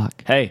he's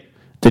black. Hey,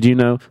 did you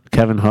know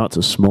Kevin Hart's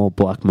a small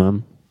black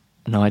man?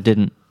 No, I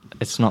didn't.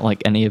 It's not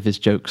like any of his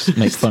jokes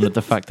make fun of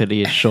the fact that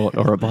he is short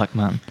or a black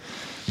man.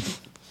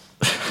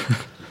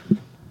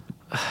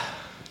 What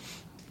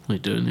are you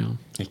doing, Neil?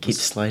 It keeps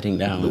sliding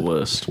The down.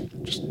 worst.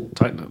 Just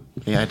tighten it.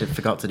 Yeah, I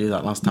forgot to do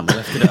that last time. I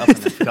lifted it up and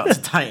I forgot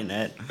to tighten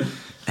it.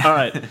 All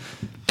right.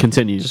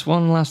 Continue. Just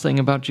one last thing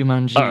about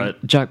Jumanji. All right.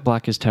 Jack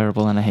Black is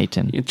terrible and I hate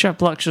him. Jack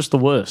Black's just the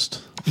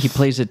worst. He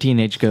plays a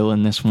teenage girl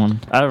in this one.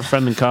 I have a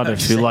friend in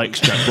Cardiff who likes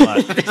Jack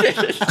Black.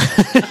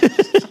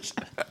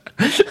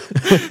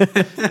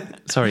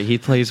 Sorry, he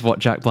plays what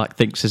Jack Black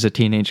thinks is a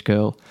teenage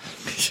girl.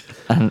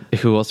 And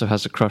who also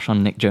has a crush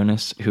on Nick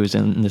Jonas, who is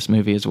in this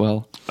movie as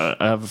well. I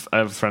have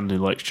a friend who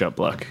likes Jack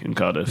Black in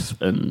Cardiff,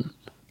 and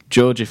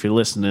George, if you're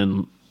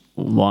listening,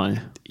 why?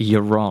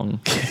 You're wrong.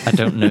 I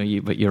don't know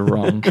you, but you're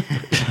wrong.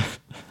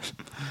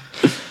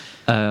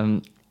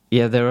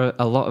 Yeah, there are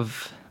a lot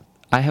of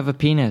I have a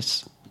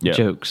penis Yeah.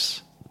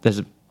 jokes. There's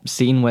a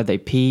scene where they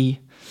pee.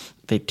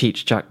 They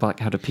teach Jack Black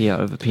how to pee out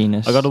of a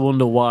penis. I gotta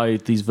wonder why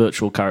these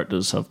virtual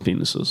characters have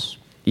penises.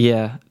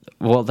 Yeah.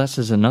 Well, this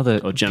is another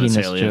Or penis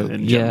genitalia joke.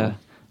 in Yeah. general.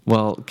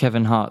 Well,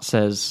 Kevin Hart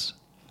says,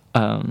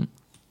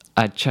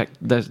 I checked,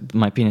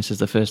 my penis is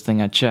the first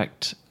thing I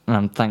checked, and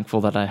I'm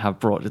thankful that I have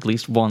brought at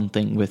least one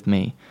thing with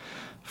me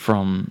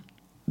from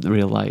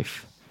real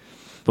life.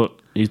 But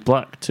he's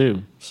black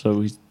too, so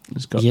he's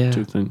got Yeah.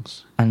 two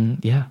things. And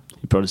yeah,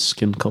 He brought his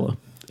skin colour.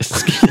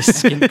 his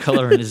skin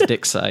color and his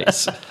dick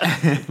size.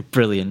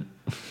 Brilliant.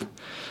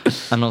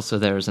 And also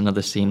there is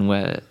another scene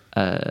where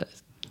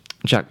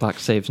Jack Black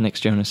saves Nick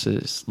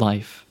Jonas's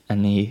life,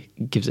 and he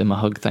gives him a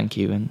hug, thank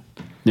you, and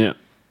Yeah.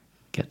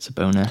 gets a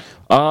boner.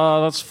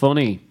 Oh, that's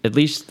funny. At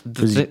least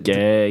Because he's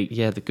gay.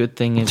 Yeah, the good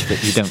thing is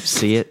that you don't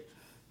see it.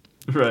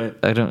 Right.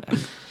 I don't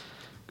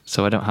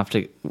have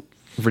to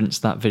rinse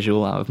that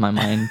visual out of my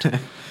mind.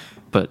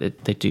 But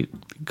they do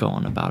go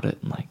on about it,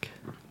 and like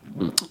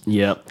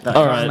Yeah. That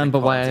All can't right. remember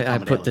why quality I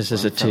comedy put this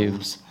as a on 2.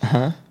 films.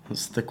 Huh?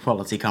 It's the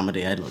quality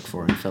comedy I'd look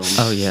for in films.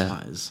 Oh yeah,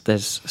 That is-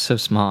 there's so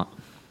smart.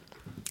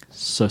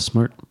 So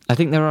smart. I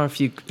think there are a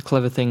few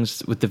clever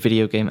things with the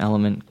video game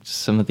element.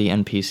 Some of the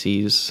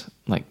NPCs,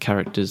 like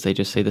characters, they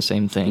just say the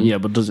same thing. Yeah,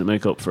 but does it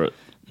make up for it?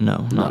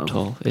 No, not No. at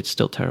all. It's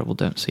still terrible.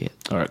 Don't see it.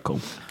 All right,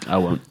 cool. I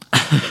won't.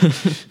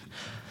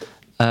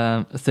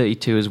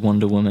 32 is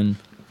Wonder Woman.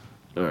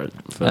 All right.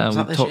 Was We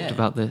that this talked year?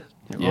 about the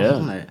It was, Yeah.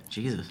 wasn't it?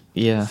 Jesus.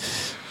 yeah.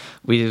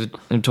 We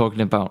were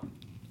talking about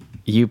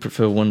you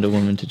prefer Wonder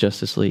Woman to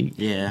Justice League.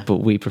 Yeah. But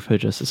we prefer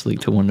Justice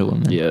League to Wonder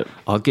Woman. Yeah.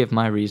 I'll give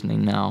my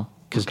reasoning now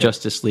because Okay.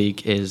 Justice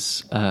League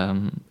is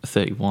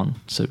 31,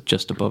 so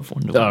just above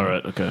Wonder Woman. All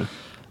right.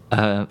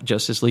 Okay.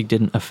 Justice League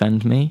didn't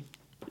offend me.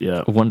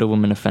 Yeah. Wonder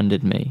Woman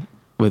offended me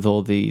with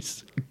all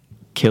these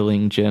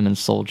killing German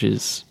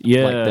soldiers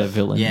Yeah. like they're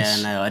villains.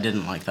 Yeah, no, I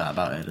didn't like that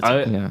about it. at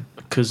all. Yeah.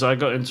 Because I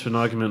got into an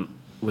argument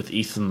with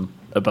Ethan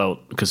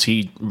about because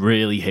he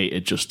really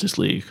hated Justice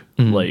League,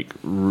 like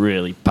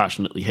really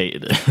passionately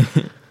hated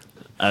it.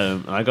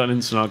 I got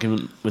into an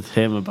argument with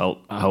him about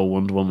how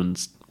Wonder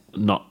Woman's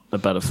not a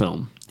better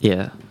film,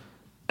 Yeah.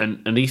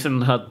 and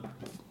Ethan had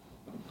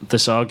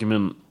this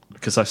argument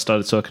because I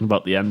started talking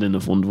about the ending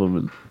of Wonder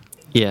Woman,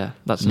 Yeah,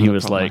 that's And he another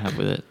was problem like- I have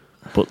with it.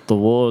 but the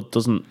war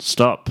doesn't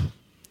stop.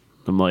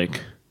 I'm like,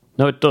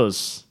 no, it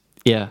does.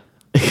 Yeah.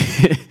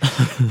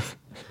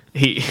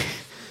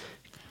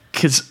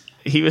 Because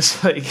he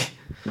was like,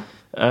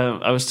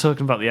 I was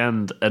talking about the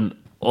end, and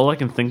all I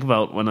can think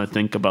about when I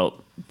think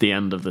about the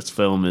end of this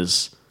film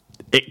is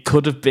it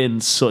could have been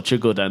such a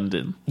good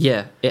ending.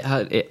 Yeah, it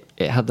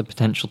had the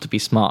potential to be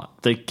smart.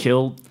 They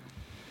killed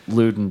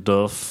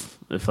Ludendorff,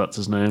 if that's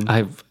his name.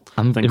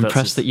 I'm think that's impressed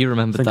his- that you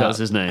remembered think that. that's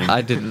his name.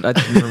 I didn't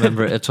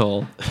remember it at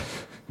all.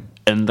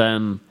 And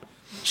then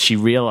she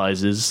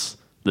realizes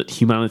that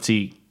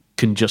humanity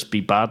can just be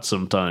bad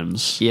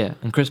sometimes. Yeah,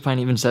 and Chris Pine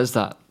even says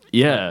that.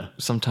 Yeah.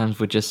 Sometimes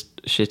we're just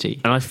shitty.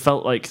 And I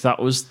felt like that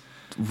was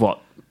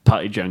what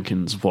Patty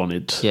Jenkins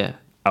wanted Yeah,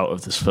 out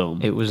of this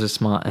film. it was a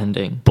smart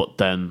ending. But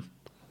then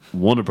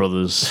Warner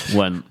Brothers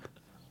went,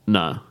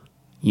 nah,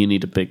 you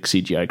need a big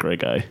CGI grey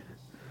guy.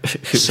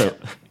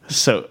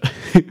 So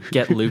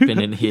Get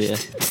Lupin in here.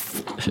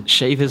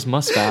 Shave his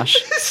mustache?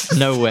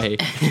 No way.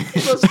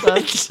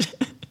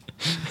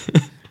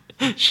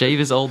 Shave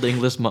his old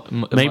English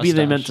maybe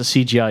they mustache. meant to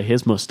CGI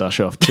his mustache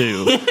off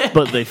too,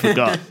 but they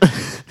forgot.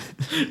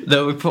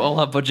 Though we put all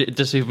our budget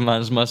into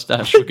Superman's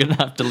mustache, we're gonna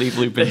have to leave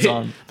Lupin's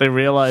on. They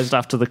realized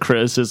after the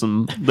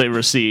criticism they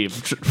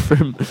received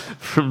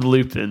from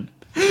Lupin,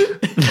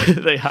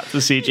 they had to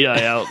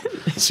CGI out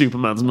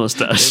Superman's They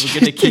mustache.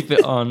 were gonna keep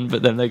it on,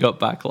 but then they got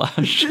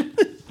backlash.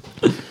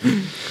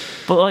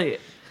 But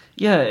like,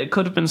 yeah, it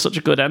could have been such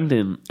a good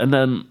ending, and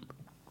then,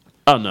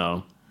 oh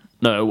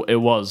no, it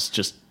was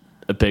just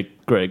a big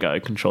grey guy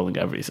controlling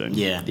everything.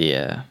 Yeah.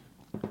 Yeah,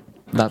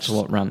 that's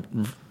what ran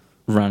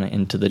it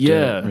into the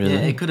Yeah. dirt. Really, Yeah,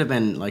 it could have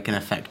been like an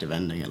effective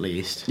ending at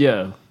least.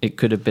 Yeah. it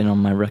could have been on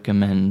my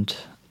recommend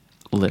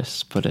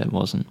list, but it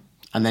wasn't.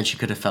 And then she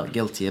could have felt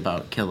guilty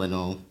about killing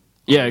all.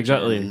 Yeah,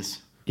 exactly.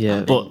 Germans. Yeah,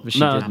 And but being she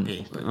no, didn't.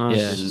 happy. But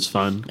Yeah. it's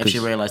fine. if she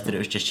 'cause- realised that it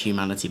was just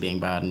humanity being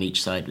bad and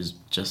each side was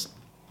just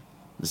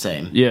the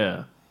same,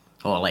 yeah,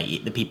 or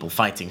like the people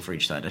fighting for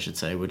each side, I should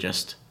say, were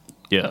just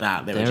yeah,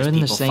 that. They were They're just in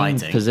the people same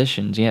fighting.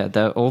 positions. Yeah,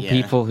 they're all Yeah.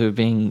 people who are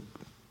being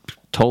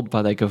told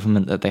by their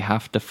government that they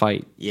have to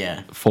fight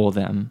Yeah. for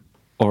them,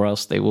 or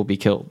else they will be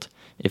killed.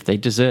 If they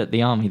desert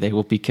the army, they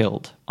will be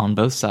killed on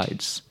both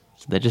sides.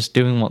 So they're just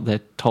doing what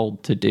they're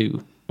told to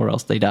do, or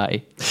else they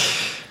die.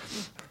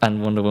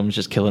 And Wonder Woman's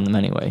just killing them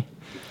anyway.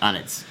 And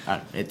it's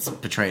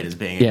portrayed as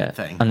being a Yeah, good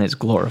thing. and it's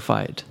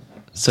glorified.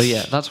 So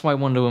yeah, that's why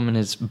Wonder Woman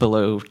is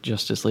below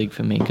Justice League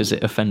for me, because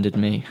it offended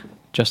me.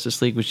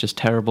 Justice League was just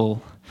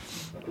terrible.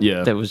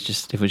 yeah. It was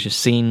just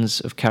scenes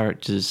of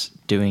characters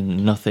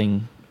doing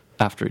nothing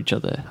after each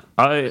other.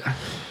 I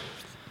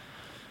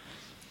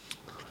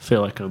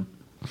feel like I'm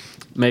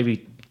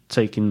maybe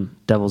taking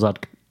devil's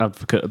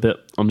advocate a bit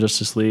on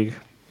Justice League,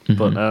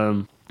 but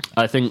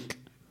I think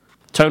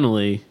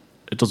tonally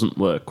it doesn't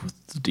work with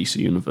the DC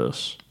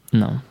universe.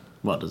 No,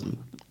 What doesn't?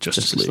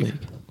 Justice League.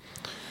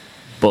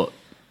 But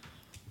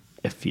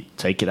if you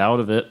take it out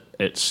of it,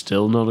 it's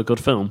still not a good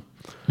film.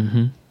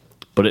 Mm-hmm.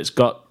 But it's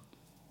got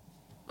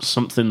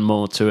something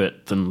more to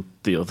it than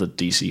the other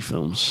DC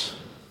films.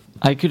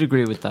 I could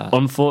agree with that.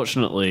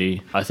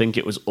 Unfortunately, I think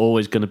it was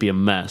always going to be a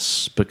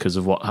mess because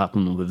of what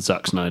happened with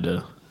Zack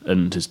Snyder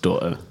and his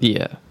daughter.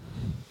 Yeah,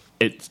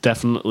 It's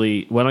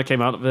definitely, when I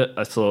came out of it,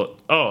 I thought,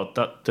 oh,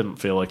 that didn't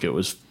feel like it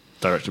was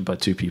directed by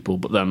two people.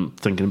 But then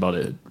thinking about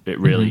it,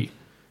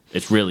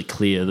 it's really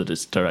clear that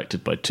it's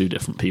directed by two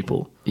different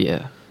people.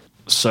 yeah,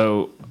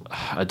 So,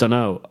 I don't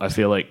know. I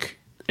feel like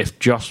if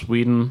Joss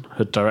Whedon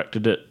had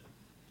directed it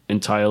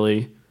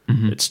entirely,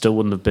 it still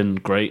wouldn't have been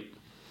great.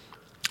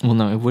 Well,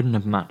 no, it wouldn't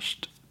have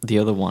matched the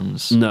other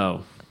ones.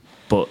 No.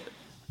 But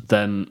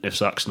then if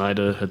Zack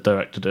Snyder had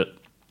directed it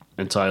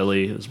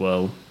entirely as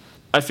well,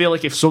 I feel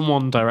like if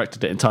someone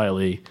directed it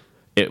entirely,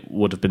 it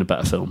would have been a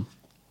better film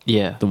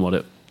Yeah, than what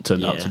it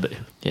turned out to be.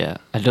 Yeah,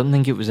 I don't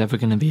think it was ever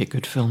going to be a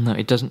good film, though.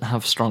 It doesn't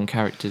have strong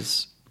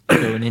characters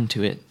going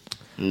into it.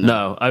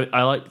 No,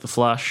 I like The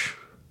Flash,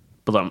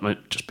 but that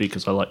might just be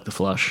because I like The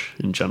Flash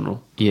in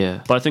general.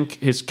 Yeah. But I think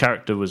his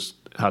character was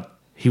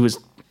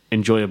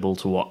enjoyable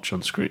to watch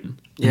on screen.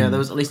 Yeah, there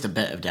was at least a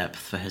bit of depth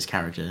for his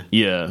character.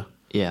 Yeah.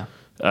 Yeah.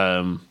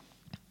 I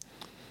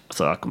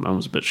thought Aquaman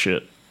was a bit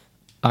shit.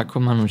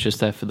 Aquaman was just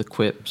there for the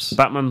quips.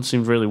 Batman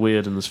seemed really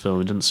weird in this film.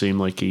 It didn't seem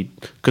like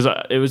because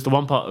it was the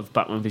one part of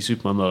Batman v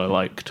Superman that I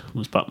liked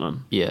was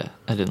Batman. Yeah,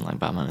 I didn't like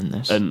Batman in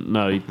this. And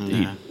no,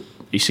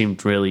 he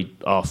seemed really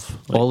off.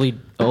 Like,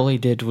 all he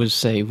did was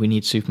say, "We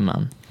need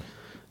Superman."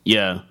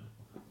 yeah,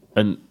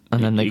 and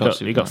then they got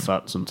he got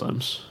Superman. fat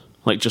sometimes,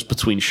 like just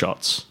between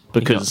shots He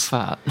because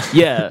got fat.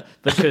 yeah,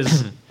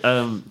 because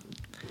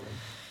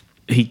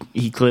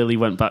he clearly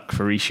went back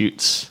for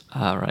reshoots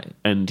Right.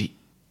 and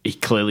he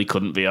clearly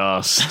couldn't be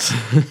asked.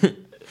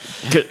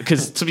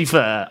 Because to be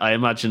fair, I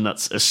imagine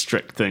that's a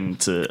strict thing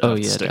to have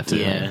to stick to.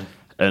 definitely. Yeah.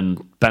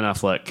 And Ben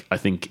Affleck, I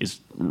think, is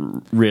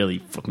really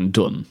fucking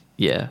done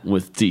Yeah.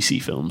 with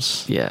DC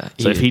films. Yeah.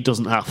 So if he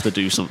doesn't have to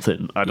do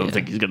something, I don't Yeah.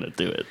 think he's going to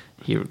do it.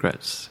 He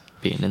regrets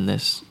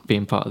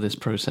being part of this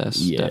process.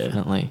 Yeah.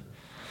 Definitely.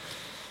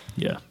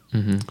 Yeah.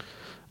 Mm-hmm.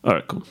 All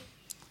right, cool.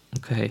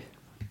 Okay.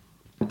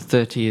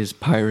 30 is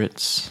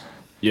Pirates.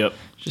 Yep.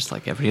 Just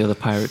like every other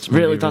Pirates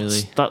movie, Really,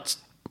 really. that's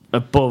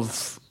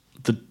above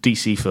the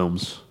DC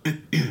films.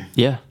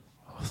 Yeah.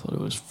 I thought it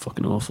was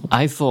fucking awful.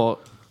 I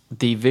thought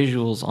the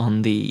visuals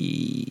on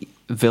the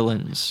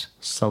villains,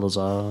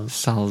 Salazar.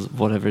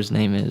 whatever his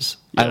name is,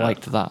 I Yeah.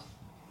 liked that.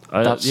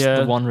 That's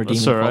the one redeeming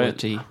that's all right.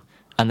 quality.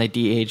 And they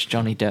de-aged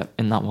Johnny Depp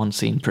in that one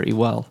scene pretty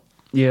well.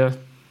 Yeah.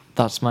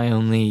 That's my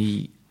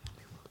only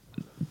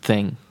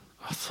thing.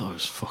 I thought it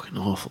was fucking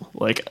awful.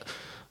 Like,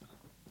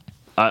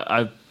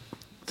 I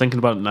thinking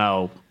about it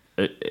now,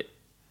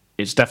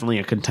 it's definitely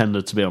a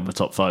contender to be on the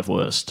top 5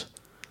 worst.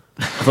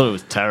 I thought it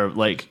was terrible.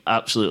 Like,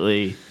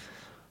 absolutely.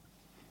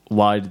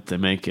 Why did they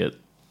make it?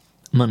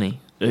 Money.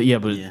 Yeah,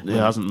 but Yeah. it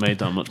hasn't made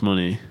that much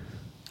money.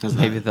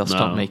 Maybe they'll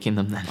stop No. making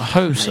them then. I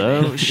hope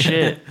so.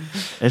 Shit,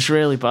 it's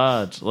really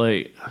bad.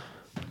 Like,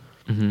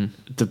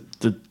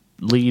 the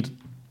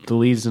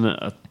leads in it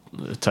are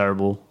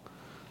terrible.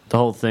 The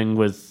whole thing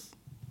with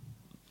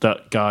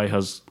that guy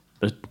has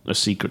a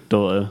secret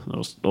daughter, that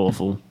was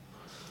awful.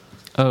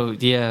 Oh,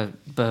 yeah,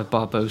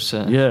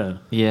 Barbosa. Yeah.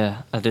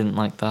 Yeah, I didn't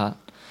like that.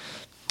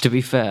 To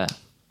be fair,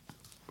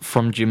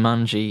 from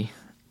Jumanji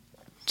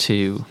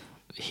to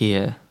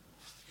here,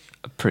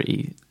 are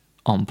pretty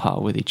on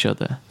par with each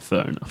other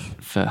Fair enough.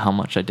 for how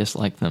much I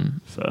dislike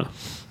them. Fair.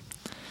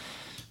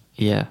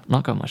 Yeah,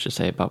 not got much to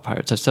say about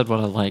Pirates. I said what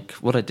I like.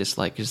 What I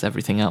dislike is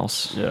everything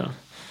else. Yeah.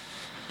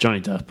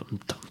 Johnny Depp.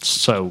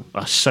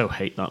 I so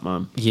hate that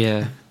man.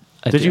 Yeah.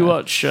 Did you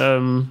watch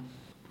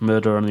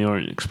Murder on the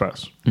Orient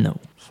Express? No.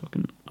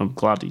 Fucking, I'm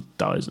glad he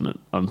dies in it.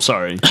 I'm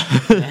sorry.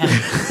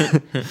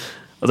 I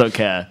don't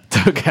care.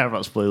 Don't care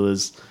about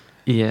spoilers.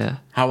 Yeah.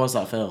 How was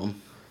that film?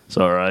 It's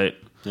all right.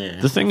 Yeah,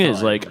 The thing I is,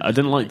 thought like, I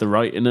didn't like the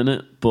writing in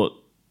it, but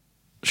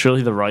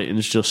surely the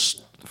writing's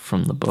just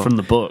From the book. from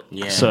the book.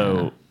 Yeah.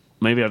 So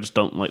maybe I just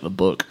don't like the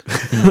book.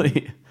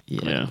 Yeah.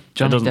 Johnny It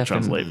doesn't Depp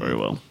translate in- very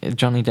well.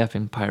 Johnny Depp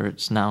in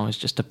Pirates now is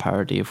just a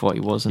parody of what he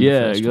was in the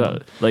Yeah, first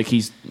one. like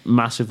he's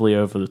massively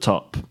over the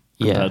top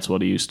compared Yeah. to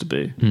what he used to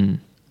be.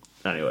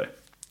 Anyway,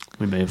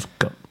 we may have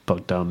got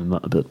bogged down in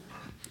that a bit.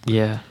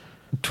 Yeah.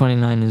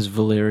 29 is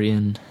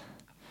Valerian.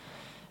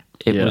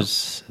 It Yeah.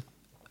 was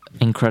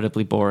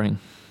incredibly boring.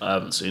 I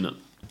haven't seen it.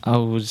 I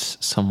was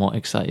somewhat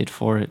excited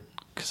for it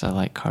because I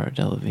like Cara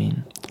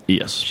Delevingne.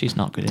 Yes. She's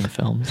not good in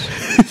films.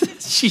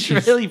 She's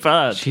really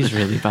bad. She's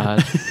really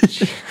bad.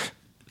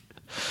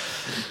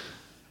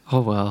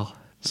 Oh well.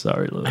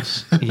 Sorry,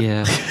 Lewis.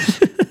 Yeah.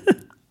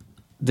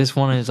 This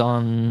one is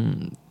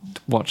on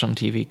watch on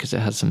TV because it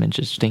has some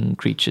interesting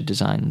creature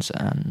designs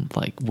and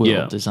like world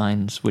Yeah.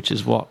 designs, which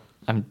is what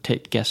I'm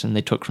guessing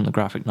they took from the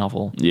graphic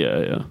novel.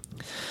 Yeah.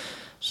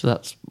 So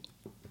that's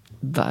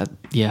that.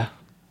 Yeah,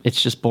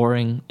 it's just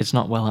boring. It's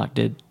not well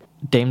acted.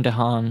 Dame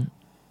DeHaan,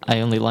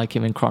 I only like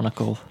him in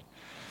Chronicle.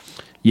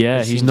 Yeah,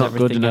 It he's seems not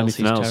good everything in else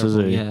anything he's else, is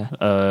he?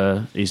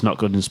 terrible, He's not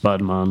good in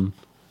Spider-Man.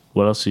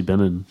 What else has he been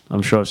in?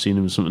 I'm sure I've seen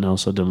him in something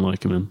else I didn't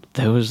like him in.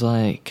 There was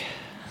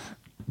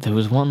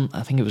one,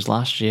 I think it was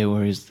last year,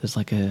 where there's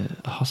like a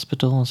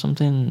hospital or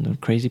something,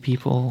 crazy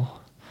people,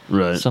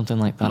 Right. something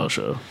like that. I'm not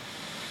sure.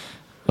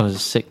 Or a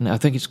sickness. I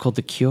think it's called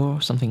The Cure,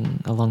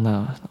 something along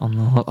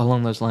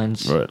those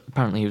lines. Right.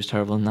 Apparently he was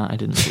terrible in that. I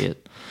didn't see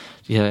it.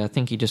 Yeah, I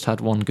think he just had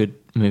one good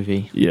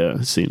movie. Yeah,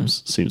 it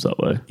seems that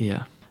way.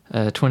 Yeah.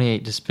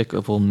 28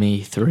 Despicable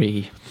Me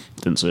 3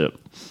 Didn't see it.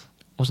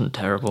 wasn't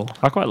terrible.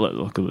 I quite like the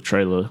look of the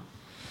trailer.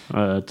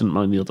 Didn't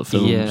mind the other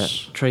films. Yeah,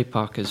 Trey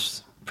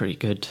Parker's pretty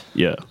good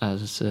Yeah.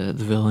 as the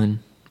villain,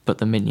 but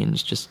the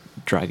minions just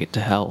drag it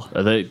to hell.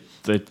 Are they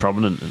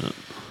prominent in it?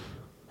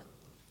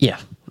 Yeah.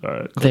 All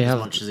right. They As have.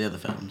 much as the other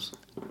films.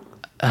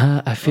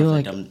 I feel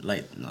like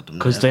not done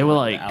 'Cause they were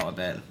like- out a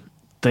bit.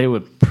 They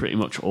were pretty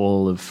much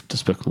all of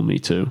Despicable Me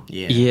too.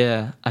 Yeah.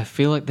 yeah, I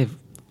feel like they've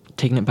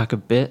taken it back a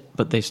bit,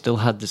 but they still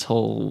had this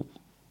whole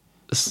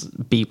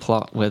B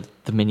plot where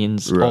the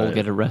minions all Right.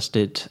 get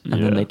arrested and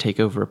Yeah. then they take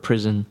over a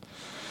prison.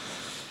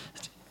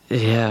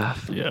 Yeah.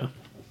 Yeah.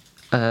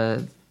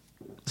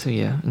 So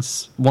yeah,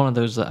 it's one of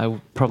those that I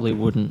probably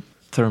wouldn't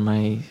throw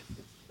my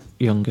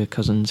younger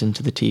cousins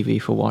into the TV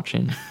for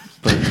watching,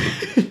 but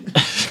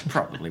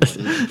Probably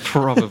wouldn't.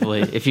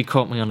 probably if you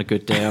caught me on a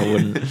good day, I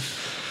wouldn't.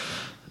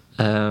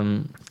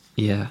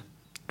 Yeah,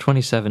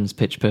 27's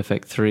Pitch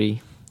Perfect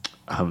 3.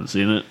 I haven't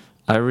seen it.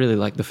 I really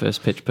like the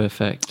first Pitch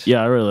Perfect.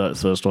 Yeah, I really like the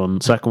first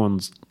one. Second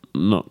one's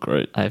not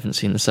great. I haven't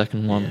seen the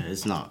second one. Yeah,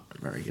 it's not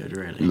very good,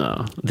 really.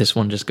 No. This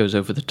one just goes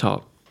over the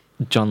top.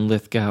 John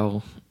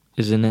Lithgow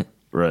is in it.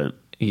 Right.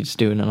 He's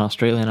doing an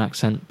Australian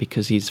accent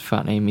because he's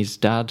Fat Amy's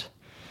dad,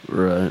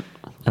 Right.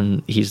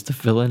 and he's the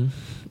villain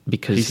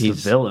because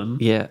He's the villain?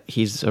 Yeah,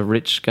 he's a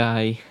rich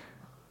guy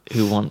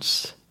who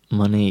wants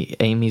money.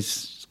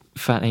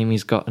 Fat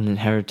Amy's got an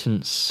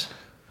inheritance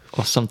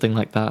or something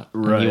like that,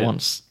 and Right. he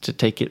wants to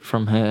take it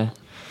from her.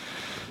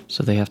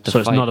 So they have to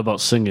So fight. it's not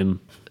about singing.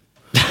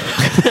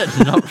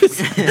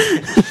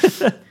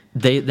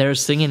 They're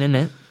singing in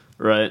it,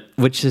 Right.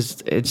 which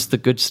it's the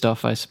good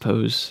stuff, I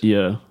suppose.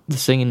 Yeah. The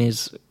singing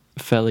is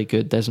fairly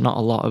good. There's not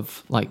a lot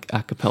of like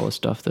a cappella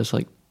stuff. There's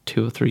like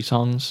 2 or 3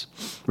 songs.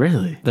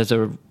 Really? There's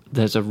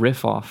a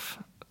riff off,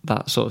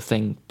 that sort of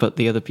thing, but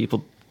the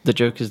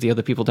joke is the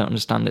other people don't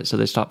understand it, so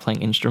they start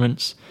playing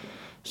instruments,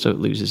 so it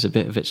loses a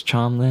bit of its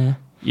charm there.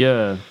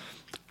 Yeah.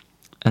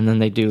 And then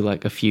they do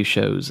like a few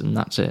shows and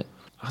that's it.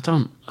 I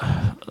don't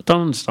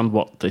understand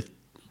what they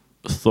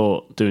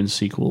thought doing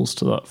sequels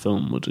to that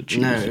film would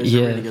achieve. No, it was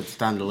Yeah. a really good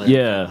standalone.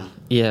 Yeah. film.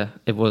 Yeah,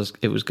 it was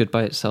good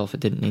by itself. It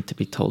didn't need to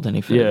be told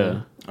any further.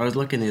 Yeah. I was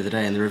looking the other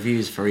day, and the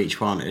reviews for each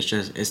one, it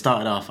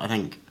started off, I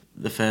think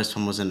the first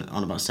one was on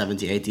about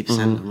 70-80%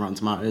 on Rotten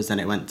Tomatoes, then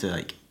it went to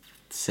like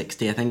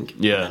 60, I think.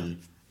 Yeah. And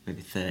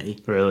maybe 30.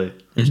 Really?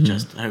 It's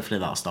just, hopefully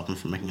that'll stop them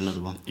from making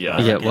another one.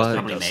 Yeah. Yeah, It's well,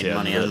 probably that's made the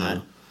money, end of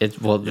hasn't it. it?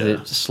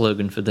 The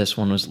slogan for this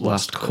one was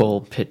last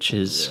call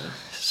pitches. Yeah.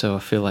 So I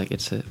feel like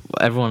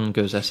everyone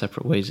goes their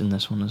separate ways in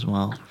this one as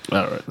well.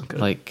 All right. Okay.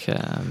 Like,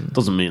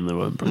 doesn't mean they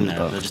won't bring it No,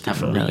 back. they'll just to be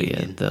have a fair. no, yeah,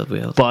 reunion. they'll be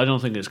able But I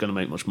don't think it's going to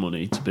make much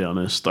money, to be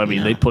honest. I mean,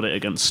 No. they put it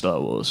against Star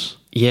Wars.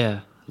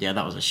 Yeah. Yeah,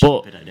 that was a But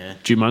stupid idea.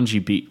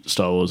 Jumanji beat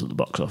Star Wars at the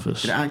box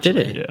office. Did it actually?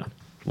 Did it? Yeah.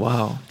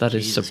 Wow, that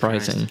is Jesus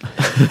surprising.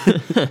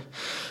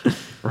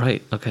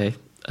 Right, okay.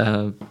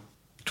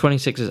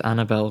 26 is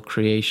Annabelle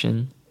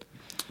Creation.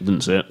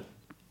 Didn't see it.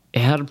 It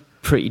had a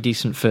pretty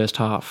decent first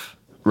half.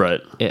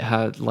 Right. It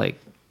had, like...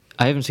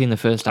 I haven't seen the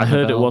first I Annabelle.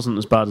 heard it wasn't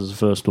as bad as the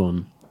first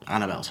one.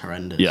 Annabelle's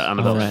horrendous. Yeah, Oh,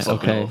 Annabelle's right,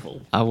 fucking okay.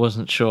 awful. I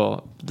wasn't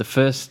sure. The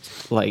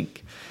first,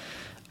 like...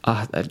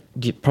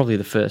 probably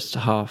the first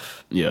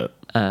half Yeah.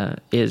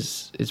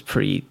 is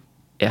pretty...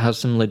 It has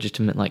some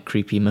legitimate, like,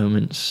 creepy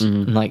moments.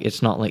 And, like,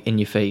 it's not, like, in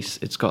your face.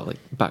 It's got, like,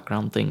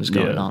 background things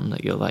going Yeah. on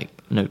that you'll, like,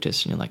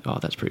 notice. And you're like, oh,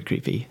 that's pretty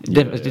creepy. It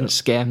Yeah, didn't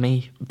scare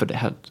me, but it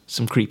had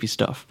some creepy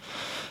stuff.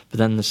 But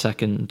then the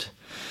second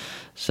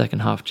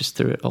half just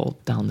threw it all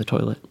down the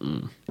toilet.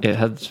 It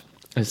had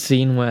a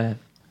scene where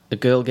a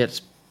girl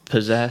gets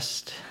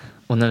possessed.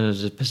 Well, then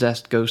there's a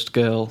possessed ghost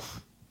girl.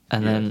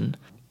 And then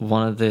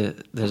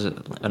there's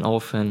an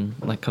orphan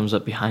like comes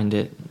up behind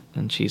it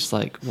and she's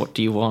like, what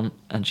do you want?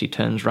 And she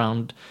turns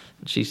round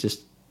and she's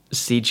this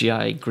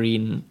CGI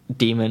green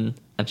demon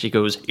and she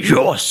goes,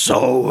 your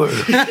soul.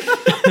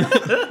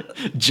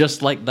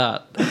 Just like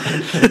that.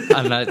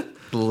 And I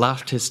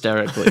laughed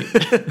hysterically.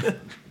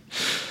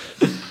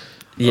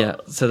 Yeah,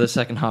 so the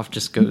second half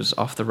just goes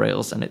off the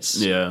rails and it's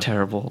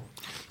terrible.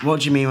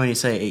 What do you mean when you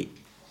say,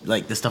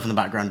 like, the stuff in the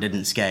background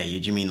didn't scare you?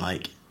 Do you mean,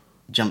 like,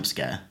 jump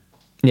scare?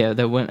 Yeah,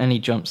 there weren't any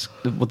jumps.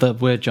 There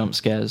were jump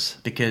scares.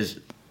 Because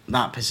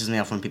that pisses me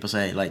off when people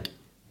say, like,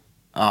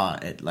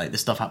 like, the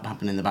stuff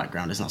happening in the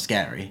background is not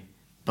scary,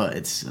 but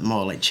it's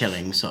more, like,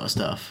 chilling sort of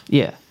stuff,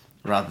 Yeah,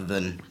 rather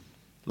than,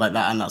 like,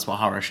 that, and that's what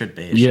horror should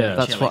be. It Yeah. should be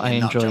that's chilling what I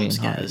and not enjoy jump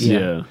in horror. scares.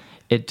 Yeah.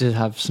 It did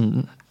have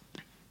some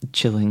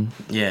chilling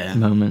Yeah.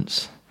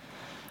 moments.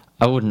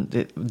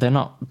 They're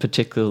not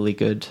particularly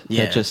good.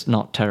 Yeah. They're just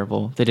not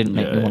terrible. They didn't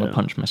make me want to Yeah.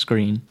 punch my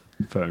screen.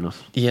 Fair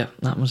enough. Yeah,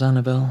 that was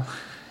Annabelle.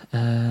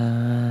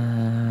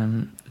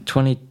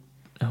 20...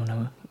 Oh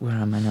no, where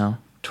am I now?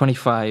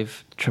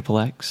 25 Triple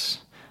X.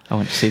 I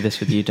went to see this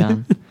with you,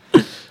 Dan.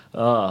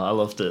 Oh, I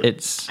loved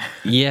it.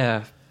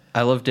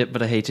 I loved it,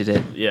 but I hated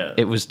it. Yeah.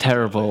 It was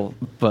terrible,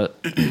 but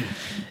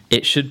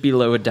it should be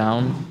lowered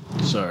down.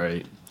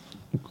 Sorry.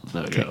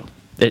 There we go.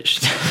 It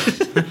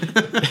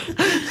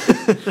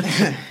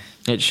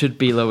it should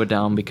be lower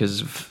down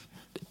because of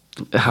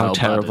how bad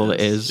terrible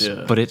it is,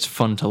 yeah. but it's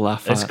fun to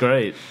laugh at. It's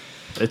great.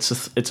 It's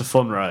a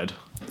fun ride.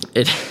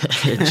 It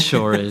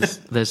sure is.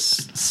 There's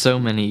so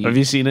many. Have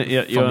you seen it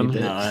yet, Funny Johan?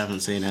 bit. No, I haven't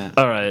seen it.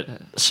 All right.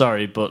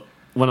 Sorry, but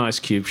when Ice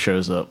Cube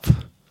shows up,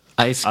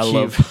 Ice I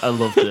Cube?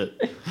 loved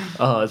it.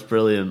 Oh, it's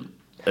brilliant.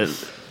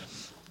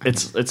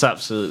 It's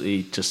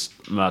absolutely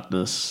just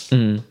madness.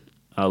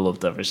 I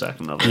loved every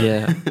second of it.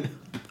 Yeah,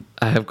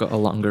 I have got a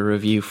longer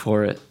review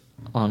for it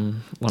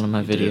on one of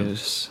my do?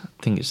 videos. I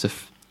think it's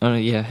Oh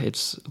yeah,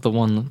 it's the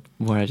one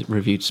where I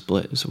reviewed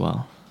Split as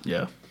well.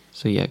 Yeah.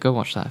 So yeah, go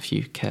watch that if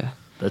you care.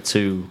 They're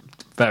two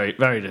very,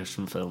 very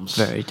different films.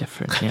 Very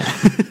different, yeah.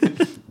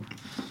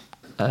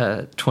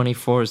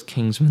 24 is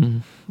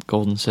Kingsman,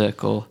 Golden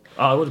Circle.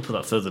 Oh, I would have put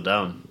that further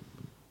down.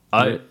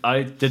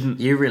 I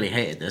didn't. You really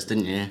hated this,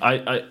 didn't you?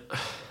 I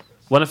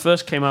when I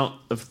first came out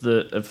of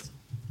the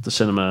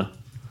cinema,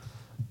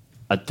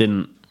 I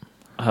didn't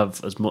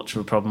have as much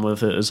of a problem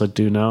with it as I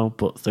do now.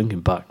 But thinking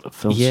back, the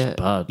film's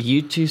bad.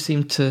 You two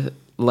seem to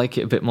like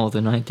it a bit more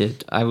than I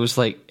did. I was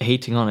like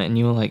hating on it, and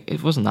you were like,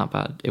 it wasn't that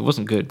bad. It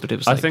wasn't good, but it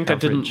was. Like, I think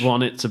average. I didn't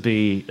want it to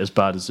be as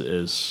bad as it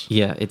is.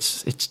 Yeah,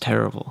 it's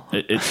terrible.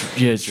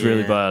 It's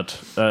really bad.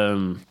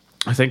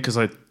 I think because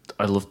I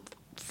loved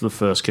the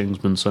first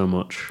Kingsman so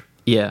much.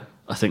 Yeah,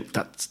 I think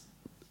that's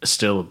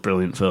still a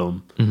brilliant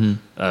film.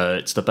 Mm-hmm.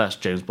 It's the best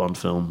James Bond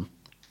film.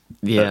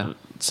 Yeah,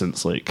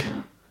 since like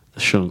the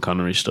Sean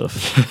Connery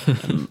stuff,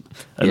 and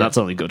Yeah. that's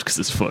only good because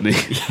it's funny.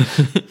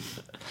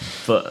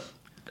 But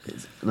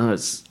no,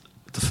 it's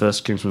the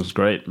first Kingsman was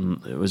great,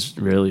 and it was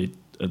really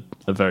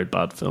a very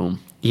bad film.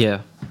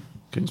 yeah.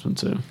 Kingsman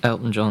 2.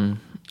 Elton John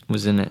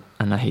was in it,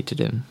 and I hated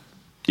him.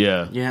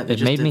 Yeah, Yeah, they It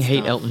just made did me hate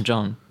stuff. Elton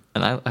John,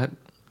 and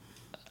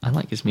I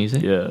like his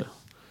music. yeah.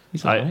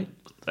 He's alright.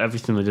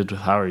 Everything they did with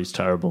Harry's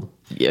terrible.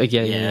 Yeah.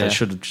 Yeah. They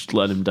should have just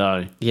let him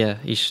die. Yeah,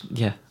 he should.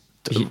 Yeah,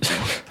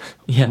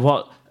 yeah.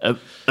 What?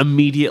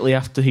 Immediately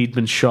after he'd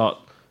been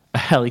shot, a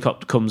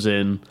helicopter comes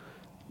in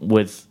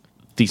with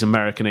these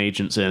American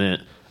agents in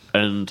it,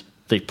 and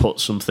they put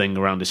something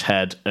around his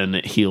head, and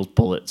it healed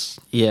bullets.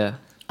 Yeah,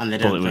 And they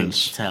don't Bullet think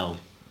wounds. to tell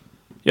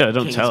Yeah, they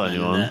don't tell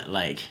Kingsman anyone. that,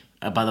 like,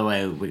 by the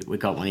way, we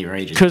got one of your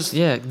agents. Because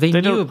yeah. They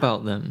They knew don't-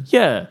 about them.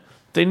 yeah,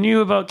 they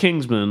knew about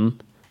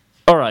Kingsman.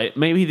 All right,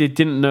 maybe they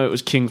didn't know it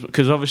was Kingsman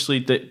because obviously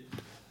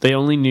they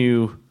only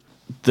knew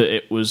that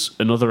it was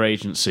another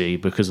agency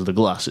because of the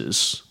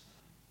glasses.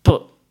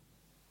 But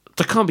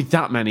there can't be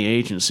that many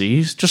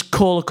agencies. Just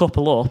call a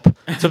couple up.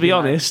 To be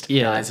honest,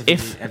 Yeah. Guys,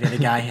 if- have you had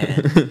a guy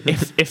here?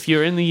 if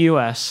you're in the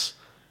US,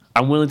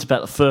 I'm willing to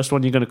bet the first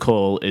one you're going to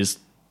call is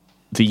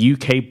the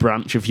UK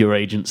branch of your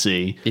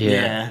agency.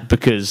 Yeah.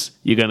 Because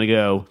you're going to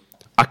go,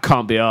 I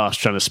can't be arsed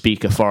trying to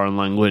speak a foreign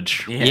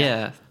language.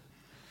 Yeah.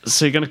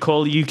 So you're going to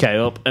call the UK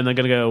up, and they're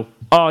going to go,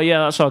 oh, yeah,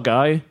 that's our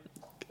guy.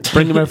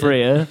 Bring him over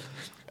here.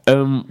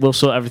 We'll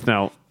sort everything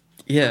out.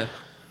 Yeah.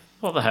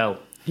 What the hell?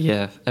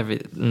 Yeah.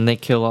 And they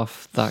kill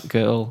off that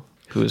girl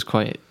who was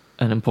quite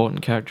an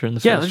important character in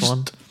the Yeah, first they're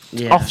one. just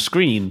Yeah. off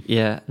screen.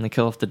 Yeah, and they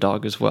kill off the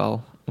dog as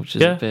well, which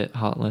is Yeah. a bit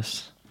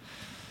heartless.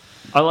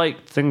 I like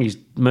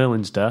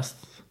Merlin's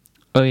death.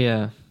 Oh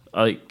yeah.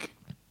 I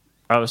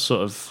was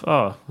sort of,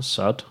 oh, that's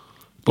sad.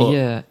 But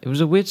Yeah, it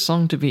was a weird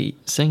song to be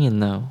singing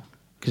though,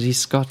 because he's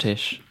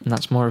Scottish, and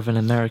that's more of an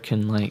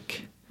American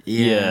like.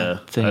 yeah,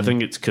 thing. I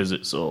think it's because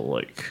it's all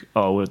like,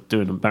 oh, we're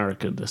doing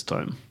America this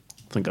time.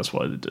 I think that's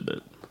why they did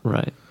it.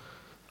 Right.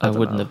 I I don't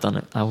wouldn't know. have done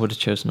it. I would have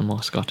chosen a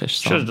more Scottish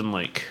Should have song. done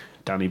like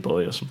Danny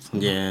Boy or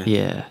something. Yeah.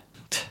 Yeah.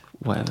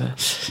 Whatever.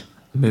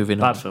 Moving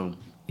Bad on. film.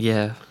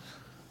 Yeah.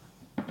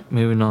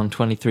 Moving on.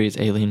 23 is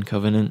Alien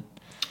Covenant.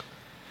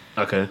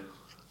 Okay,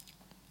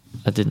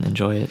 I didn't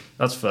enjoy it.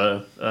 that's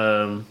fair.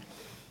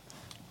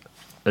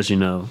 As you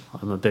know,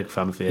 I'm a big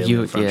fan of the Alien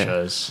You- yeah.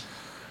 franchise.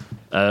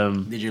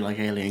 Did you like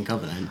Alien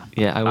Covenant?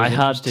 Yeah, I was I had-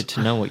 interested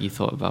to know what you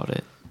thought about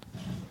it.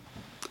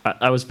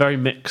 I was very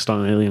mixed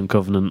on Alien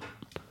Covenant.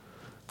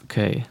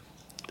 Okay.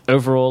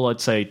 Overall,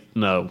 I'd say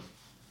no.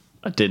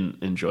 I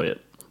didn't enjoy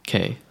it.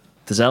 Okay.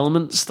 There's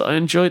elements that I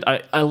enjoyed.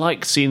 I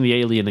like seeing the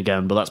alien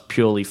again, but that's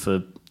purely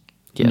for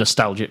Yeah.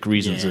 nostalgic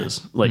reasons. Yeah.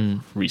 Like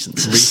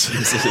reasons.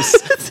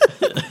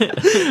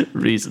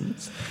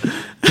 Reasons.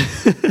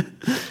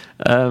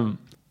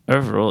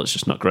 Overall, it's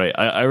just not great.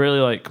 I really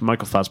like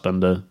Michael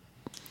Fassbender.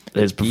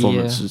 His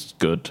performance Yeah. is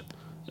good,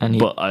 And he,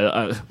 but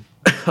I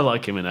I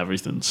like him in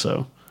everything.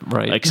 So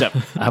right. except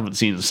I haven't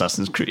seen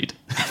Assassin's Creed.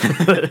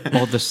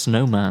 or the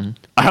Snowman.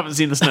 I haven't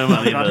seen the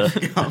Snowman either.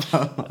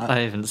 I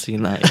haven't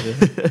seen that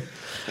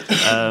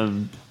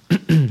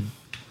either.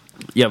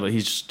 Yeah, but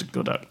he's just a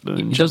good actor.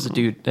 He does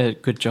a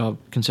good job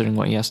considering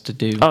what he has to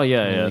do. Oh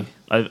yeah, really.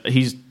 yeah.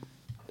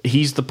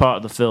 He's the part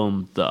of the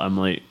film that I'm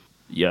like,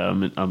 yeah,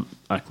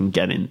 I can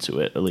get into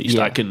it at least.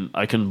 Yeah.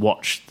 I can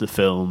watch the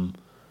film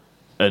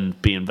and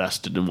be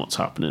invested in what's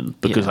happening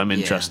because Yeah. I'm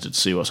interested to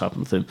see what's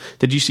happening with him.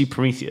 Did you see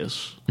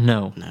Prometheus?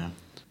 No, No.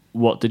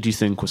 What did you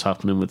think was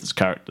happening with his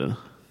character?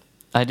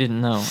 I didn't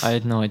know. I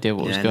had no idea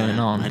what was Yeah, going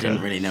no, on. I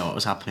didn't really know what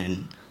was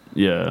happening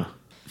Yeah,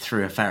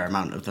 through a fair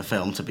amount of the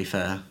film, to be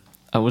fair.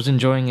 I was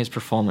enjoying his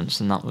performance,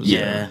 and that was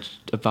Yeah.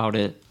 about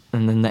it.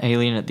 And then the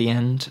alien at the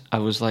end, I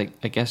was like,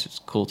 I guess it's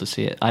cool to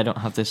see it. I don't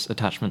have this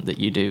attachment that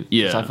you do. 'Cause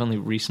Yeah. I've only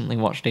recently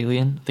watched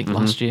Alien, I think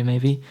last year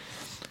maybe.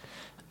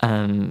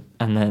 And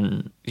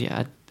then,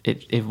 yeah,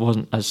 it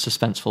wasn't as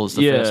suspenseful as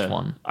the yeah. first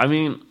one. I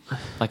mean,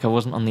 Like, I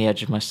wasn't on the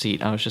edge of my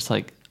seat. I was just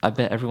like, I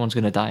bet everyone's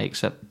going to die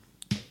except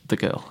the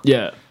girl.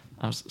 yeah,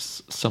 I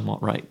was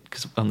somewhat right,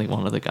 because only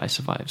one of the guys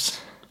survives.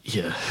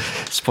 yeah.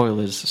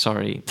 Spoilers,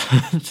 sorry.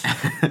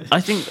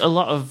 I think a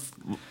lot of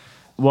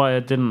why I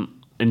didn't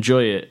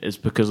enjoy it is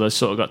because I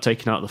sort of got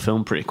taken out of the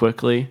film pretty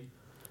quickly.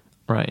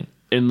 Right.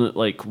 In that,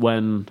 like,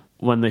 when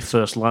they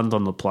first land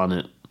on the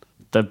planet,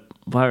 they're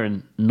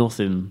wearing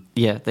nothing.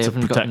 Yeah, they to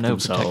haven't got protect no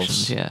themselves.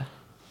 protections. Yeah.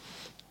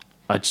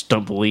 I just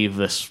don't believe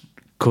this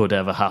could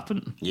ever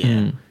happen.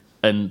 Yeah.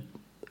 And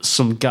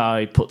some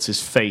guy puts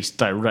his face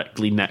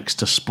directly next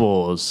to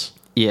Spores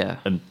Yeah.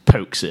 and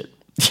pokes it.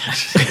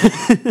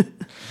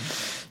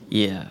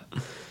 Yeah.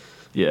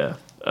 Yeah.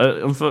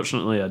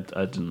 Unfortunately,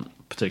 I didn't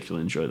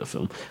particularly enjoy the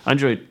film. I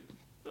enjoyed.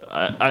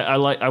 I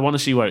want to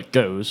see where it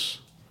goes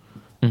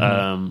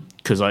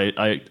because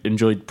I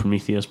enjoyed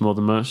Prometheus more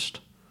than most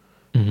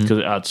because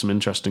it had some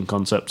interesting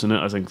concepts in it.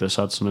 I think this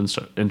had some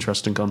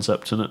interesting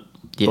concepts in it.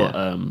 Yeah.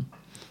 But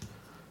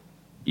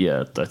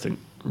yeah, I think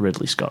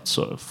Ridley Scott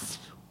sort of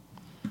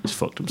has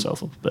fucked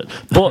himself up a bit.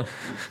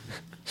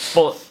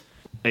 But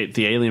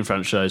the Alien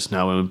franchise is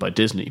now owned by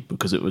Disney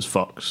because it was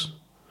Fox.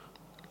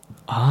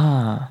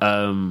 Ah.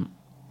 Um,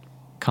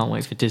 Can't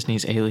wait for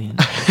Disney's Alien.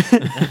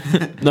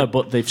 No,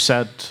 but they've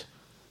said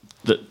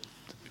that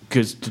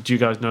because did you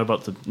guys know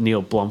about the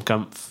Neil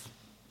Blomkamp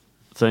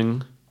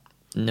thing?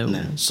 No.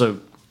 No. So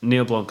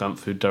Neil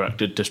Blomkamp, who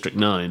directed District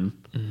 9,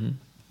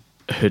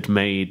 had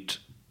made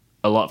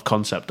a lot of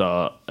concept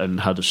art and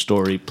had a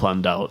story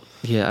planned out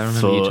Yeah, I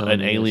remember you for telling an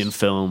me Alien this.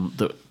 film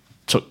that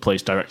took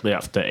place directly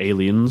after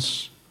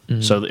Aliens,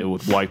 so that it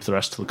would wipe the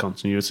rest of the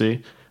continuity.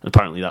 And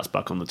apparently, that's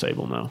back on the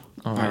table now.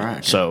 All All right.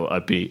 right. So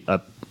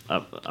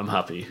I'm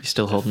happy. You're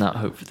still holding out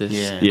hope for this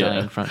Yeah.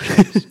 dying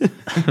franchise.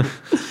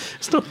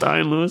 It's not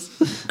dying, Lewis.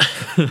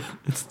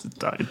 It's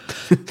dying.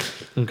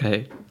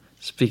 Okay.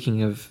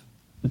 Speaking of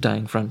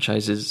dying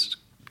franchises,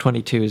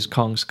 22 is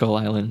Kong Skull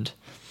Island.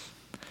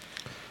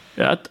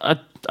 Yeah,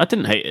 I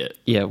didn't hate it.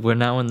 Yeah, we're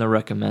now in the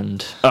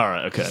recommend. All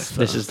right, okay.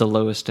 This is the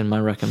lowest in my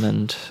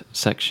recommend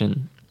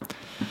section.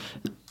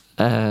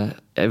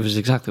 It was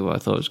exactly what I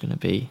thought it was going to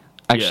be.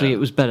 Actually, Yeah. it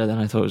was better than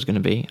I thought it was going to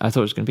be. I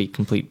thought it was going to be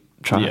complete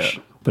trash,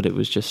 Yeah. but it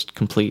was just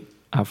complete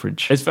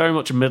average. It's very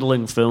much a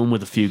middling film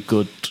with a few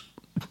good,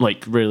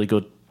 like really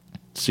good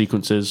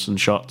sequences and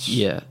shots.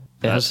 Yeah,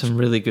 it has some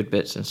really good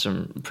bits and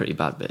some pretty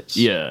bad bits.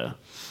 Yeah.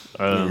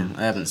 Yeah,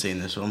 I haven't seen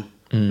this one.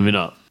 I mean,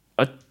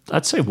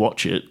 I'd say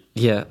watch it.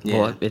 Yeah, Yeah.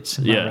 well, it's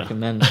in my Yeah.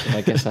 recommend, so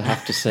I guess I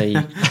have to say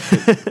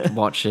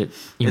watch it.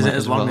 You Is might it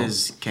as long well.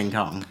 as King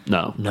Kong?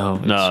 No. No,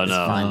 No, it's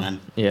no. Fine then.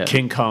 Yeah.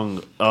 King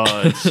Kong.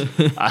 Oh,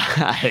 I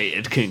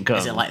hated King Kong.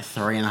 Is it like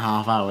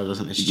 3.5 hours or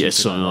something? Yeah, stupid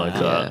something like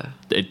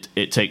that.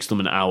 It takes them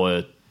an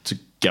hour to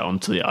get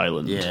onto the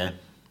island. Yeah.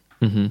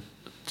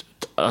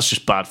 That's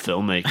just bad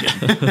filmmaking.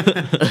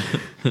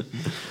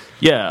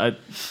 Yeah,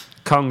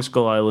 Kong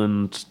Skull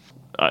Island.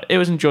 It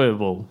was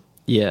enjoyable.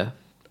 Yeah,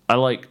 I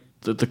like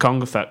the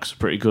Kong effects are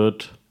pretty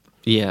good.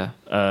 yeah,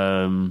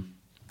 The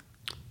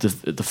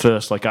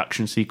first like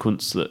action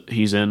sequence that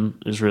he's in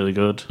is really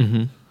good.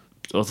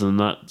 Other than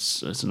that,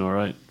 it's an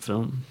alright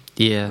film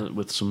yeah.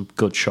 with some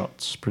good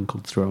shots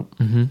sprinkled throughout.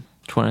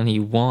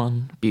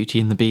 21,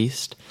 Beauty and the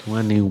Beast.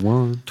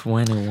 21.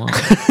 21.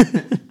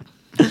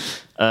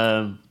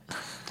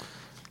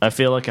 I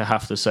feel like I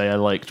have to say I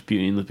liked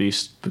Beauty and the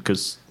Beast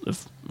because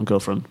of my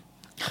girlfriend.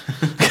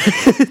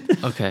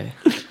 Okay.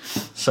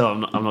 So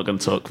I'm not going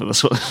to talk for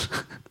this one.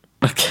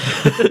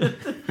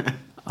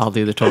 I'll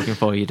do the talking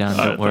for you, Dan.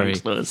 Don't worry.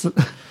 Thanks,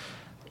 Lewis.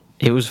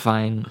 It was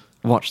fine.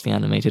 Watch the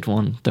animated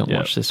one. Don't Yeah.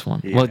 watch this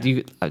one. Yeah. Well,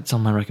 it's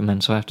on my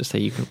recommend, so I have to say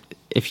you can.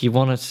 If you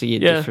want to see a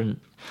Yeah.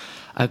 different,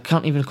 I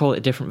can't even call it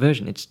a different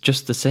version. It's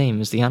just the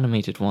same as the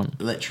animated one.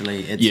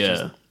 Literally, it's Yeah.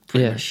 just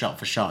pretty Yeah. much shot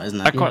for shot,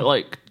 isn't I it? quite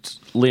liked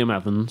Liam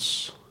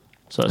Evans.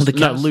 So The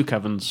no, cast- Luke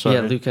Evans. Sorry.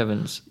 Yeah, Luke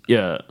Evans.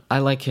 Yeah. I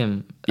like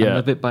him. I'm Yeah.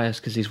 a bit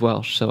biased because he's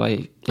Welsh, so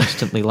I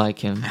instantly like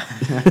him.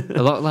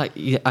 A lot like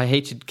I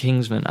hated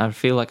Kingsman. I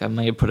feel like I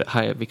may have put it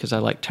higher because I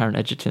like Taron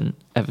Egerton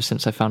ever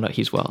since I found out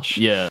he's Welsh.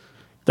 Yeah.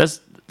 There's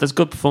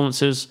good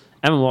performances.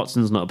 Emma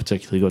Watson's not a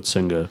particularly good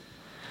singer.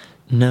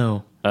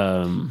 No.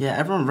 Yeah,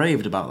 everyone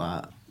raved about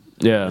that.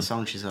 Yeah. The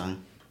song she sang.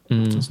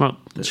 It's not.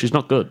 She's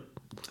not good.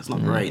 It's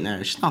not great,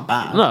 no. She's not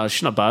bad. No,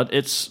 she's not bad.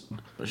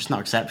 But she's not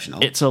exceptional.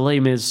 It's a Les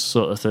Mis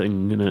sort of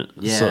thing, isn't it?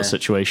 Yeah. Sort of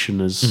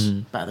situation is.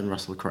 better than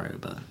Russell Crowe,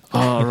 but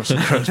Oh, Russell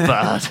Crowe's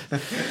bad.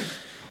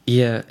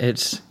 Yeah,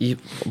 you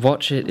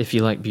watch it if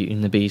you like Beauty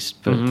and the Beast,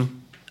 but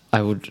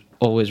I would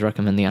always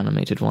recommend the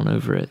animated one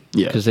over it.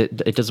 Yeah. Because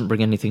it doesn't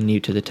bring anything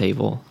new to the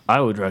table. I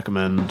would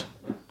recommend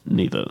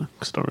neither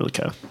because I don't really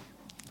care.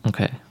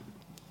 Okay.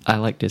 I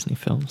like Disney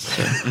films,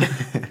 so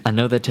I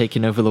know they're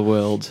taking over the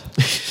world,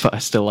 but I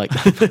still like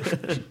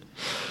them.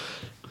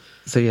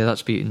 So yeah,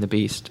 that's Beauty and the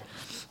Beast.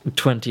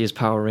 20 is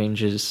Power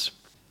Rangers.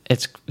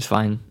 It's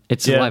fine.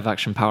 It's a Yeah. live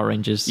action Power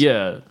Rangers.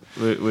 Yeah,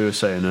 we were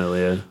saying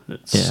earlier.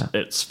 Yeah.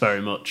 It's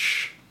very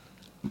much.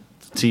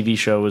 The TV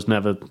show was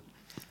never.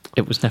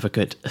 It was never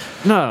good.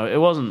 No, it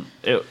wasn't.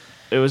 It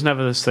was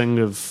never this thing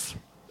of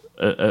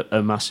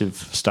a massive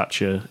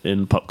stature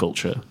in pop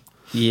culture.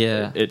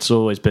 Yeah. It's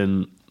always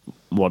been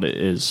what it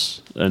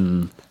is,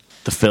 and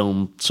the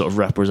film sort of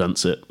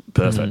represents it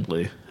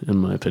perfectly, in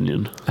my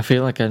opinion. I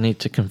feel like I need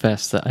to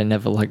confess that I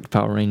never liked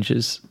Power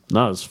Rangers.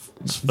 No, it's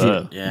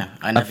fair. Yeah,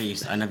 I never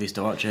used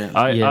to watch it.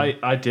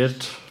 I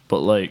did, but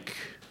like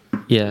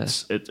Yeah.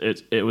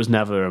 it was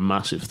never a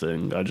massive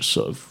thing. I just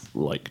sort of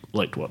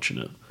liked watching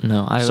it.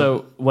 No,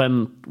 So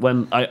when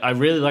I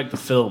really liked the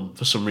film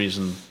for some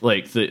reason,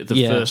 like the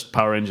Yeah. first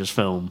Power Rangers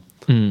film,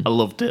 I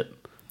loved it.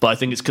 But I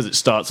think it's because it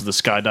starts with a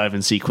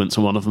skydiving sequence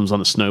and one of them's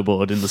on a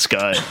snowboard in the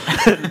sky,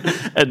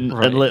 and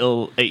Right.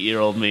 little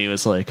 8-year-old me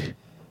was like,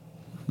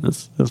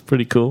 "That's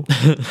pretty cool."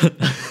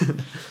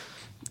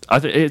 I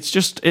think it's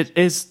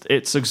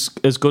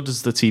as good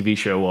as the TV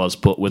show was,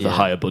 but with a Yeah.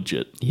 higher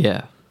budget.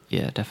 Yeah,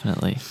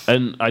 definitely.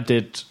 And I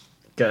did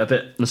get a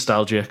bit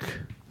nostalgic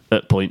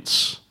at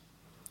points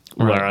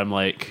where Right. I'm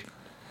like,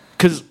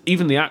 because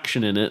even the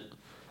action in it,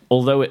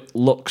 although it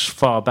looks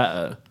far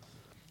better,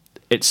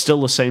 it's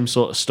still the same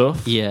sort of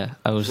stuff. Yeah,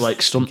 I was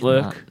Like stunt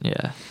thinking work?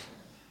 that.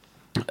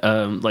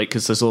 Yeah. Like,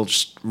 because there's all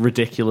just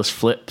ridiculous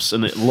flips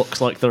and it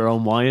looks like they're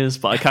on wires,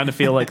 but I kind of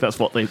feel like that's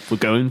what they were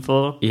going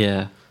for.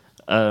 Yeah.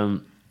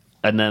 And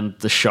then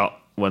the shot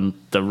when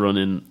they're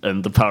running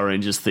and the Power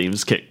Rangers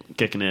theme's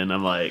kicking in,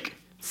 I'm like,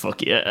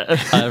 fuck yeah.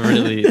 I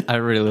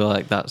really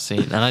like that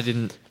scene, and I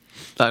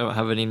don't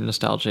have any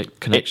nostalgic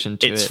connection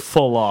to it's it.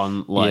 full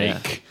on,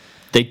 like,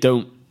 they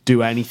don't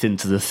do anything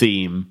to the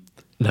theme.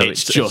 No,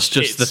 it's just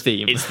the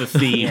theme. It's the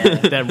theme.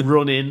 They're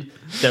running.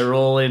 They're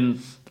all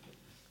in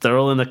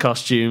the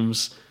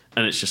costumes,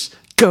 and it's just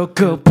go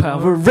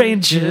Power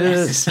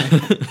Rangers.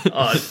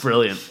 Oh, it's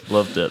brilliant.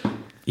 Loved it.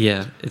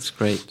 Yeah, it's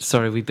great.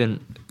 Sorry, we've been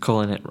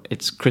calling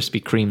it's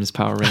Krispy Kreme's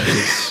Power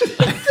Rangers.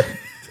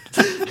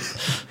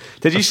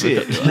 Did you see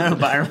it? No,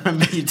 but I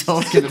remember you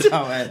talking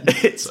about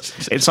it.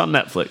 It's on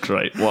Netflix,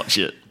 right? Watch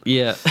it.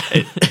 Yeah.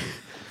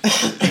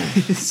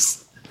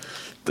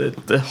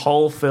 The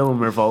whole film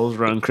revolves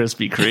around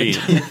Krispy Kreme.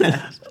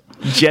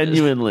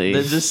 Genuinely.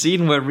 There's a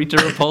scene where Rita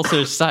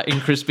Repulsa is sat in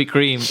Krispy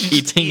Kreme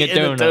eating a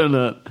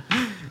donut.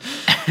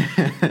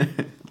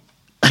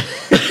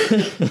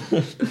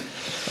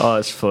 Oh,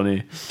 it's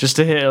funny. Just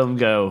to hear them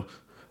go,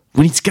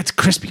 we need to get to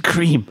Krispy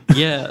Kreme.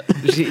 Yeah,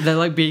 they're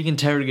like being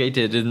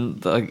interrogated,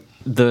 and like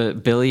the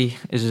Billy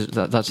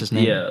that's his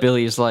name. Yeah.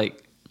 Billy is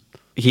like,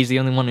 he's the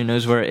only one who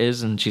knows where it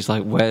is, and she's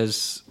like, where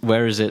is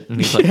it? And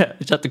he's like, Yeah.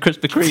 it's at the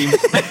Krispy Kreme.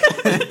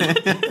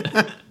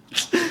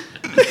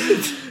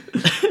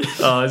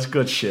 Oh, it's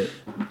good shit.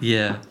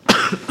 Yeah,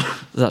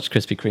 that's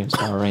Krispy Kreme's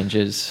Power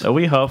Rangers. Are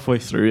we halfway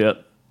through yet?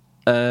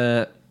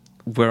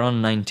 We're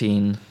on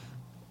 19.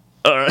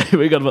 All right,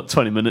 we got about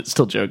 20 minutes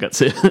till Joe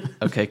gets it.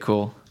 Okay,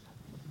 cool.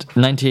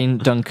 19,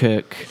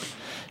 Dunkirk.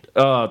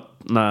 Oh,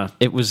 nah.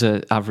 It was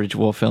an average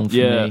war film for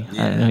Yeah. me.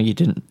 I know you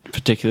didn't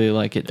particularly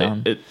like it,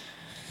 Dan.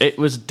 It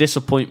was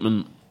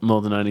disappointment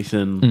more than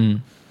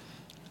anything.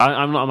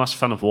 I'm not a massive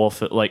fan of war,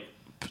 like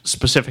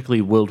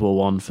specifically World War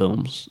One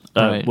films.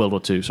 Right. World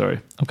War Two, sorry.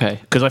 Okay.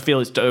 Because I feel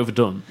it's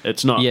overdone.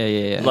 It's not.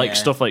 Yeah. Like Yeah.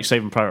 stuff like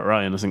Saving Private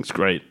Ryan, I think is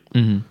great.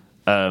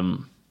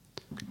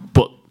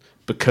 But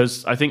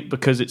because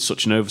it's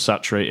such an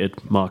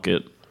oversaturated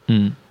market,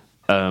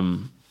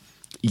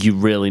 you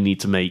really need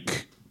to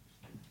make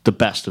the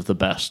best of the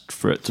best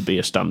for it to be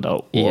a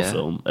standout war Yeah.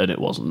 film, and it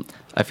wasn't.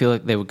 I feel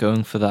like they were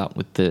going for that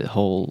with the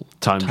whole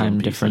time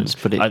jumpy difference,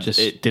 thing. but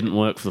it didn't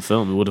work for the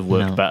film. It would have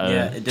worked No. better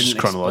Yeah, it didn't just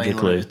explain what it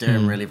chronologically. was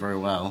doing really very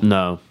well.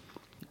 No.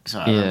 So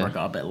I remember I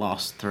got a bit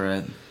lost through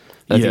it.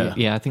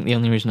 I think the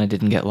only reason I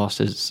didn't get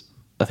lost is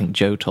I think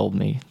Joe told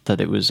me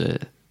that it was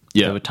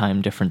there were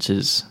time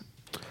differences.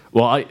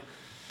 Well,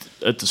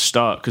 at the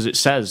start, because it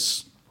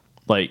says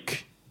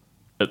like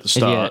at the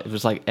start. Yeah, it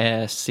was like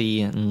air,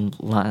 sea, and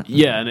land.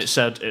 Yeah, and it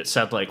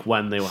said like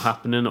when they were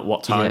happening, at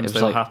what Yeah, it times was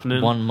they were like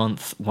happening. 1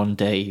 month, 1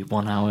 day,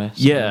 1 hour.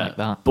 Something like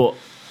that. but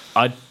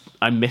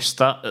I missed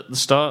that at the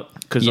start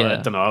because I Yeah.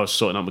 don't know, I was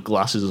sorting out my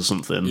glasses or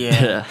something.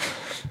 Yeah.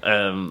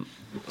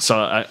 So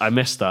I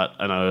missed that,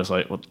 and I was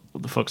like, "What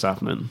the fuck's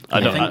happening?"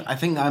 I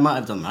think I might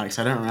have done that because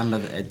I don't remember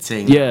it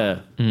seeing. Yeah,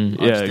 I yeah, just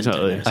didn't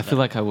exactly. notice I feel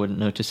like I wouldn't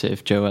notice it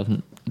if Joe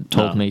hadn't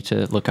told No. me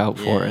to look out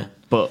for Yeah. it.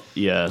 But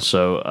yeah,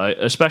 so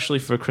especially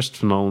for a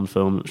Christopher Nolan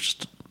film, it was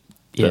just a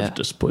bit of Yeah. a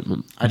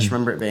disappointment. I just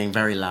remember it being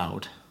very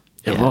loud.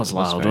 It Yeah, was it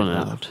was loud, very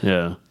wasn't loud. it?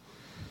 Yeah,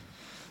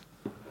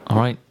 All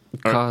right,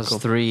 All right, Cars cool.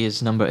 3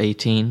 is number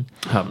 18.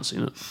 I haven't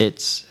seen it.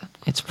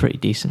 It's pretty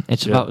decent.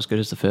 It's Yeah. about as good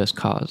as the first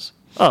Cars.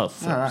 Oh,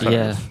 Alright. fair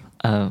Yeah.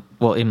 enough.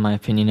 Well, in my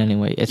opinion,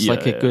 anyway, it's Yeah,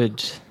 like a yeah.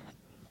 good.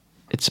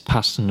 It's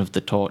passing of the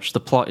torch. The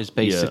plot is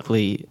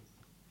basically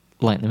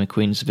Lightning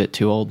McQueen's a bit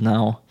too old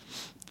now.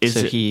 Is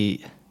so it-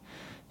 he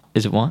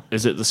is it what?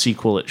 Is it the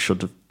sequel? It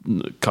should have.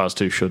 Cars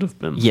 2 should have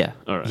been. Yeah.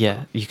 All right.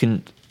 Yeah. You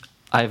can.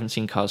 I haven't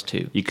seen Cars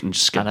 2. You can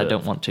just skip and it. I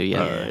don't want to yet.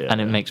 Alright, yeah, and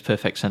it yeah. makes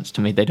perfect sense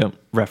to me. They don't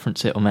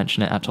reference it or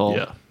mention it at all.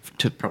 Yeah.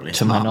 Probably a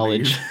to my smart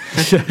knowledge.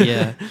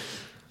 Yeah.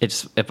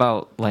 It's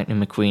about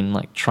Lightning McQueen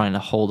like trying to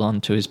hold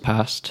on to his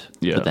past,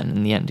 Yeah. but then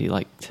in the end he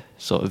like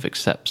sort of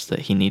accepts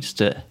that he needs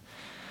to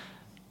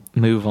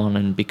move on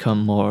and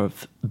become more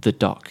of the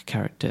Doc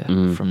character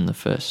from the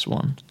first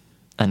one,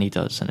 and he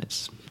does, and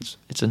it's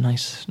a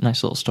nice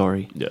little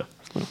story. Yeah.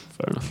 Well,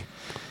 fair enough.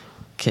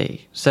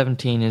 Okay,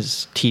 17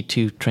 is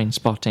T2 Train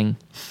Spotting.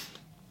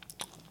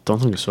 Don't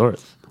think I saw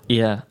it.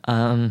 Yeah,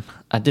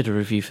 I did a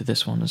review for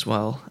this one as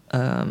well.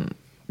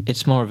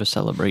 It's more of a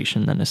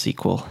celebration than a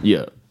sequel.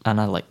 Yeah. And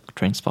I like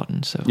Train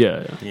Spotting, so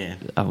Yeah. Yeah.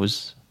 I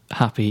was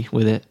happy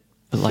with it.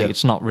 But like, Yeah.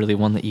 it's not really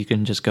one that you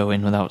can just go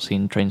in without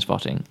seeing Train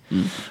Spotting,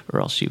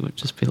 or else you would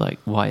just be like,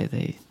 why are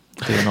they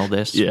doing all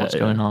this? Yeah, What's yeah.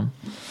 going on?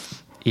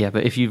 Yeah,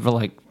 but if you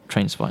like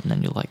Train Spotting,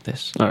 then you'll like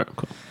this. All right,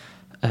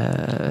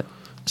 cool.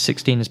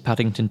 16 is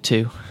Paddington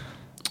 2.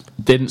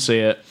 Didn't see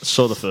it.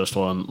 Saw the first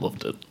one.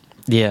 Loved it.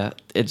 Yeah,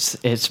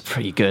 it's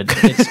pretty good.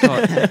 It's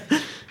got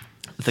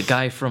the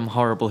guy from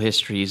Horrible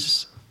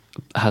Histories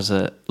has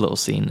a little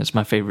scene. It's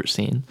my favorite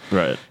scene.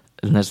 Right.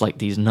 And there's like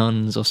these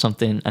nuns or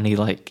something, and he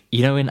like,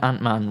 you know, in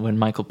Ant-Man when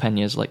Michael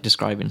Peña's like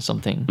describing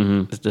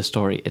something, the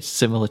story, it's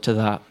similar to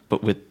that,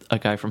 but with a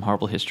guy from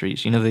Horrible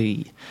Histories. You know,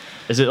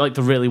 Is it like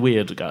the really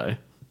weird guy?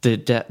 the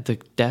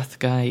death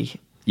guy.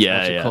 Yeah,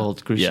 What's it yeah.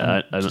 called? Gruesome.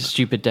 Yeah, I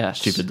Stupid Death.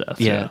 Stupid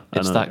Death, Yeah, yeah. I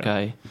it's know that that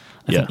guy.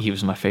 I Yeah. think he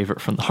was my favorite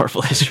from the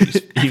Horrible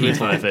Histories. He was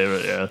my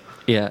favorite. Yeah.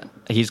 Yeah,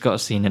 he's got a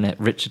scene in it.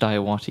 Richard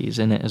Iowati is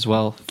in it as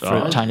well for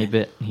Oh, a tiny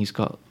bit. He's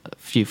got a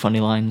few funny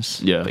lines.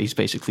 Yeah. But he's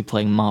basically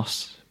playing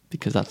Moss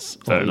because that's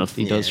Fair all enough.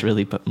 he does Yeah.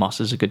 really. But Moss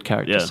is a good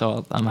character, Yeah.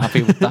 so I'm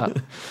happy with that.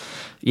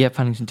 Yeah,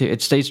 Paddington 2.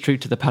 It stays true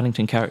to the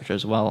Paddington character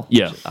as well.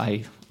 Yeah. which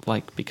I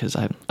like because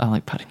I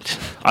like Paddington.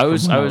 I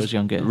was from when I was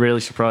younger. really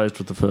surprised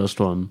with the first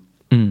one.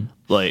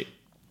 Like,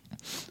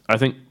 I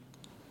think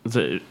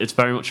that it's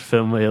very much a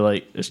film where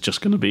like it's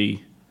just going to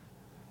be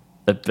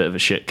a bit of a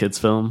shit kids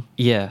film,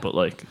 Yeah, but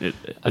like I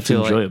it's feel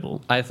like-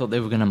 enjoyable. I thought they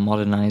were going to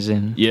modernize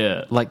him.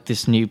 Yeah. Like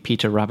this new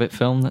Peter Rabbit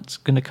film that's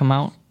going to come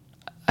out.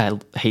 I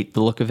hate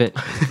the look of it.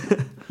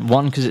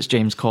 One, because it's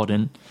James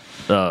Corden.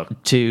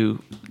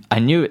 Two, I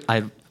knew it.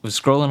 I was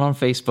scrolling on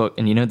Facebook,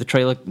 and you know the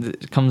trailer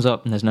comes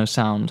up, and there's no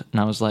sound, and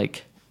I was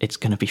like, "It's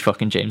gonna be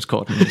fucking James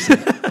Corden."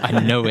 I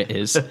know it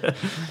is. And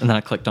then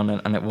I clicked on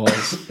it, and it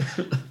was.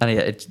 And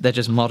yeah, they're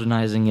just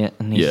modernizing it,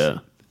 and Yeah.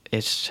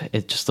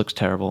 it just looks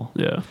terrible.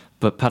 Yeah.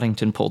 But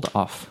Paddington pulled it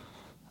off,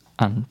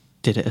 and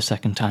did it a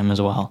second time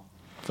as well.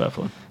 Fair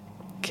play.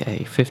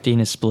 Okay, 15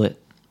 is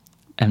Split.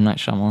 M. Night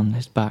Shyamalan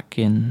is back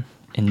in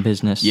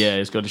business. Yeah,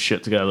 he's got his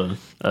shit together.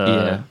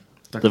 Yeah.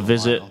 Took The a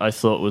Visit, while. I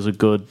thought, was a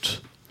good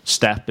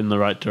step in the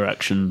right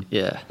direction.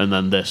 Yeah. And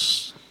then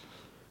this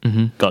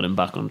got him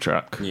back on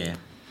track. Yeah.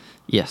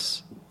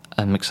 Yes.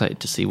 I'm excited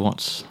to see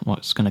what's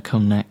going to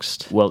come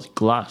next. Well, it's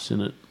glass in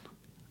it.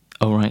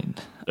 Oh, right.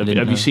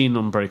 Have you seen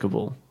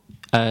Unbreakable?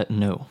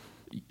 No.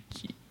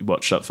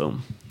 Watch that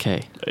film.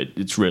 Okay.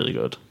 It's really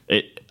good.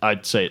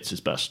 I'd say it's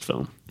his best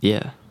film.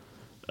 Yeah.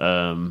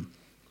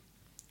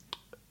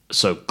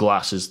 So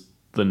Glass is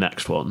the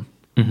next one,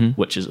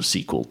 which is a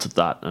sequel to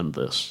that and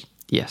this.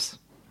 Yes.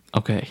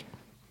 Okay.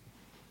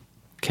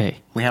 Okay.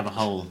 We have a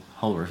whole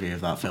review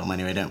of that film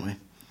anyway, don't we?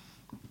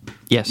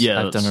 Yes,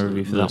 Yeah, I've done a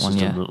review for that Lewis one,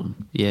 has yeah. done that one.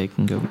 Yeah, you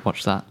can go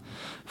watch that.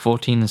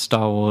 14 is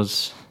Star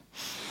Wars.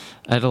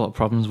 I had a lot of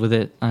problems with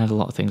it. I had a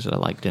lot of things that I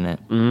liked in it.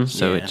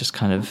 So Yeah. it just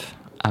kind of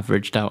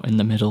averaged out in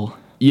the middle.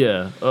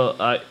 Yeah,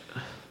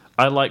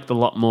 I liked a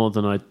lot more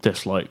than I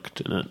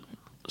disliked in it.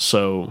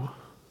 So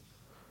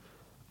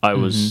I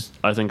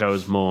think I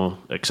was more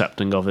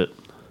accepting of it.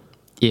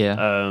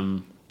 Yeah.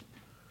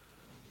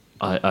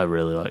 I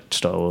really liked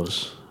Star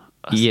Wars.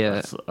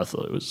 Yeah. I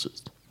thought it was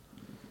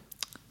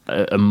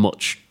a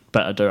much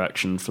better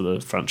direction for the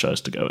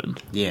franchise to go in.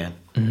 Yeah.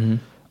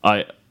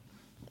 I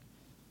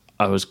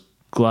was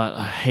glad.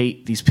 I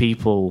hate these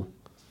people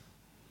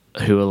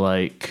who are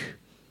like,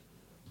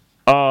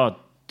 "Oh,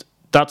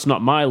 that's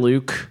not my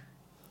Luke.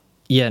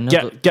 yeah,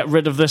 no, Get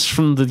rid of this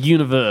from the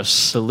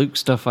universe." the Luke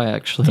stuff I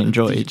actually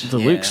enjoyed. The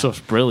Yeah. Luke stuff's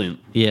brilliant.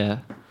 Yeah.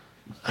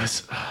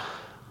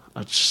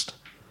 I just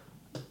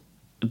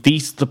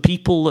the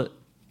people that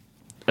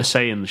are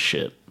saying the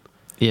shit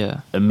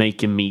Yeah. are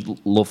making me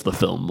love the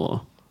film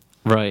more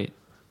Right.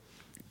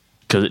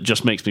 because it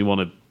just makes me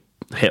want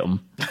to hit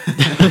them.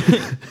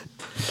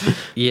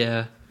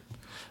 Yeah.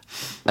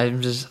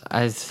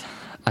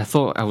 I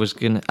thought I was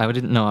gonna. I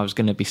didn't know I was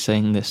gonna be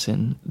saying this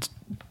in.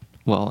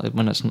 Well,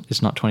 when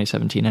it's not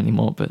 2017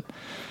 anymore, but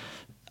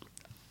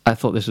I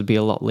thought this would be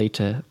a lot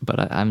later.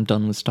 But I'm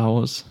done with Star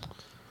Wars.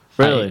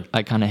 Really?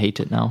 I kind of hate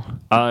it now.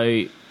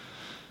 I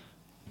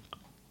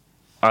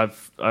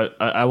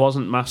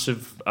wasn't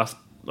massive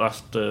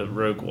after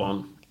Rogue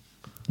One.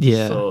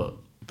 Yeah. So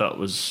that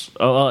was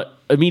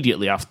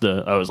immediately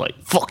after I was like,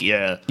 "Fuck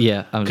yeah!"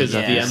 Yeah. I was Because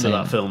at the exactly end of same.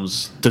 that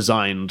film's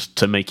designed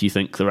to make you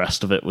think the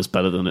rest of it was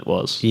better than it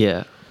was.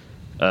 Yeah.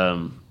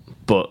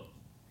 But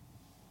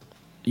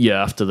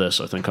yeah, after this,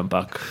 I think I'm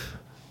back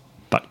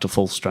to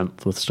full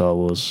strength with Star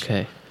Wars.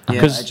 Okay. Yeah,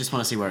 'Cause- I just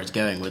want to see where it's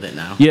going with it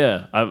now.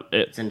 Yeah,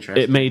 It's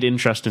interesting. it made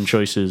interesting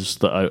choices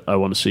that I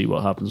want to see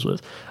what happens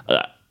with.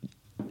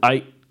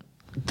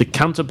 The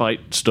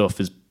counterbite stuff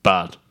is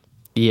bad.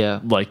 Yeah.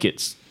 Like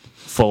it's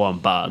full on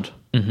bad.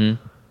 Mm-hmm.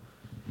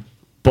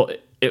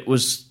 But it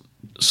was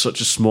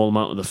such a small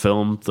amount of the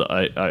film that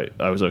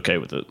I was okay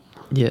with it.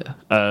 Yeah.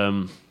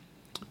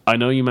 I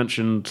know you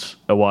mentioned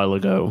a while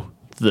ago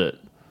that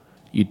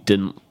you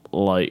didn't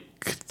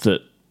like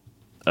that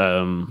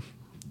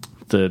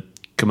the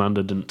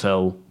commander didn't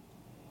tell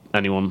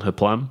anyone her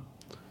plan.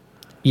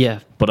 Yeah,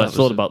 But I that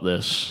thought was about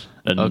this,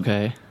 and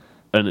okay.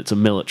 and it's a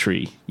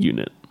military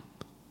unit,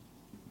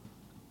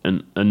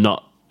 and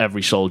not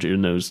every soldier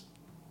knows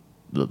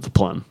the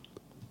plan.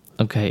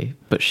 Okay,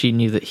 but she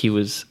knew that he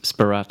was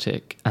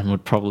sporadic and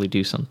would probably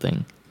do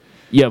something.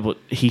 Yeah, but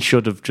he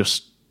should have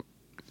just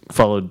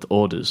followed the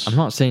orders. I'm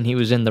not saying he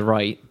was in the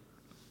right,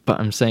 but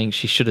I'm saying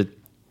she should have.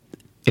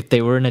 If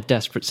they were in a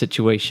desperate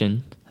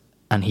situation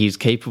and he's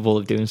capable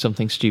of doing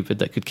something stupid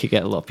that could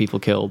get a lot of people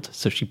killed,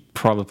 so she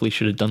probably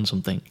should have done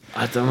something.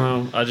 I don't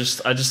know. I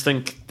just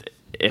think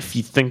if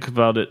you think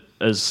about it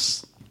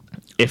as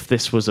if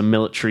this was a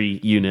military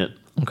unit,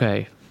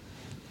 Okay.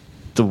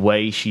 the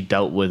way she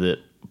dealt with it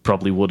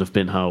probably would have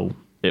been how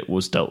it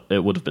was dealt.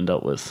 It would have been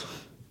dealt with.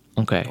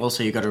 Okay.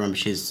 Also, you got to remember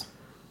she's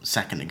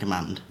second in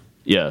command.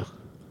 Yeah.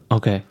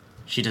 Okay.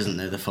 She doesn't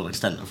know the full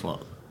extent of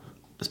what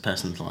this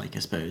person's like, I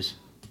suppose.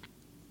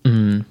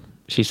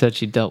 She said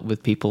she dealt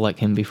with people like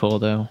him before,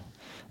 though,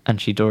 and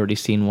she'd already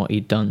seen what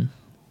he'd done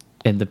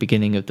in the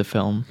beginning of the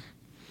film,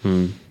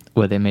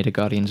 where they made a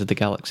Guardians of the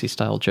Galaxy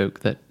style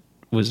joke that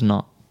was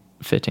not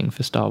fitting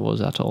for Star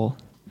Wars at all.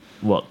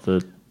 What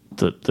the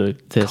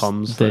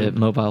comms the thing?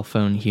 mobile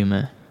phone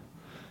humor.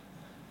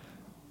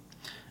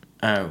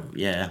 Oh,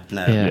 yeah,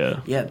 no. Yeah.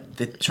 Yeah,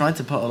 they tried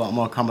to put a lot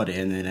more comedy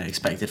in than I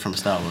expected from a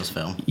Star Wars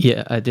film.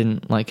 Yeah, I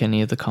didn't like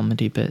any of the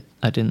comedy bit.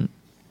 I didn't.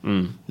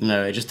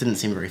 No, it just didn't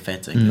seem very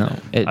fitting. No,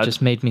 it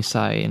just made me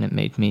sigh and it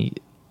made me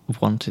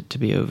want it to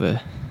be over.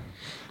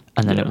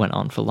 And then it Yeah. went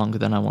on for longer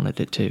than I wanted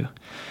it to.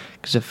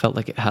 Because it felt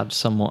like it had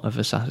somewhat of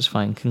a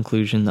satisfying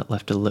conclusion that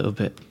left a little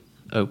bit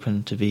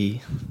open to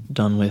be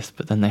done with.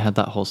 But then they had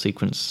that whole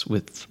sequence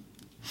with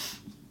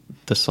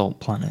the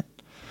Salt Planet.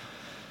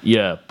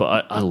 Yeah,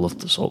 but I loved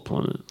the Salt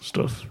Planet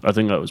stuff. I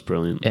think that was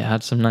brilliant. It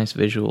had some nice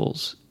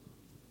visuals,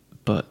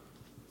 but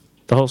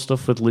The whole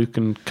stuff with Luke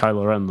and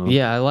Kylo Ren, though.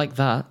 yeah, I like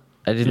that.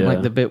 I didn't Yeah.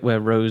 like the bit where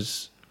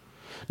Rose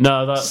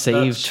No, that's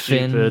saved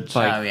Finn stupid.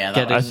 by Oh, yeah, that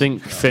getting. I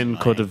think Finn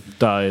could have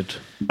died.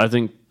 I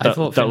think I that,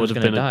 thought that Finn would was have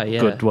gonna been die, a yeah.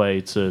 good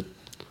way to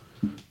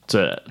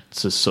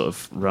sort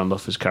of round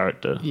off his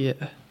character. Yeah,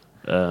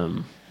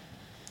 Um,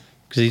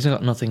 because he's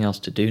got nothing else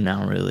to do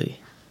now, really.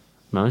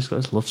 now he's got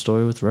his love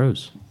story with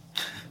Rose.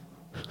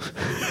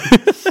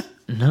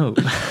 No,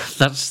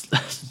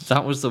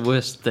 that was the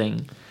worst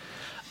thing.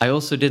 I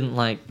also didn't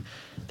like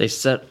they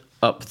set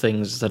up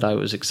things that I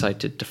was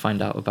excited to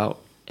find out about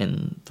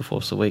in The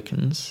Force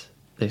Awakens.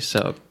 They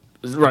set up.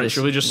 Right, this-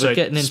 should we just we're say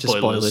getting into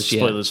spoilers? Yeah,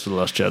 Spoilers for The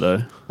Last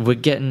Jedi. we're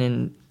getting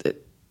in.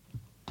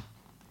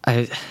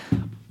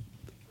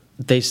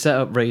 They set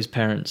up Rey's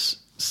parents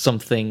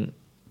something.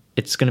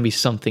 It's going to be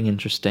something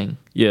interesting.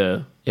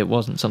 Yeah. It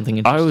wasn't something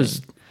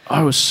interesting.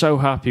 I was so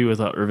happy with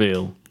that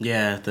reveal.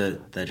 Yeah,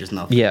 they're just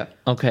not. Yeah.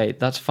 Okay,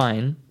 that's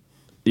fine.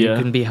 Yeah.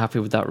 You can be happy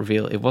with that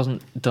reveal. It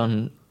wasn't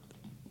done.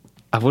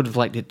 I would have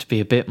liked it to be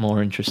a bit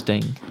more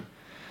interesting.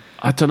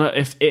 I don't know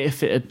if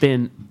it had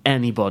been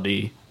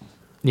anybody,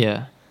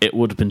 Yeah, it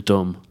would have been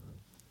dumb.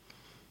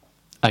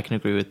 I can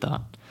agree with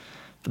that.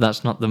 But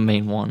that's not the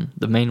main one.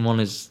 The main one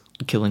is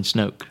killing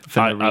Snoke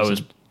for no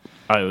reason.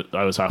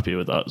 I was happy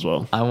with that as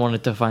well. I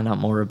wanted to find out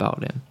more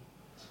about him.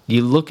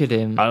 You look at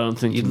him. I don't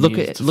think you you look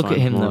need at to look at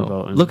find him more though.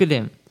 about him. Look at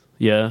him.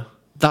 Yeah.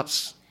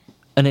 That's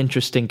an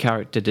interesting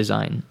character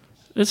design.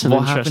 It's an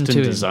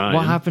interesting design. Him?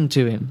 What happened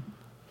to him?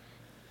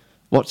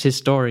 What's his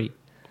story?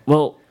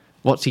 Well,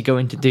 What's he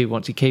going to do?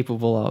 What's he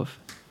capable of?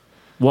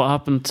 what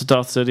happened to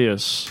Darth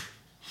Sidious?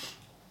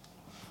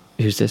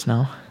 Who's this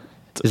now?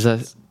 Is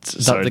that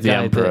Sorry, the the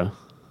guy Emperor.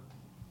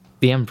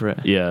 the Emperor?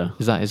 Yeah.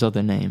 Is that his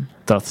other name?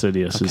 Darth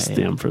Sidious is Okay,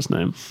 the yeah. Emperor's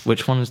name.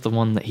 Which one is the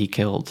one that he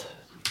killed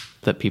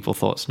that people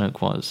thought Snoke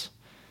was?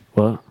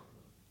 What?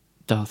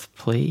 Darth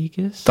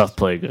Plagueis? Darth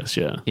Plagueis,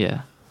 yeah.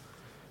 Yeah.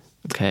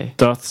 Okay.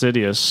 Darth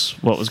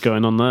Sidious, what was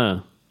going on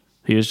there?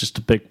 He was just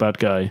a big bad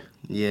guy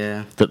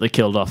Yeah. that they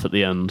killed off at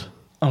the end.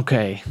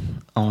 Okay.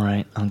 All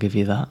right. I'll give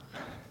you that.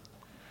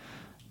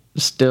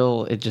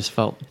 Still, it just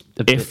felt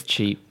a bit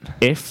cheap.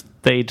 If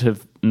they'd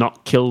have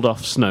not killed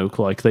off Snoke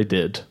like they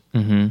did,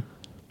 then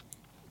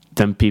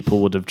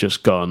people would have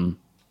just gone,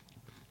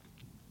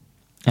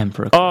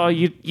 Emperor. "Oh,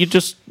 you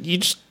just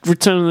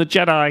Return of the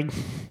Jedi."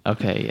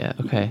 Okay. Yeah.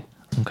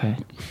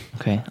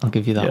 Okay. I'll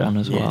give you that Yeah. one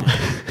as well.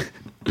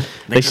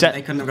 They set-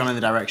 couldn't have gone in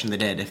the direction they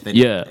did if they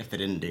Yeah. if they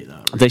didn't do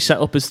that. They set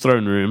up his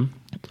throne room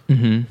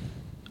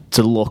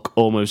to look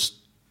almost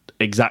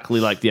exactly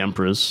like the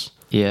Emperor's.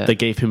 Yeah. They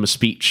gave him a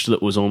speech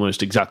that was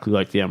almost exactly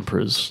like the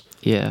Emperor's,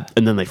 Yeah.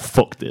 and then they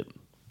fucked it.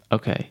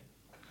 Okay.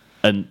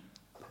 And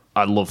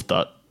I loved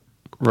that.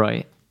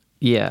 Right.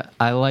 Yeah.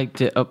 I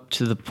liked it up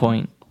to the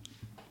point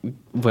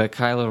where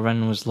Kylo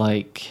Ren was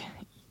like,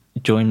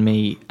 "Join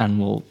me, and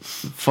we'll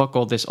fuck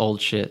all this old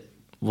shit.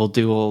 We'll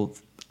do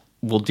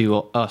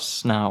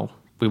us now.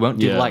 We won't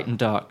do Yeah. light and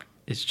dark.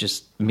 It's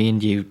just me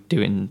and you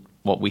doing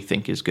what we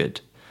think is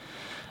good."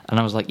 And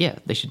I was like, "Yeah,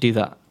 they should do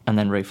that." And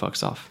then Rey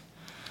fucks off.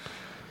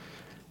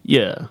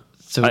 Yeah.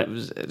 So I- it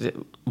was.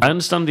 I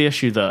understand the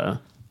issue there,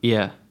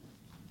 Yeah.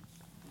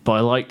 but I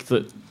like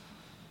that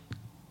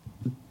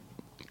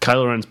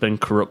Kylo Ren's been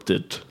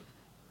corrupted.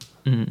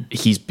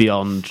 He's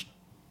beyond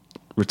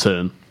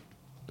return.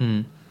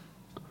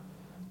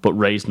 But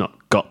Rey's not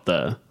got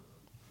there,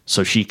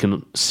 so she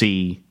can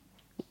see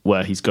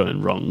where he's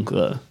going wrong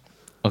there.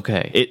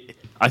 Okay.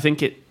 I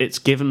think it's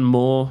given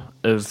more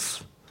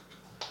of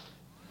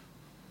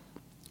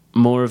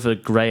a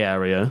grey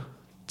area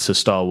to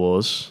Star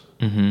Wars,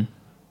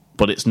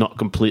 but it's not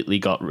completely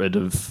got rid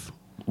of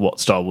what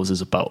Star Wars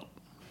is about,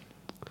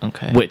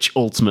 Okay. which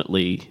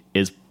ultimately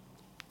is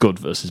good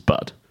versus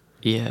bad.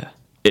 Yeah.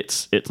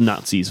 It's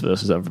Nazis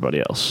versus everybody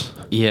else.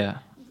 Yeah.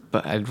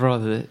 But I'd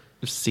rather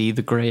see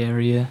the grey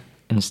area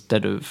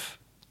instead of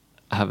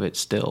have it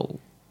still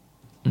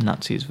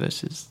Nazis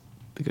versus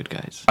the good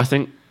guys. I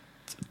think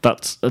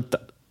that's.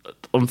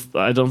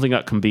 I don't think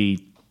that can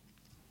be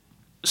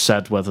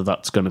said whether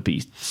that's going to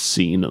be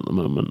seen at the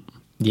moment.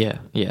 Yeah.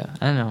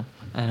 I know.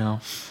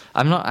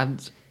 I'm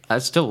not. I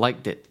still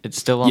liked it. It's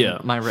still on Yeah.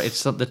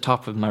 It's at the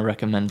top of my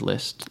recommend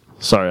list.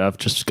 Sorry,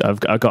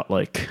 I got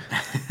like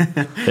a bit You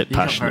got very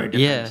passionate.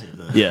 Yeah. defensive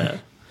though. Yeah.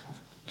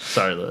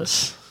 Sorry,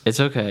 Lewis. It's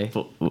okay.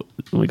 But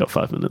we got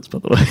 5 minutes, by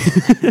the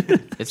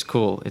way. It's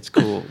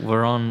cool.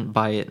 We're on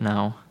Buy It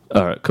now.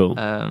 All right, cool.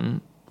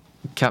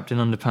 Captain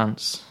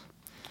Underpants.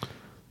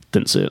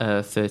 Didn't see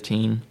it.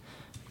 13.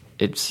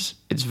 It's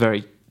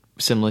very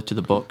similar to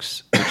the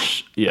books,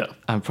 which Yeah.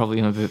 I'm probably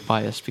a bit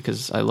biased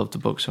because I loved the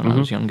books when I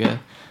was younger.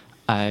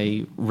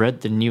 I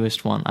read the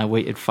newest one. I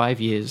waited 5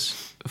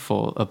 years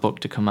for a book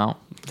to come out.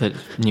 The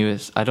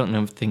newest. I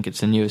don't think it's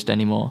the newest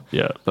anymore.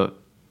 Yeah. But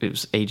it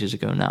was ages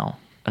ago now,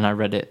 and I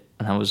read it,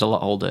 and I was a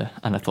lot older,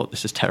 and I thought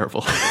this is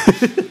terrible.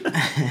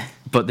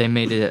 But they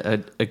made it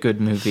a good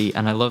movie,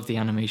 and I love the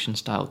animation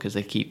style because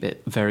they keep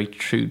it very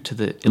true to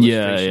the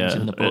illustrations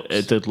in the books.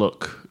 It did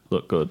look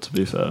good, to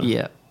be fair.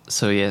 Yeah.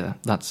 So yeah,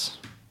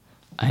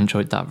 I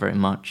enjoyed that very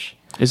much.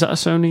 Is that a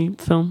Sony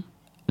film?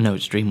 No,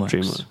 it's DreamWorks.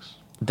 DreamWorks.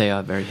 They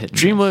are very hit and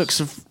DreamWorks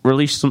miss. have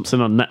released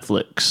something on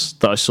Netflix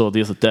that I saw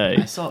the other day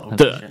I saw it.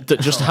 that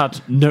just had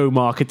no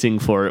marketing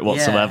for it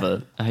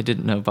whatsoever. I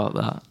didn't know about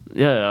that.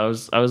 Yeah, I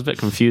was a bit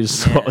confused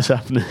as to what was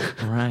happening.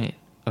 Right.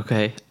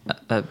 Okay.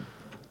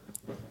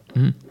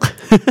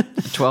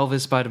 12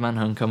 is Spider-Man: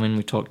 Homecoming.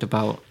 We talked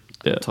about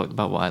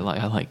what I like.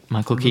 I like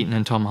Michael Keaton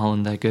and Tom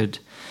Holland. They're good.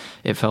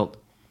 It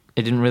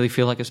didn't really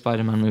feel like a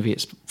Spider-Man movie.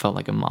 It felt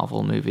like a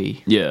Marvel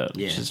movie. Yeah.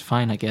 Which is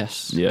fine, I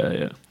guess.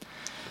 Yeah.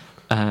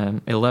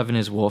 11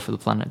 is War for the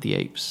Planet of the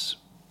Apes.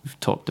 We've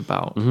talked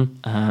about.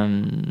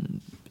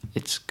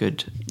 It's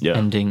good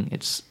ending.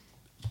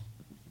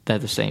 They're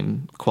the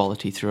same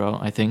quality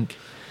throughout, I think.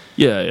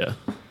 Yeah.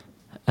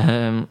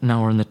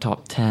 Now we're in the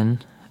top 10.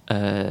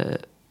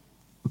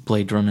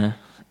 Blade Runner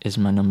is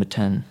my number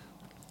 10.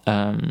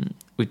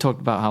 We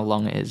talked about how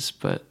long it is,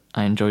 but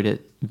I enjoyed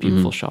it.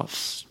 Beautiful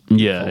shots.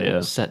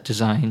 Yeah. Set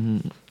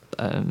design,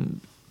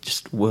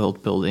 just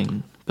world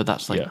building. But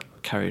that's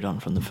carried on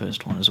from the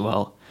first one as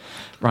well.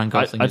 Ryan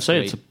Gosling. I'd say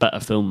great. it's a better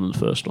film than the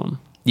first one.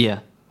 Yeah,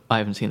 I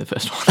haven't seen the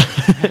first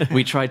one.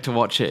 We tried to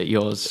watch it at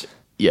yours.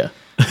 Yeah.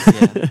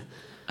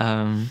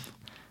 Yeah.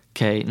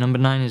 Okay, number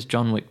 9 is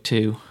John Wick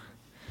 2.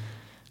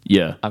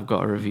 Yeah. I've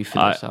got a review for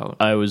this out.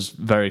 I was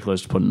very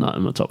close to putting that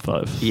in my top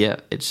 5. Yeah,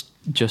 it's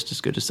just as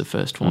good as the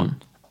first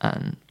one,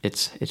 and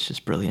it's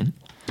just brilliant.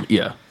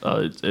 Yeah.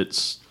 They're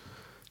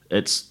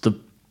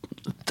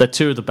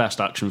two of the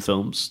best action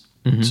films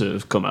to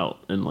have come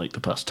out in like the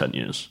past 10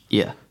 years.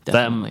 Yeah,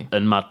 definitely. Them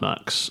and Mad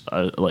Max,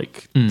 they're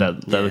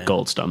the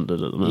gold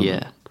standard at the moment.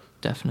 Yeah,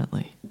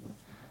 definitely.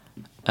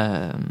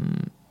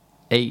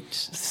 8,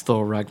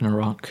 Thor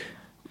Ragnarok.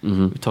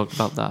 We talked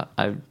about that.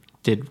 I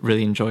did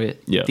really enjoy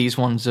it. Yeah. These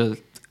ones are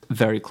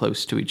very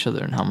close to each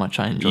other and how much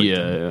I enjoyed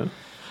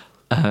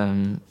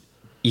them.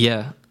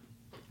 Yeah.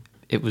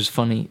 It was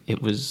funny.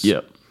 It was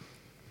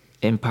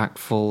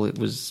impactful. It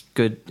was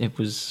good. It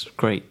was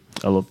great.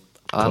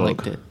 I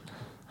liked it.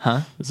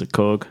 Huh? Is it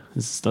Korg?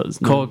 Is that his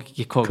Korg,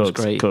 name? Korg's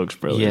great. Korg's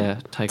brilliant. Yeah,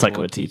 Taika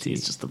Waititi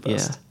is just the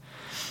best.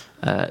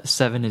 Yeah.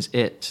 7 is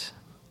It.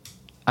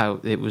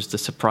 It was the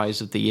surprise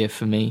of the year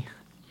for me.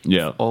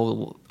 Yeah.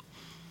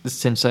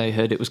 Since I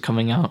heard it was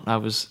coming out, I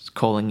was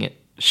calling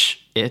it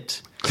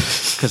It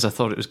because I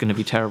thought it was going to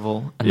be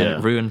terrible, and then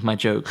it ruined my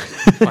joke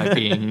by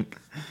being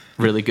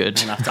really good.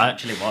 I'm gonna have to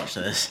actually watch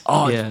this.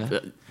 Oh, Yeah.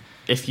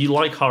 If you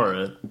like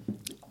horror,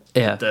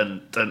 Yeah,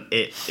 then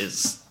it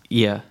is.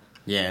 yeah.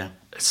 Yeah.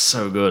 It's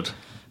so good.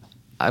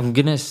 I'm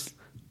gonna.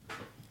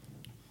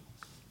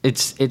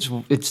 It's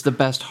the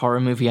best horror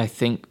movie, I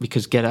think,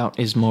 because Get Out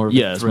is more of a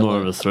Yeah, it's thriller.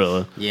 more of a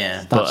thriller. Yeah.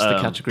 That's But,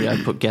 the category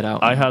I'd put Get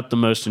Out. I had the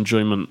most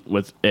enjoyment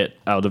with it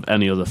out of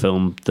any other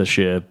film this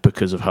year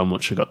because of how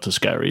much I got to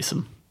scare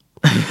Ethan.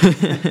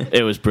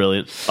 It was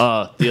brilliant.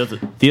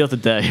 The other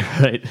day,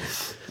 right?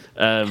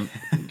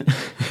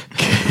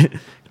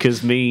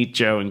 Because me,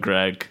 Joe, and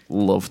Greg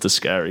love to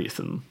scare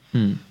Ethan,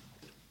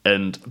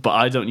 but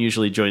I don't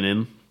usually join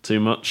in too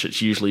much.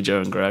 It's usually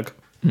Joe and Greg.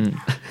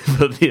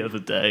 But the other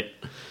day,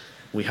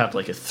 we had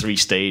like a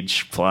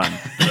 3-stage plan.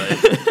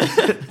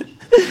 Right?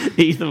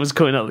 Ethan was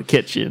coming out of the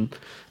kitchen,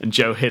 and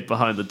Joe hid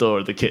behind the door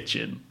of the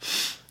kitchen,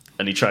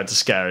 and he tried to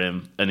scare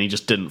him, and he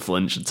just didn't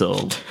flinch at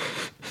all.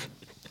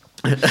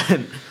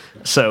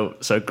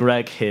 So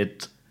Greg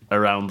hid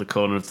around the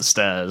corner of the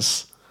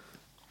stairs,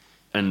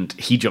 and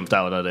he jumped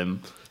out at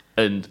him,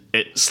 and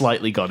it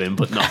slightly got him,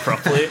 but not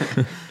properly.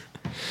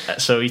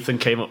 So Ethan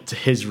came up to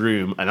his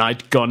room, and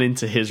I'd gone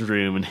into his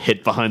room and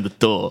hid behind the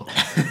door.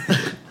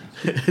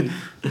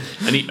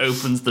 And he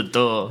opens the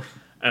door,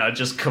 and I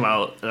just come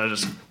out, and I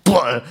just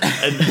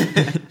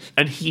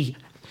and he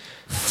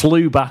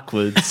flew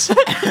backwards,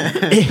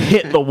 it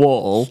hit the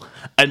wall,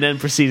 and then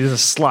proceeded to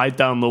slide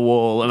down the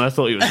wall, and I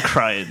thought he was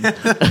crying.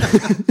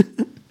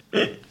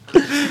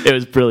 It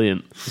was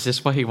brilliant. Is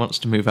this why he wants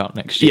to move out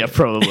next year? Yeah,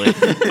 probably.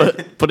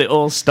 but it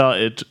all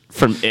started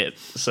from it,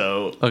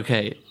 so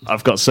Okay,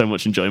 I've got so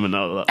much enjoyment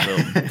out of that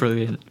film.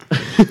 brilliant.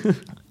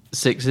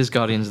 6 is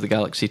Guardians of the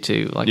Galaxy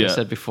 2. Like I Yeah.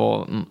 said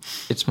before,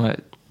 it's my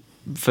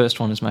first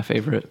one is my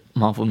favorite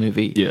Marvel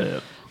movie. Yeah,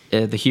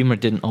 The humor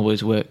didn't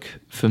always work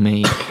for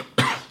me.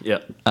 yeah.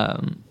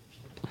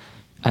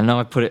 I know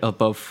I put it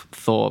above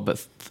Thor,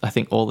 but I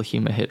think all the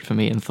humor hit for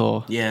me in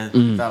Thor. Yeah,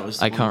 that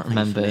was. I one can't of the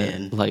things for remember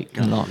me in like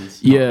Guardians.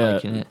 Yeah,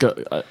 liking it.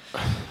 I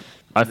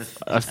A lot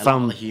of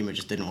found the humor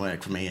just didn't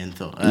work for me in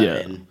Thor. yeah.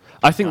 In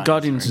I think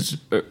Guardians,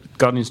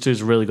 Guardians 2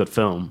 is a really good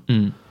film.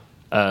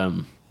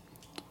 Mm.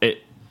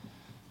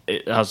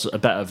 It has a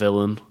better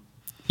villain.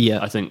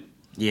 Yeah, I think.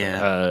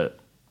 yeah,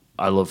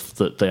 I love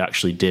that they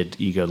actually did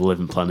Ego the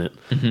Living Planet,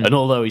 Mm-hmm. and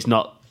although he's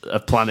not a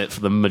planet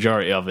for the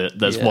majority of it,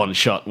 there's Yeah. one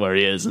shot where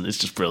he is, and it's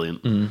just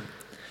brilliant.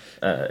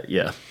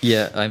 Yeah,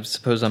 yeah. I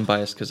suppose I'm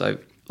biased because I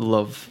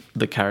love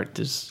the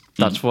characters.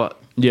 That's what.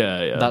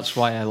 yeah. That's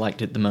why I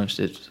liked it the most.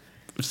 Is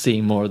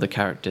seeing more of the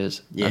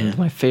characters. Yeah. And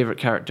my favorite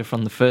character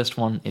from the first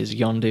one is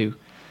Yondu,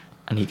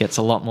 and he gets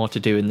a lot more to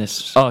do in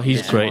this. Oh, he's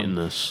Yeah. great in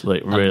this.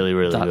 Like really,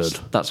 really that's,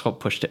 good. That's what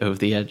pushed it over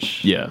the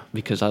edge. Yeah.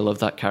 because I love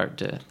that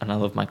character and I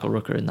love Michael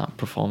Rooker in that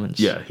performance.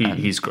 Yeah, and,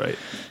 he's great.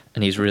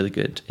 and he's really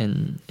good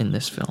in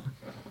this film.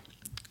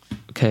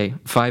 Okay,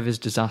 5 is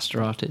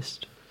Disaster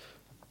Artist.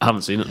 I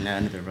haven't seen it. no,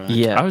 neither have I.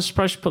 Yeah, I was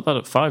surprised you put that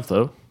at 5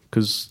 though,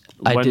 because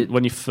I did-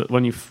 when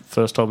you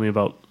first told me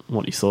about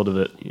what you thought of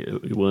it,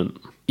 you weren't.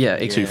 yeah.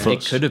 It, Too it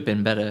fussed. could have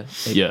been better.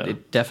 Yeah.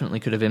 It definitely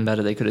could have been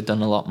better. They could have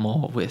done a lot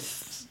more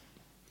with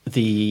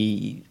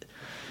the.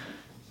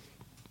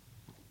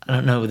 I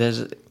don't know.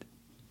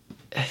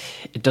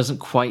 It doesn't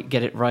quite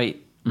get it right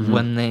Mm-hmm.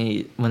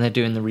 when they're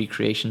doing the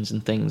recreations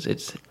and things.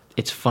 It's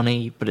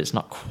funny, but it's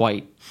not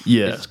quite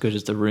Yeah. as good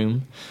as The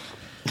Room.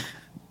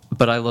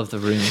 But I love The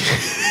Room.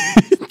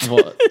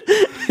 What?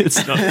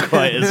 It's not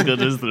quite as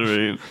good as The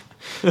Room.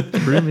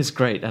 The Room is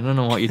great. I don't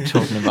know what you're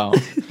talking about.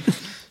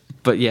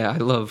 But yeah, I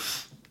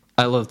love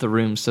The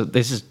Room. So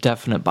this is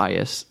definite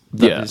bias.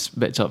 Yeah.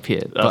 It's up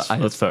here. That's, but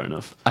that's fair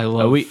enough. I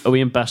love. Are we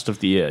in best of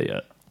the year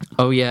yet?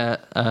 Oh yeah.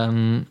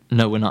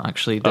 No, we're not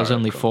actually. There's Alright,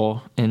 only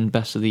cool. 4 in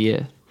best of the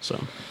year. So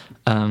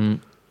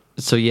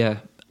So yeah,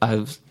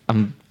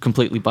 I'm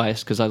completely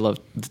biased because I love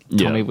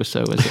Tommy Yeah.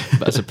 Wiseau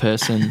as a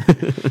person,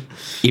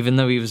 even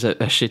though he was a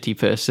shitty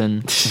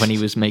person when he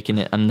was making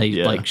it, and they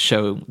Yeah. like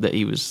show that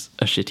he was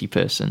a shitty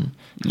person,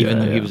 even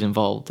Yeah, though he yeah. was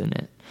involved in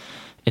it,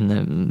 in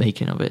the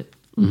making of it,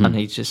 Mm-hmm.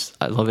 and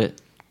I love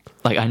it.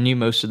 Like I knew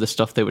most of the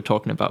stuff they were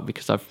talking about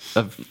because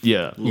I've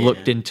yeah.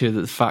 looked into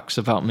the facts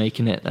about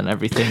making it and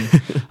everything.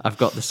 I've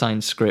got the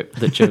signed script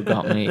that Joe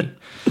got me.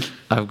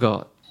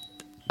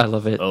 I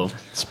love it. Oh,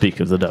 speak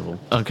of the devil.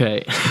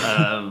 Okay.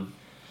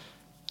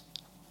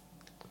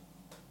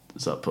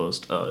 Is that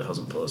paused? Oh, it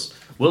hasn't paused.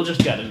 We'll just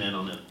get him in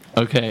on it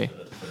Okay.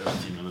 for a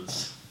few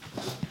minutes.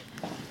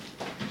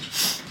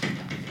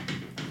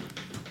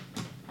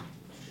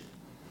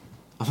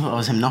 I thought it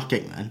was him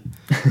knocking then.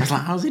 I was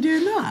like, how's he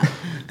doing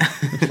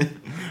that?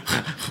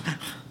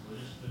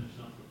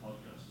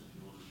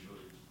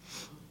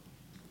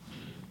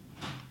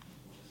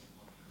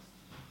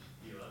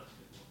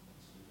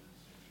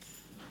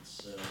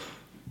 It's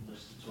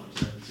listed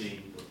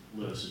 2017, but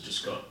Lewis has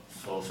just got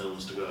 4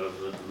 films to go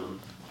over at the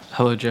moment.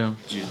 Hello, Joe.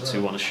 Do you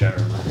two want to share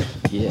them?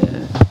 Yeah.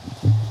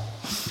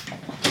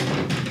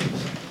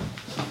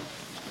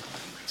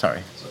 Sorry,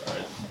 It's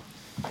alright.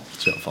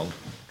 it's your fault.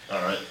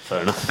 Alright,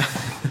 fair enough.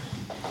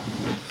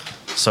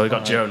 So we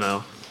got Joe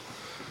now.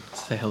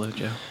 Say hello,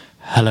 Joe.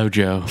 Hello,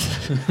 Joe.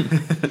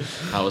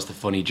 That was the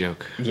funny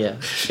joke. Yeah,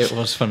 it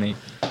was funny.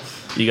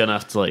 You're gonna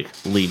have to like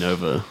lean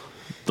over,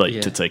 like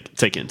Yeah. to take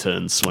it in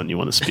turns when you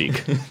want to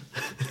speak.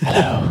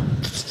 Hello.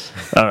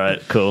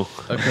 Alright, cool.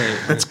 Okay.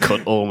 Let's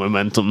cut all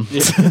momentum.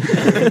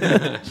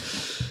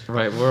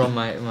 Right, we're on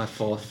my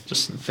fourth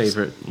Just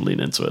favorite. lean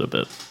into it a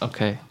bit.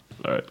 Okay,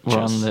 Alright. we're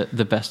on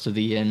the best of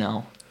the year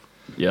now.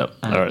 Yep.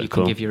 And Alright, you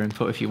cool. can give your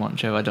input if you want,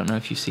 Joe. I don't know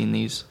if you've seen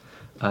these.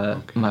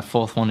 My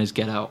fourth one is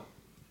Get Out.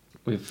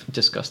 We've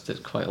discussed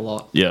it quite a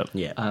lot. Yeah.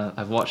 Yeah.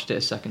 I've watched it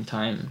a second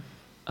time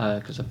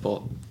because I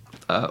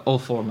all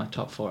 4 of my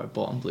top 4 I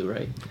bought on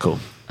Blu-ray. Cool.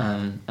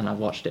 And I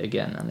watched it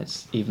again, and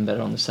it's even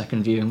better on the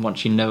second viewing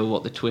once you know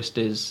what the twist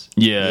is.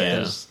 Yeah.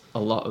 There's a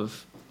lot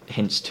of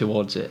hints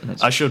towards it. And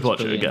I should it's watch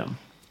brilliant. it again.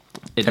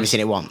 It Have you is- seen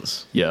it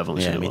once? Yeah, I've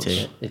only Yeah, seen it me once.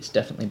 too. It's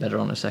definitely better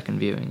on a second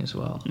viewing as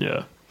well.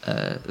 Yeah.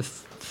 The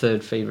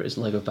third favourite is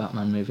Lego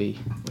Batman movie,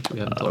 which we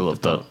haven't I talked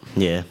love that. about.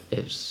 Yeah.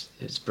 It's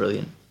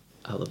brilliant.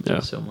 I loved Yeah.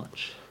 it so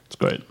much. It's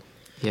great.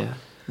 Yeah.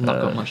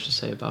 Not got much to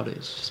say about it.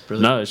 It's just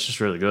brilliant. No, it's just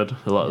really good.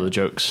 A lot of the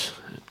jokes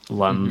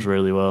land Mm-hmm.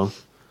 really well.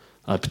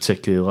 I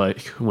particularly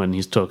like when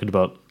he's talking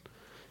about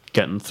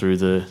getting through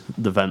the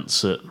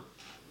vents at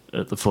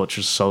the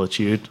Fortress of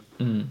Solitude,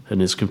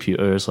 and his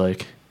computer is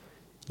like,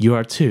 "You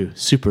are too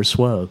super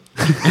swell."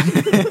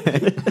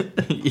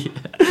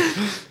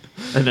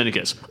 And then he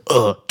gets,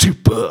 too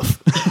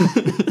buff.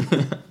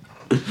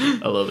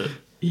 I love it.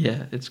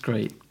 Yeah, it's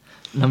great.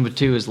 Number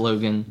 2 is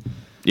Logan,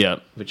 Yeah,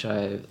 which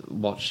I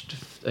watched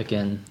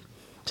again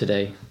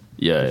today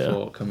yeah,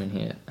 before coming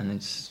here, and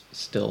it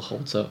still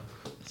holds up.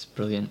 It's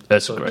brilliant.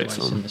 It's Saw a it great twice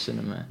film. in the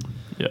cinema,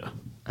 yeah.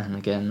 and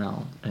again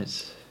now.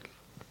 It's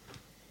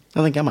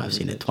I think I might have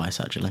seen it twice,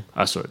 actually.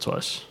 I saw it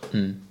twice.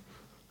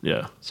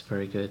 Yeah. it's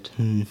very good.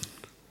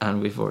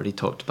 And we've already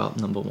talked about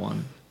number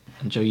 1.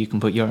 And Joe, you can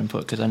put your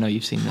input because I know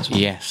you've seen this one.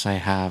 Yes, I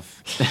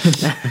have.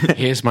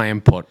 Here's my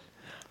input.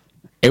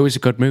 It was a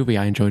good movie.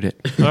 I enjoyed it.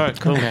 All right,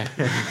 cool.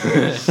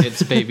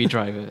 It's Baby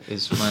Driver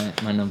is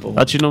my number 1.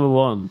 That's your number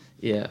 1.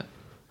 Yeah.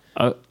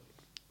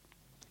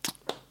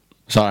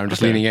 Sorry, I'm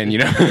just leaning in. You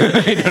know,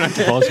 you don't have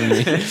to pause with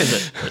me.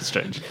 That's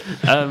strange.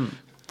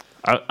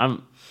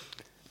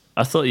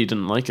 I thought you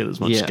didn't like it as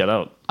much as Yeah. Get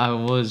Out. I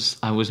was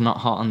not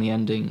hot on the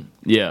ending,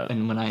 Yeah.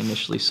 and when I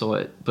initially saw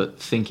it, but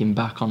thinking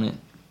back on it,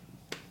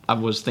 I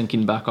was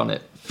thinking back on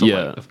it for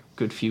Yeah. like a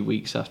good few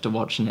weeks after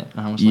watching it,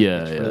 and I was like,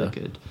 Yeah, it's yeah. really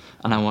good.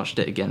 And I watched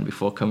it again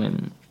before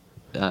coming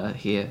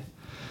here.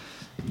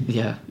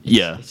 Yeah,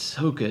 Yeah. it's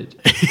so good.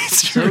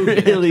 It's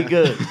really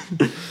good.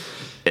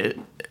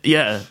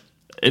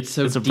 It's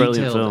So a brilliant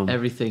detailed. film.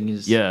 Everything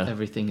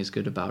is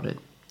good about it.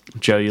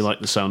 Joe, you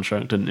liked the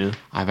soundtrack, didn't you?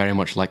 I very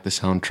much liked the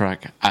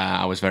soundtrack.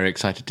 I was very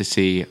excited to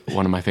see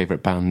one of my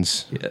favourite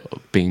bands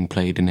being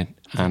played in it,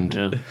 and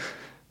Yeah.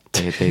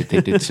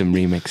 they did some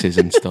remixes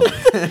and stuff.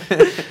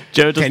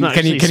 Joe doesn't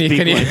Can you- actually speak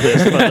like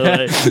this, by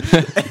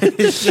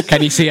the way.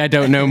 Can you see I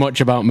don't know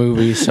much about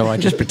movies, so I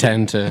just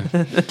pretend to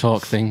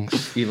talk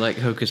things? You like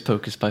Hocus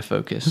Pocus by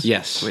Focus?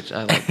 Yes. Which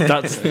I like.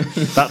 That's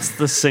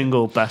the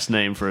single best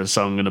name for a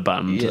song in a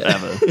band Yeah.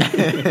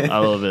 ever. I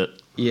love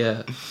it.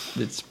 Yeah,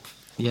 it's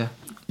yeah.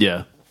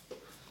 Yeah.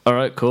 All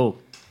right, cool.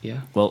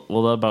 Yeah. Well,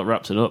 that about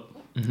wraps it up.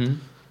 Mm-hmm.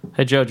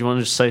 Hey, Joe, do you want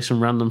to just say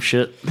some random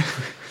shit?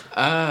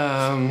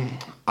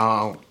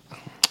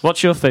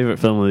 What's your favourite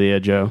film of the year,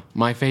 Joe?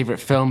 My favourite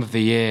film of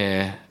the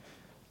year.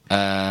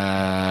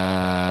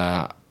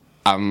 I'm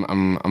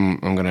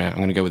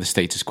gonna go with the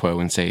status quo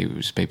and say it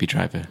was Baby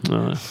Driver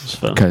Oh, that's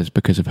fair.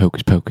 because of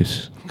Hocus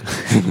Pocus.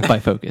 By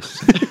Focus.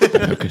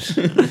 Focus.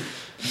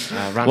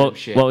 Random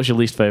shit. What was your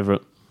least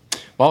favourite?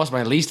 What was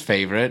my least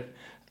favourite?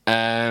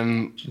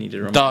 need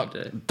a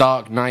reminder.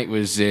 Dark Knight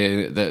was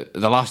the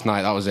last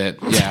night. That was it.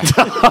 Yeah.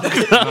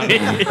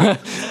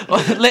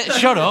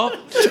 Shut up.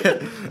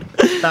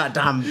 That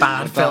damn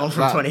bad film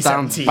from That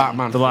damn 2017.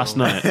 Batman. The Last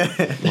Night.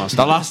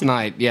 The last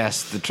night.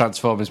 Yes, the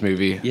Transformers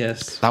movie.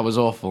 Yes. That was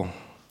awful.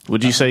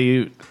 Would you say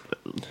you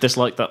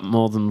dislike that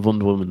more than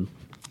Wonder Woman?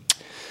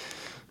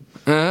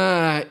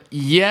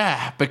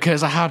 Yeah,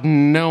 because I had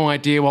no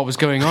idea what was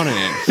going on in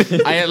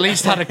it. I at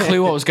least had a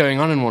clue what was going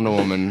on in Wonder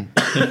Woman.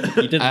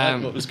 You didn't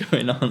like what was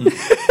going on,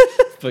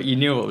 but you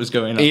knew what was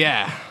going on.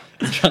 Yeah.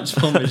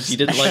 Transformers, you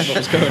didn't like what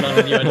was going on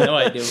and you had no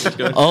idea what was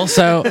going on.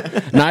 Also,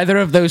 neither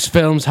of those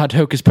films had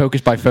Hocus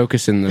Pocus by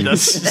Focus in them.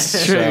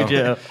 That's true,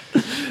 Joe.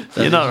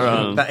 You're not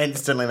wrong. That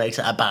instantly makes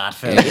it a bad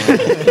film.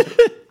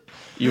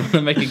 You want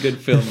to make a good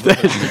film.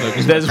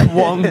 There's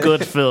one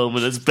good film,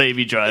 and it's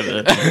Baby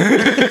Driver.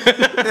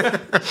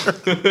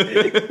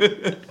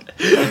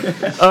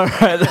 All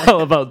right,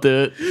 that'll about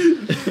do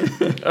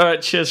it. All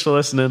right, cheers for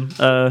listening.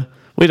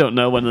 We don't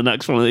know when the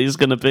next one of these is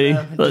going to be.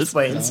 just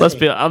wait and let's see.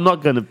 be. I'm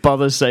not going to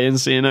bother saying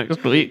see you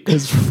next week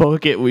because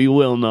fuck it, we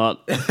will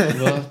not.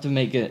 We'll have to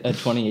make a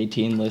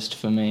 2018 list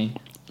for me.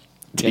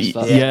 Guess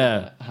that'll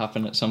Yeah.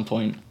 happen at some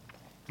point.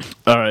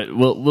 All right,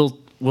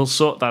 we'll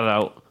sort that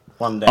out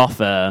One day.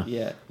 off air.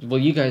 Yeah. Well,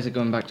 you guys are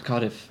going back to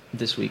Cardiff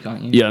this week,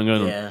 aren't you? Yeah, I'm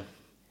going Yeah.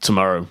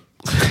 tomorrow.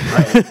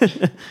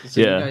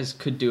 So Yeah. you guys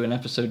could do an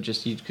episode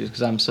just you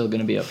because I'm still going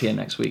to be up here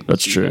next week.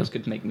 That's so true. You guys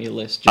could make me a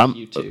list, just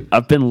you two.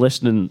 I've been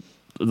listening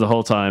the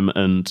whole time,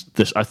 and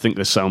I think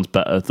this sounds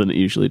better than it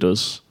usually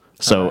does.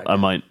 So Alright. I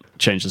might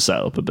change the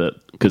setup a bit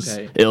because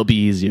Okay. it'll be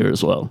easier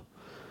as well.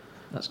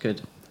 That's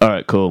good. All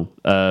right, cool.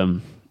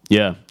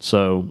 Yeah,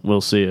 so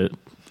we'll see it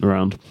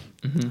around.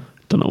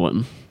 Don't know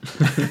when.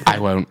 I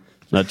won't.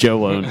 No, Joe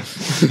won't.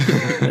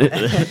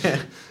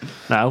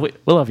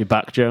 We'll have you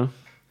back, Joe.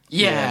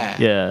 Yeah.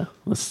 Yeah.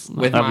 With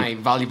have my you-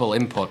 valuable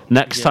input.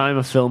 next time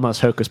a film has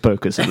Hocus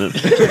Pocus in it.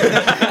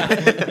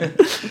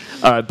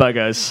 All right, bye,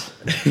 guys.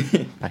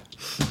 Bye.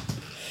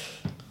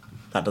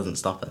 That doesn't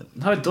stop it.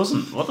 No, it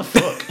doesn't. What the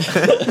fuck?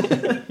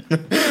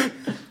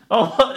 Oh, what?